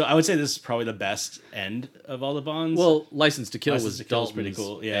 So I would say this is probably the best end of all the Bonds. Well, License to Kill License was to Kill was Dalton's pretty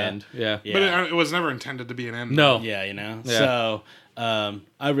cool. Yeah. end. Yeah. But it was never intended to be an end. No. Yeah, Yeah. So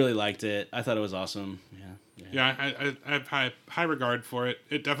I really liked it. I thought it was awesome. Yeah, I have high regard for it.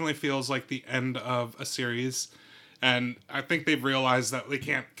 It definitely feels like the end of a series, and I think they've realized that they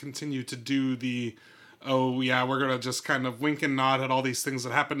can't continue to do the, oh yeah, we're gonna just kind of wink and nod at all these things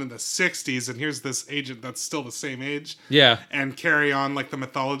that happened in the '60s, and here's this agent that's still the same age. Yeah. And carry on like the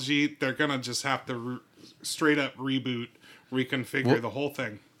mythology. They're gonna just have to straight up reboot, reconfigure the whole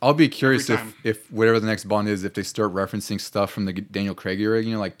thing. I'll be curious Every time. if whatever the next Bond is, if they start referencing stuff from the Daniel Craig era,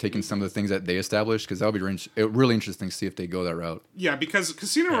 like taking some of the things that they established, because that'll be really interesting to see if they go that route. Yeah, because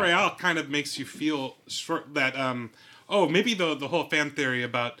Casino Royale kind of makes you feel that maybe the whole fan theory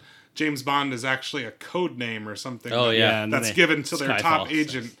about James Bond is actually a code name or something. Oh, yeah. That's given to their top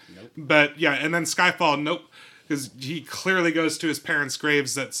agent. But yeah, and then Skyfall, nope. Because he clearly goes to his parents'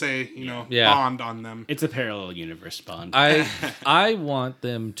 graves that say, Bond on them. It's a parallel universe Bond. I want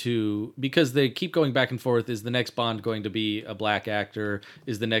them to, because they keep going back and forth, is the next Bond going to be a black actor?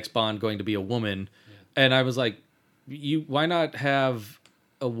 Is the next Bond going to be a woman? Yeah. And I was like, why not have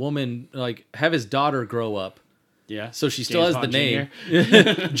a woman, like, have his daughter grow up? Yeah. So she still James has Bond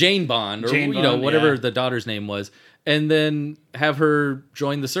the name. Jane Bond, or Jane Bond, whatever the daughter's name was. And then have her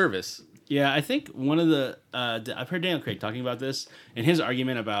join the service. Yeah, I think one of the I've heard Daniel Craig talking about this, and his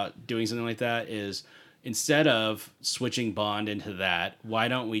argument about doing something like that is instead of switching Bond into that, why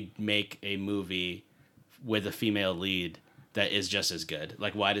don't we make a movie with a female lead that is just as good?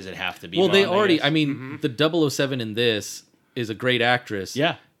 Like, why does it have to be? Well, Bond, they already. The 007 in this is a great actress.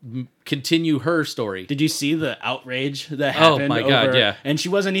 Yeah. Continue her story. Did you see the outrage that happened? Oh my god, yeah. And she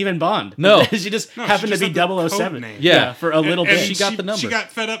wasn't even Bond. No. she just happened to be 007. Yeah, for a little bit. She got the number. She got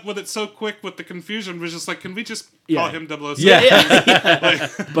fed up with it so quick with the confusion. Was just like, can we just call him 007? Yeah.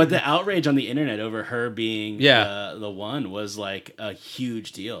 But the outrage on the internet over her being the one was like a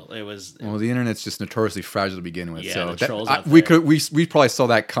huge deal. It was. Well, the internet's just notoriously fragile to begin with. Yeah, so the trolls out we there. probably saw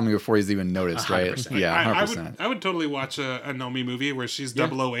that coming before he's even noticed, 100%. right? Yeah, 100%. I would totally watch a Nomi movie where she's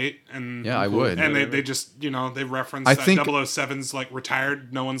 008 and I would. And they just they reference I that think 007's like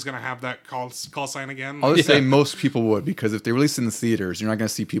retired. No one's gonna have that call sign again. I'll just say most people would, because if they release it in the theaters, you're not going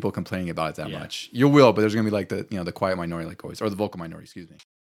to see people complaining about it that much. You will, but there's going to be like the quiet minority, like always, or the vocal minority. Excuse me.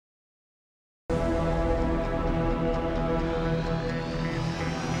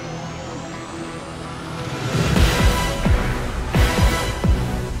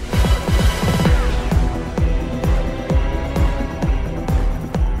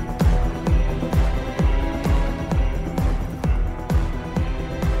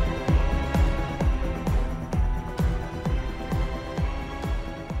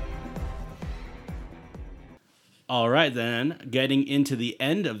 All right, then, getting into the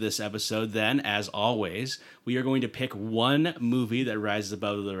end of this episode, then, as always, we are going to pick one movie that rises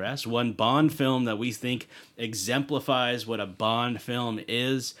above the rest, one Bond film that we think exemplifies what a Bond film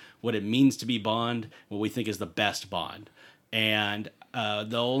is, what it means to be Bond, what we think is the best Bond. And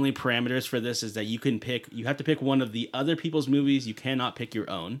the only parameters for this is that you have to pick one of the other people's movies. You cannot pick your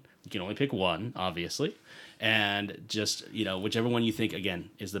own. You can only pick one, obviously. And just, whichever one you think,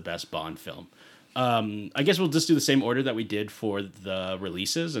 again, is the best Bond film. I guess we'll just do the same order that we did for the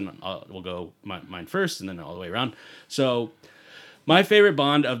releases, and we'll go mine first and then all the way around. So my favorite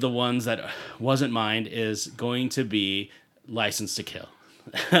Bond of the ones that wasn't mine is going to be License to Kill.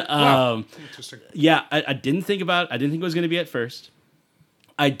 Wow. Interesting. Yeah, I didn't think it was going to be at first.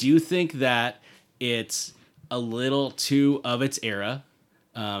 I do think that it's a little too of its era.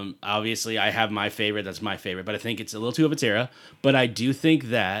 Obviously, I have my favorite. That's my favorite, but I think it's a little too of its era. But I do think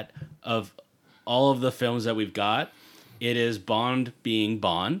that of all of the films that we've got, it is Bond being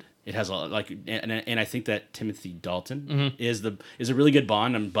Bond. It has and I think that Timothy Dalton is a really good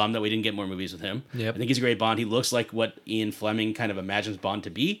Bond. I'm bummed that we didn't get more movies with him. Yep. I think he's a great Bond. He looks like what Ian Fleming kind of imagines Bond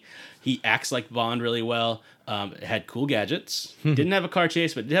to be. He acts like Bond really well. It had cool gadgets. Didn't have a car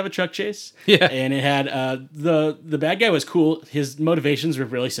chase, but did have a truck chase. Yeah. And it had the bad guy was cool. His motivations were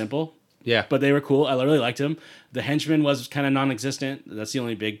really simple. Yeah. But they were cool. I really liked them. The henchman was kind of non-existent. That's the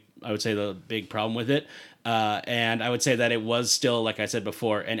only the big problem with it. And I would say that it was still, like I said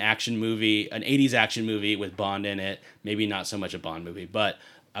before, an action movie, an 80s action movie with Bond in it. Maybe not so much a Bond movie, but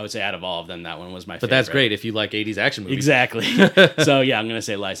I would say out of all of them, that one was my favorite. But that's great if you like 80s action movies. Exactly. So yeah, I'm going to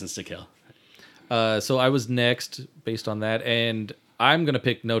say License to Kill. So I was next based on that, and I'm going to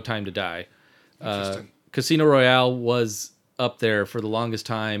pick No Time to Die. Casino Royale was up there for the longest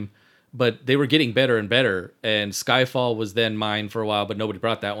time, but they were getting better and better, and Skyfall was then mine for a while, but nobody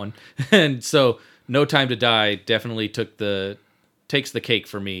brought that one. And so No Time to Die definitely takes the cake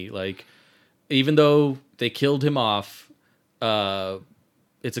for me. Like, even though they killed him off,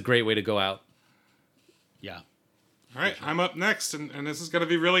 it's a great way to go out. Yeah. All right, I'm up next, and this is going to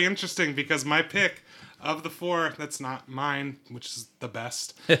be really interesting because my pick of the four that's not mine, which is the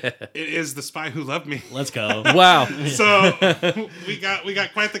best, it is The Spy Who Loved Me. Let's go. Wow. So we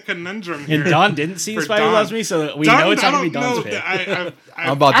got quite the conundrum here. And Don didn't see The Spy Who Loves Me, so we know it's not going to be Don's pick.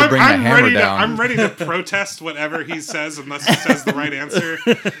 I'm about to bring the hammer down. I'm ready to protest whatever he says unless he says the right answer.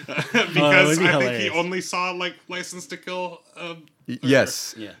 Because I think he only saw like License to Kill.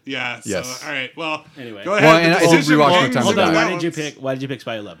 Yes. Yeah. So, Yes. all right. Well, anyway, go ahead. And I did rewatch No Time to Die. Why did you pick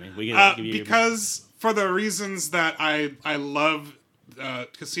Spy Who Loved Me? Because for the reasons that I love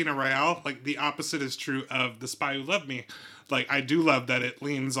Casino Royale, like the opposite is true of The Spy Who Loved Me. Like I do love that it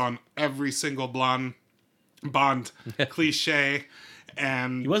leans on every single Bond cliche.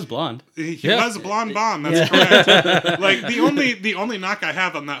 And he was blonde. He was a blonde Bond. That's correct. Like the only knock I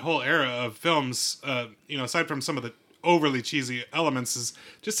have on that whole era of films, aside from some of the overly cheesy elements, is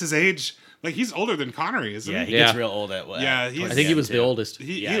just his age. Like he's older than Connery, isn't he? He gets real old at what? Yeah, I think he was the oldest.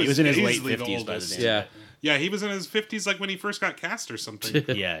 He was in his late 50s by the day. Yeah, he was in his 50s, like when he first got cast or something.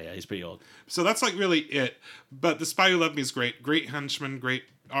 yeah, he's pretty old. So that's like really it. But The Spy Who Loved Me is great. Great henchman, great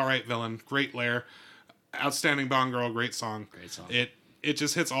all right villain, great lair, outstanding Bond girl, great song. It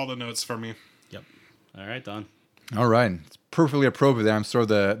just hits all the notes for me. Yep. All right, Don. All right. It's perfectly appropriate that I'm sort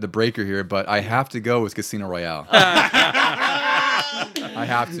of the breaker here, but I have to go with Casino Royale. I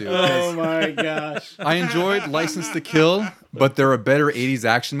have to. Oh my gosh. I enjoyed License to Kill, but there are better 80s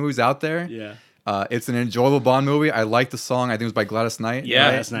action movies out there. Yeah. It's an enjoyable Bond movie. I like the song. I think it was by Gladys Knight. Yeah,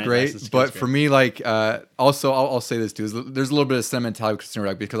 right? Gladys Knight. Great. But for me, like, also, I'll say this too. There's a little bit of sentimentality with Casino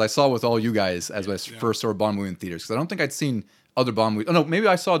Royale because I saw it with all you guys as I first saw a Bond movie in theaters. Because I don't think I'd seen other Bond movies. Oh, no, maybe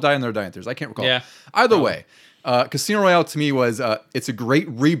I saw Die and They're Dying in theaters. I can't recall. Yeah. Either way, Casino Royale to me was, it's a great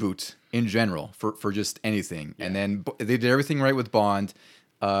reboot in general for just anything. Yeah. And then they did everything right with Bond.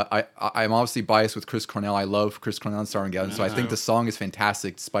 I'm obviously biased with Chris Cornell. I love Chris Cornell and Star Armageddon, so I think the song is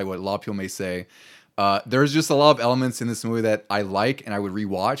fantastic, despite what a lot of people may say. There's just a lot of elements in this movie that I like and I would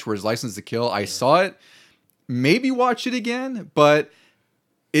rewatch. Whereas License to Kill, I saw it, maybe watch it again, but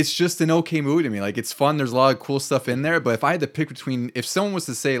it's just an okay movie to me. Like it's fun. There's a lot of cool stuff in there. But if I had to pick between, if someone was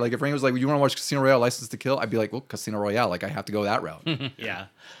to say, like, if Rain was like, "You want to watch Casino Royale, License to Kill?" I'd be like, "Well, Casino Royale." Like I have to go that route. Yeah.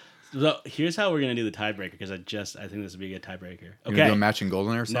 So here's how we're gonna do the tiebreaker because I think this would be a good tiebreaker. Okay. You gonna do a matching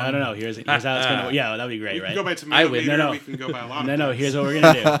Golden or something? No. Here's how it's gonna. Yeah, that'd be great, right? We can go by tomato meter. No. We can go by a lot. No. Here's what we're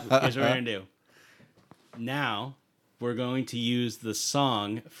gonna do. Here's what we're gonna do. Now we're going to use the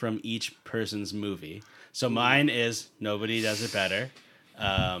song from each person's movie. So mine is Nobody Does It Better.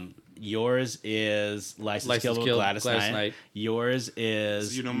 Yours is License to Kill with Gladys Knight. Yours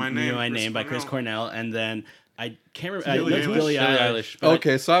is You Know My Name by Chris Cornell. And then I can't remember. Billie Eilish.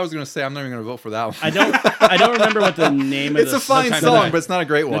 Okay, so I was gonna say I'm not even gonna vote for that one. I don't remember what the name of it's a fine song, but it's not a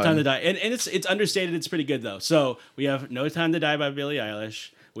great one. No Time to Die, and it's understated. It's pretty good though. So we have No Time to Die by Billie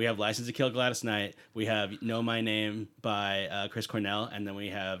Eilish. We have License to Kill Gladys Knight. We have Know My Name by Chris Cornell, and then we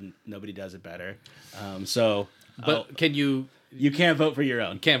have Nobody Does It Better. But can you? You can't vote for your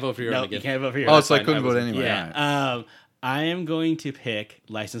own. Can't vote for your own again. You can't vote for your own. Oh, so I couldn't vote anyway. Yeah. Right. I am going to pick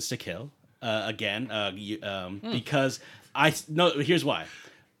License to Kill again because here's why.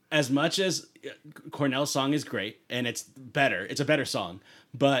 As much as Cornell's song is great and it's a better song,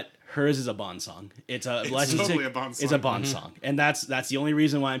 but hers is a Bond song. It's totally a Bond song. It's a Bond song, and that's the only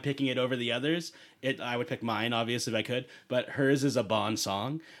reason why I'm picking it over the others. I would pick mine, obviously, if I could, but hers is a Bond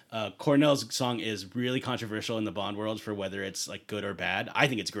song. Cornell's song is really controversial in the Bond world for whether it's like good or bad. I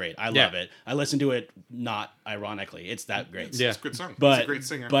think it's great. I love it. I listen to it not ironically. It's that great. It's a good song. But, it's a great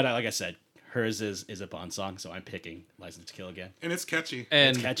singer. But like I said, hers is a Bond song, so I'm picking License to Kill again. And it's catchy.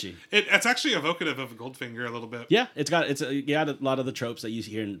 It's catchy. It's actually evocative of Goldfinger a little bit. Yeah, it's got a lot of the tropes that you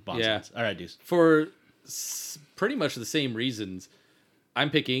hear in Bond songs. All right, Deuce. For pretty much the same reasons,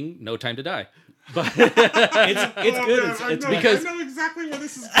 I'm picking No Time to Die. But it's good. It's because I know exactly where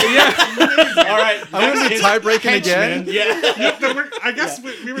this is going. All right, I'm going to be tie-breaking again. Yeah. I guess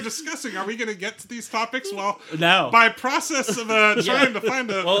we were discussing, are we going to get to these topics? Well, no. By process of trying to find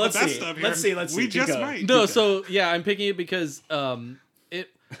the best of here, let's see. We just might. No, so yeah, I'm picking it because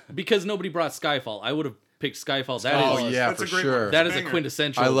because nobody brought Skyfall. I would have picked Skyfall. For sure. That is a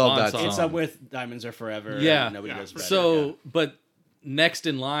quintessential. I love Bond that song. It's up with Diamonds Are Forever. Yeah. And Nobody Does Better. So, but next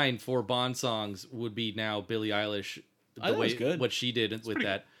in line for Bond songs would be now Billie Eilish. The way what she did with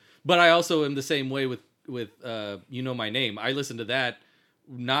that. But I also am the same way with You Know My Name. I listened to that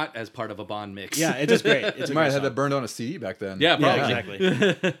not as part of a Bond mix. Yeah, it's just great. It's you might have had that burned on a CD back then. Yeah, probably.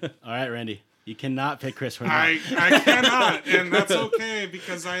 Exactly. All right, Randy. You cannot pick Chris Cornell. I cannot, and that's okay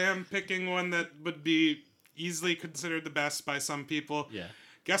because I am picking one that would be easily considered the best by some people. Yeah.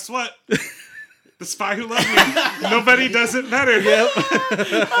 Guess what? The Spy Who Loved Me. Nobody does it better. Yep.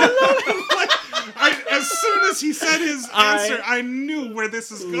 As soon as he said his answer, I knew where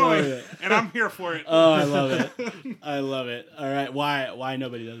this is going, and I'm here for it. Oh, I love it. I love it. All right, why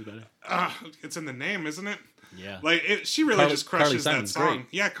Nobody Does Better? It's in the name, isn't it? Yeah. Like she really just crushes that song. Great.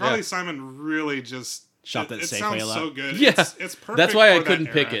 Yeah, Carly Simon really just shopped at Safeway sounds a lot. so good. Yeah, it's perfect. That's why I for couldn't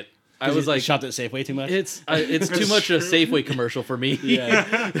that pick era. it. I was like, shopped at Safeway too much. It's too much a Safeway commercial for me.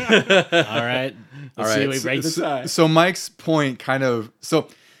 Yeah. All right. Let's see if we break this tie. So Mike's point kind of. So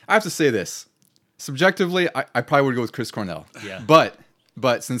I have to say this. Subjectively, I probably would go with Chris Cornell. Yeah.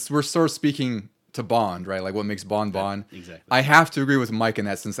 But since we're sort of speaking to Bond, right? Like what makes Bond Bond. Exactly. I have to agree with Mike in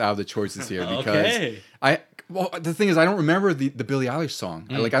that sense out of the choices here because the thing is I don't remember the Billie Eilish song.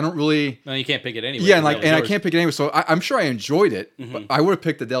 I don't really. No, you can't pick it anyway. Yeah, and I can't pick it anyway. So I'm sure I enjoyed it. Mm-hmm. But I would have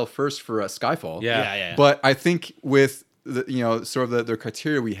picked Adele first for Skyfall. Yeah. But I think with the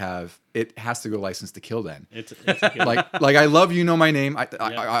criteria we have, it has to go License to Kill. Then it's a good like I love You Know My Name.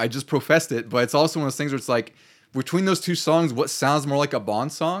 I just professed it, but it's also one of those things where it's like between those two songs, what sounds more like a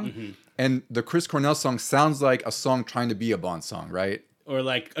Bond song, Mm-hmm. and the Chris Cornell song sounds like a song trying to be a Bond song, right? Or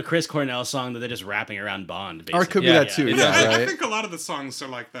like a Chris Cornell song that they're just rapping around Bond. Basically. Or it could be that too. Yeah, right? I think a lot of the songs are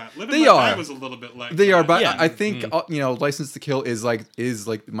like that. Live They and Let are. Die was a little bit like They that. are, but Yeah. I think License to Kill is like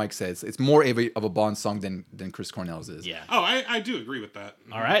Mike says, it's more of a Bond song than Chris Cornell's is. Yeah. Oh, I do agree with that.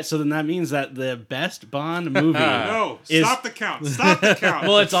 All right, so then that means that the best Bond movie. No, is, stop the count. Stop the count.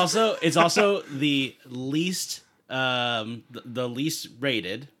 Well, it's also the least the least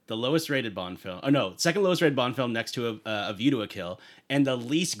rated, the lowest rated Bond film. Oh no, second lowest rated Bond film next to a View to a Kill, and the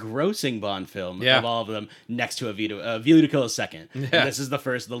least grossing Bond film of all of them next to a View to Kill is second. Yeah. And this is the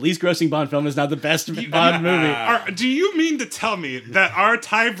first. The least grossing Bond film is now the best Bond movie. Do you mean to tell me that our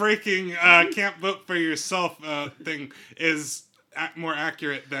tie-breaking can't vote for yourself thing is more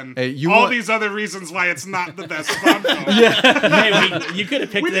accurate than these other reasons why it's not the best Bond film? Hey, you could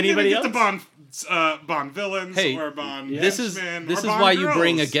have picked anybody else. The Bond villains or Bond. This is why you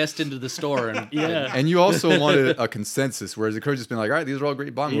bring a guest into the store and and you also wanted a consensus, whereas it could have just been like, all right, these are all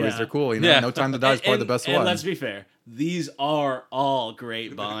great Bond movies, they're cool. No Time to Die is probably the best one. And let's be fair, these are all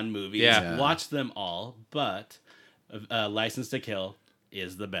great Bond movies. Yeah. Watch them all, but License to Kill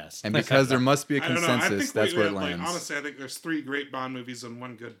is the best. And because there must be a consensus, that's where it lands. Like, honestly, I think there's three great Bond movies and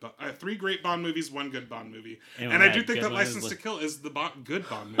one good three great Bond movies, one good Bond movie. And I do think that License to Kill is the good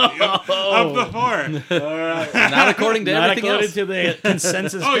Bond movie of the four. All right. Not according to everything else. To the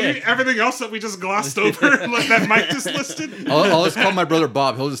consensus everything else that we just glossed over, like that Mike just listed? I'll just call my brother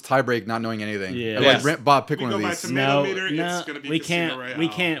Bob. He'll just tie break not knowing anything. Yeah. Like, Bob, pick one of these. No, it's gonna be we can't. We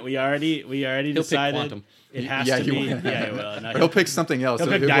can't. We already He'll decided. Pick Quantum. It has to be. Yeah, he will. No, he'll pick something else. He'll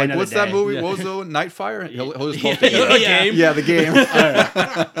pick like, what's that movie? Yeah. What was the Nightfire? He'll just the game. All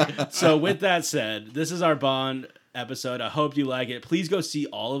right. So with that said, this is our Bond episode. I hope you like it. Please go see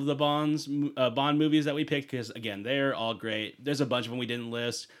all of the Bond movies that we picked because again, they're all great. There's a bunch of them we didn't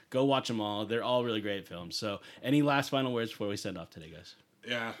list. Go watch them all. They're all really great films. So, any last final words before we send off today, guys?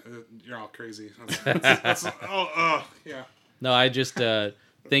 Yeah, you're all crazy. That's yeah. No, I just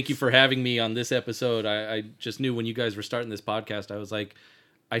thank you for having me on this episode. I just knew when you guys were starting this podcast, I was like,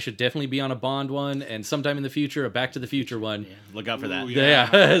 I should definitely be on a Bond one, and sometime in the future, a Back to the Future one. Yeah, look out for that.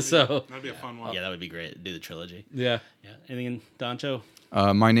 That'd be a fun one. Yeah, that would be great. Do the trilogy. Yeah. Anything in Doncho?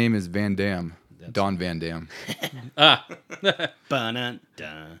 My name is Van Damme. Don Van Damme.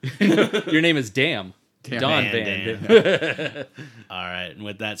 Your name is Damn. Don Van Damme. All right, and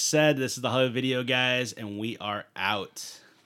with that said, this is the Hollywood Video Guys, and we are out.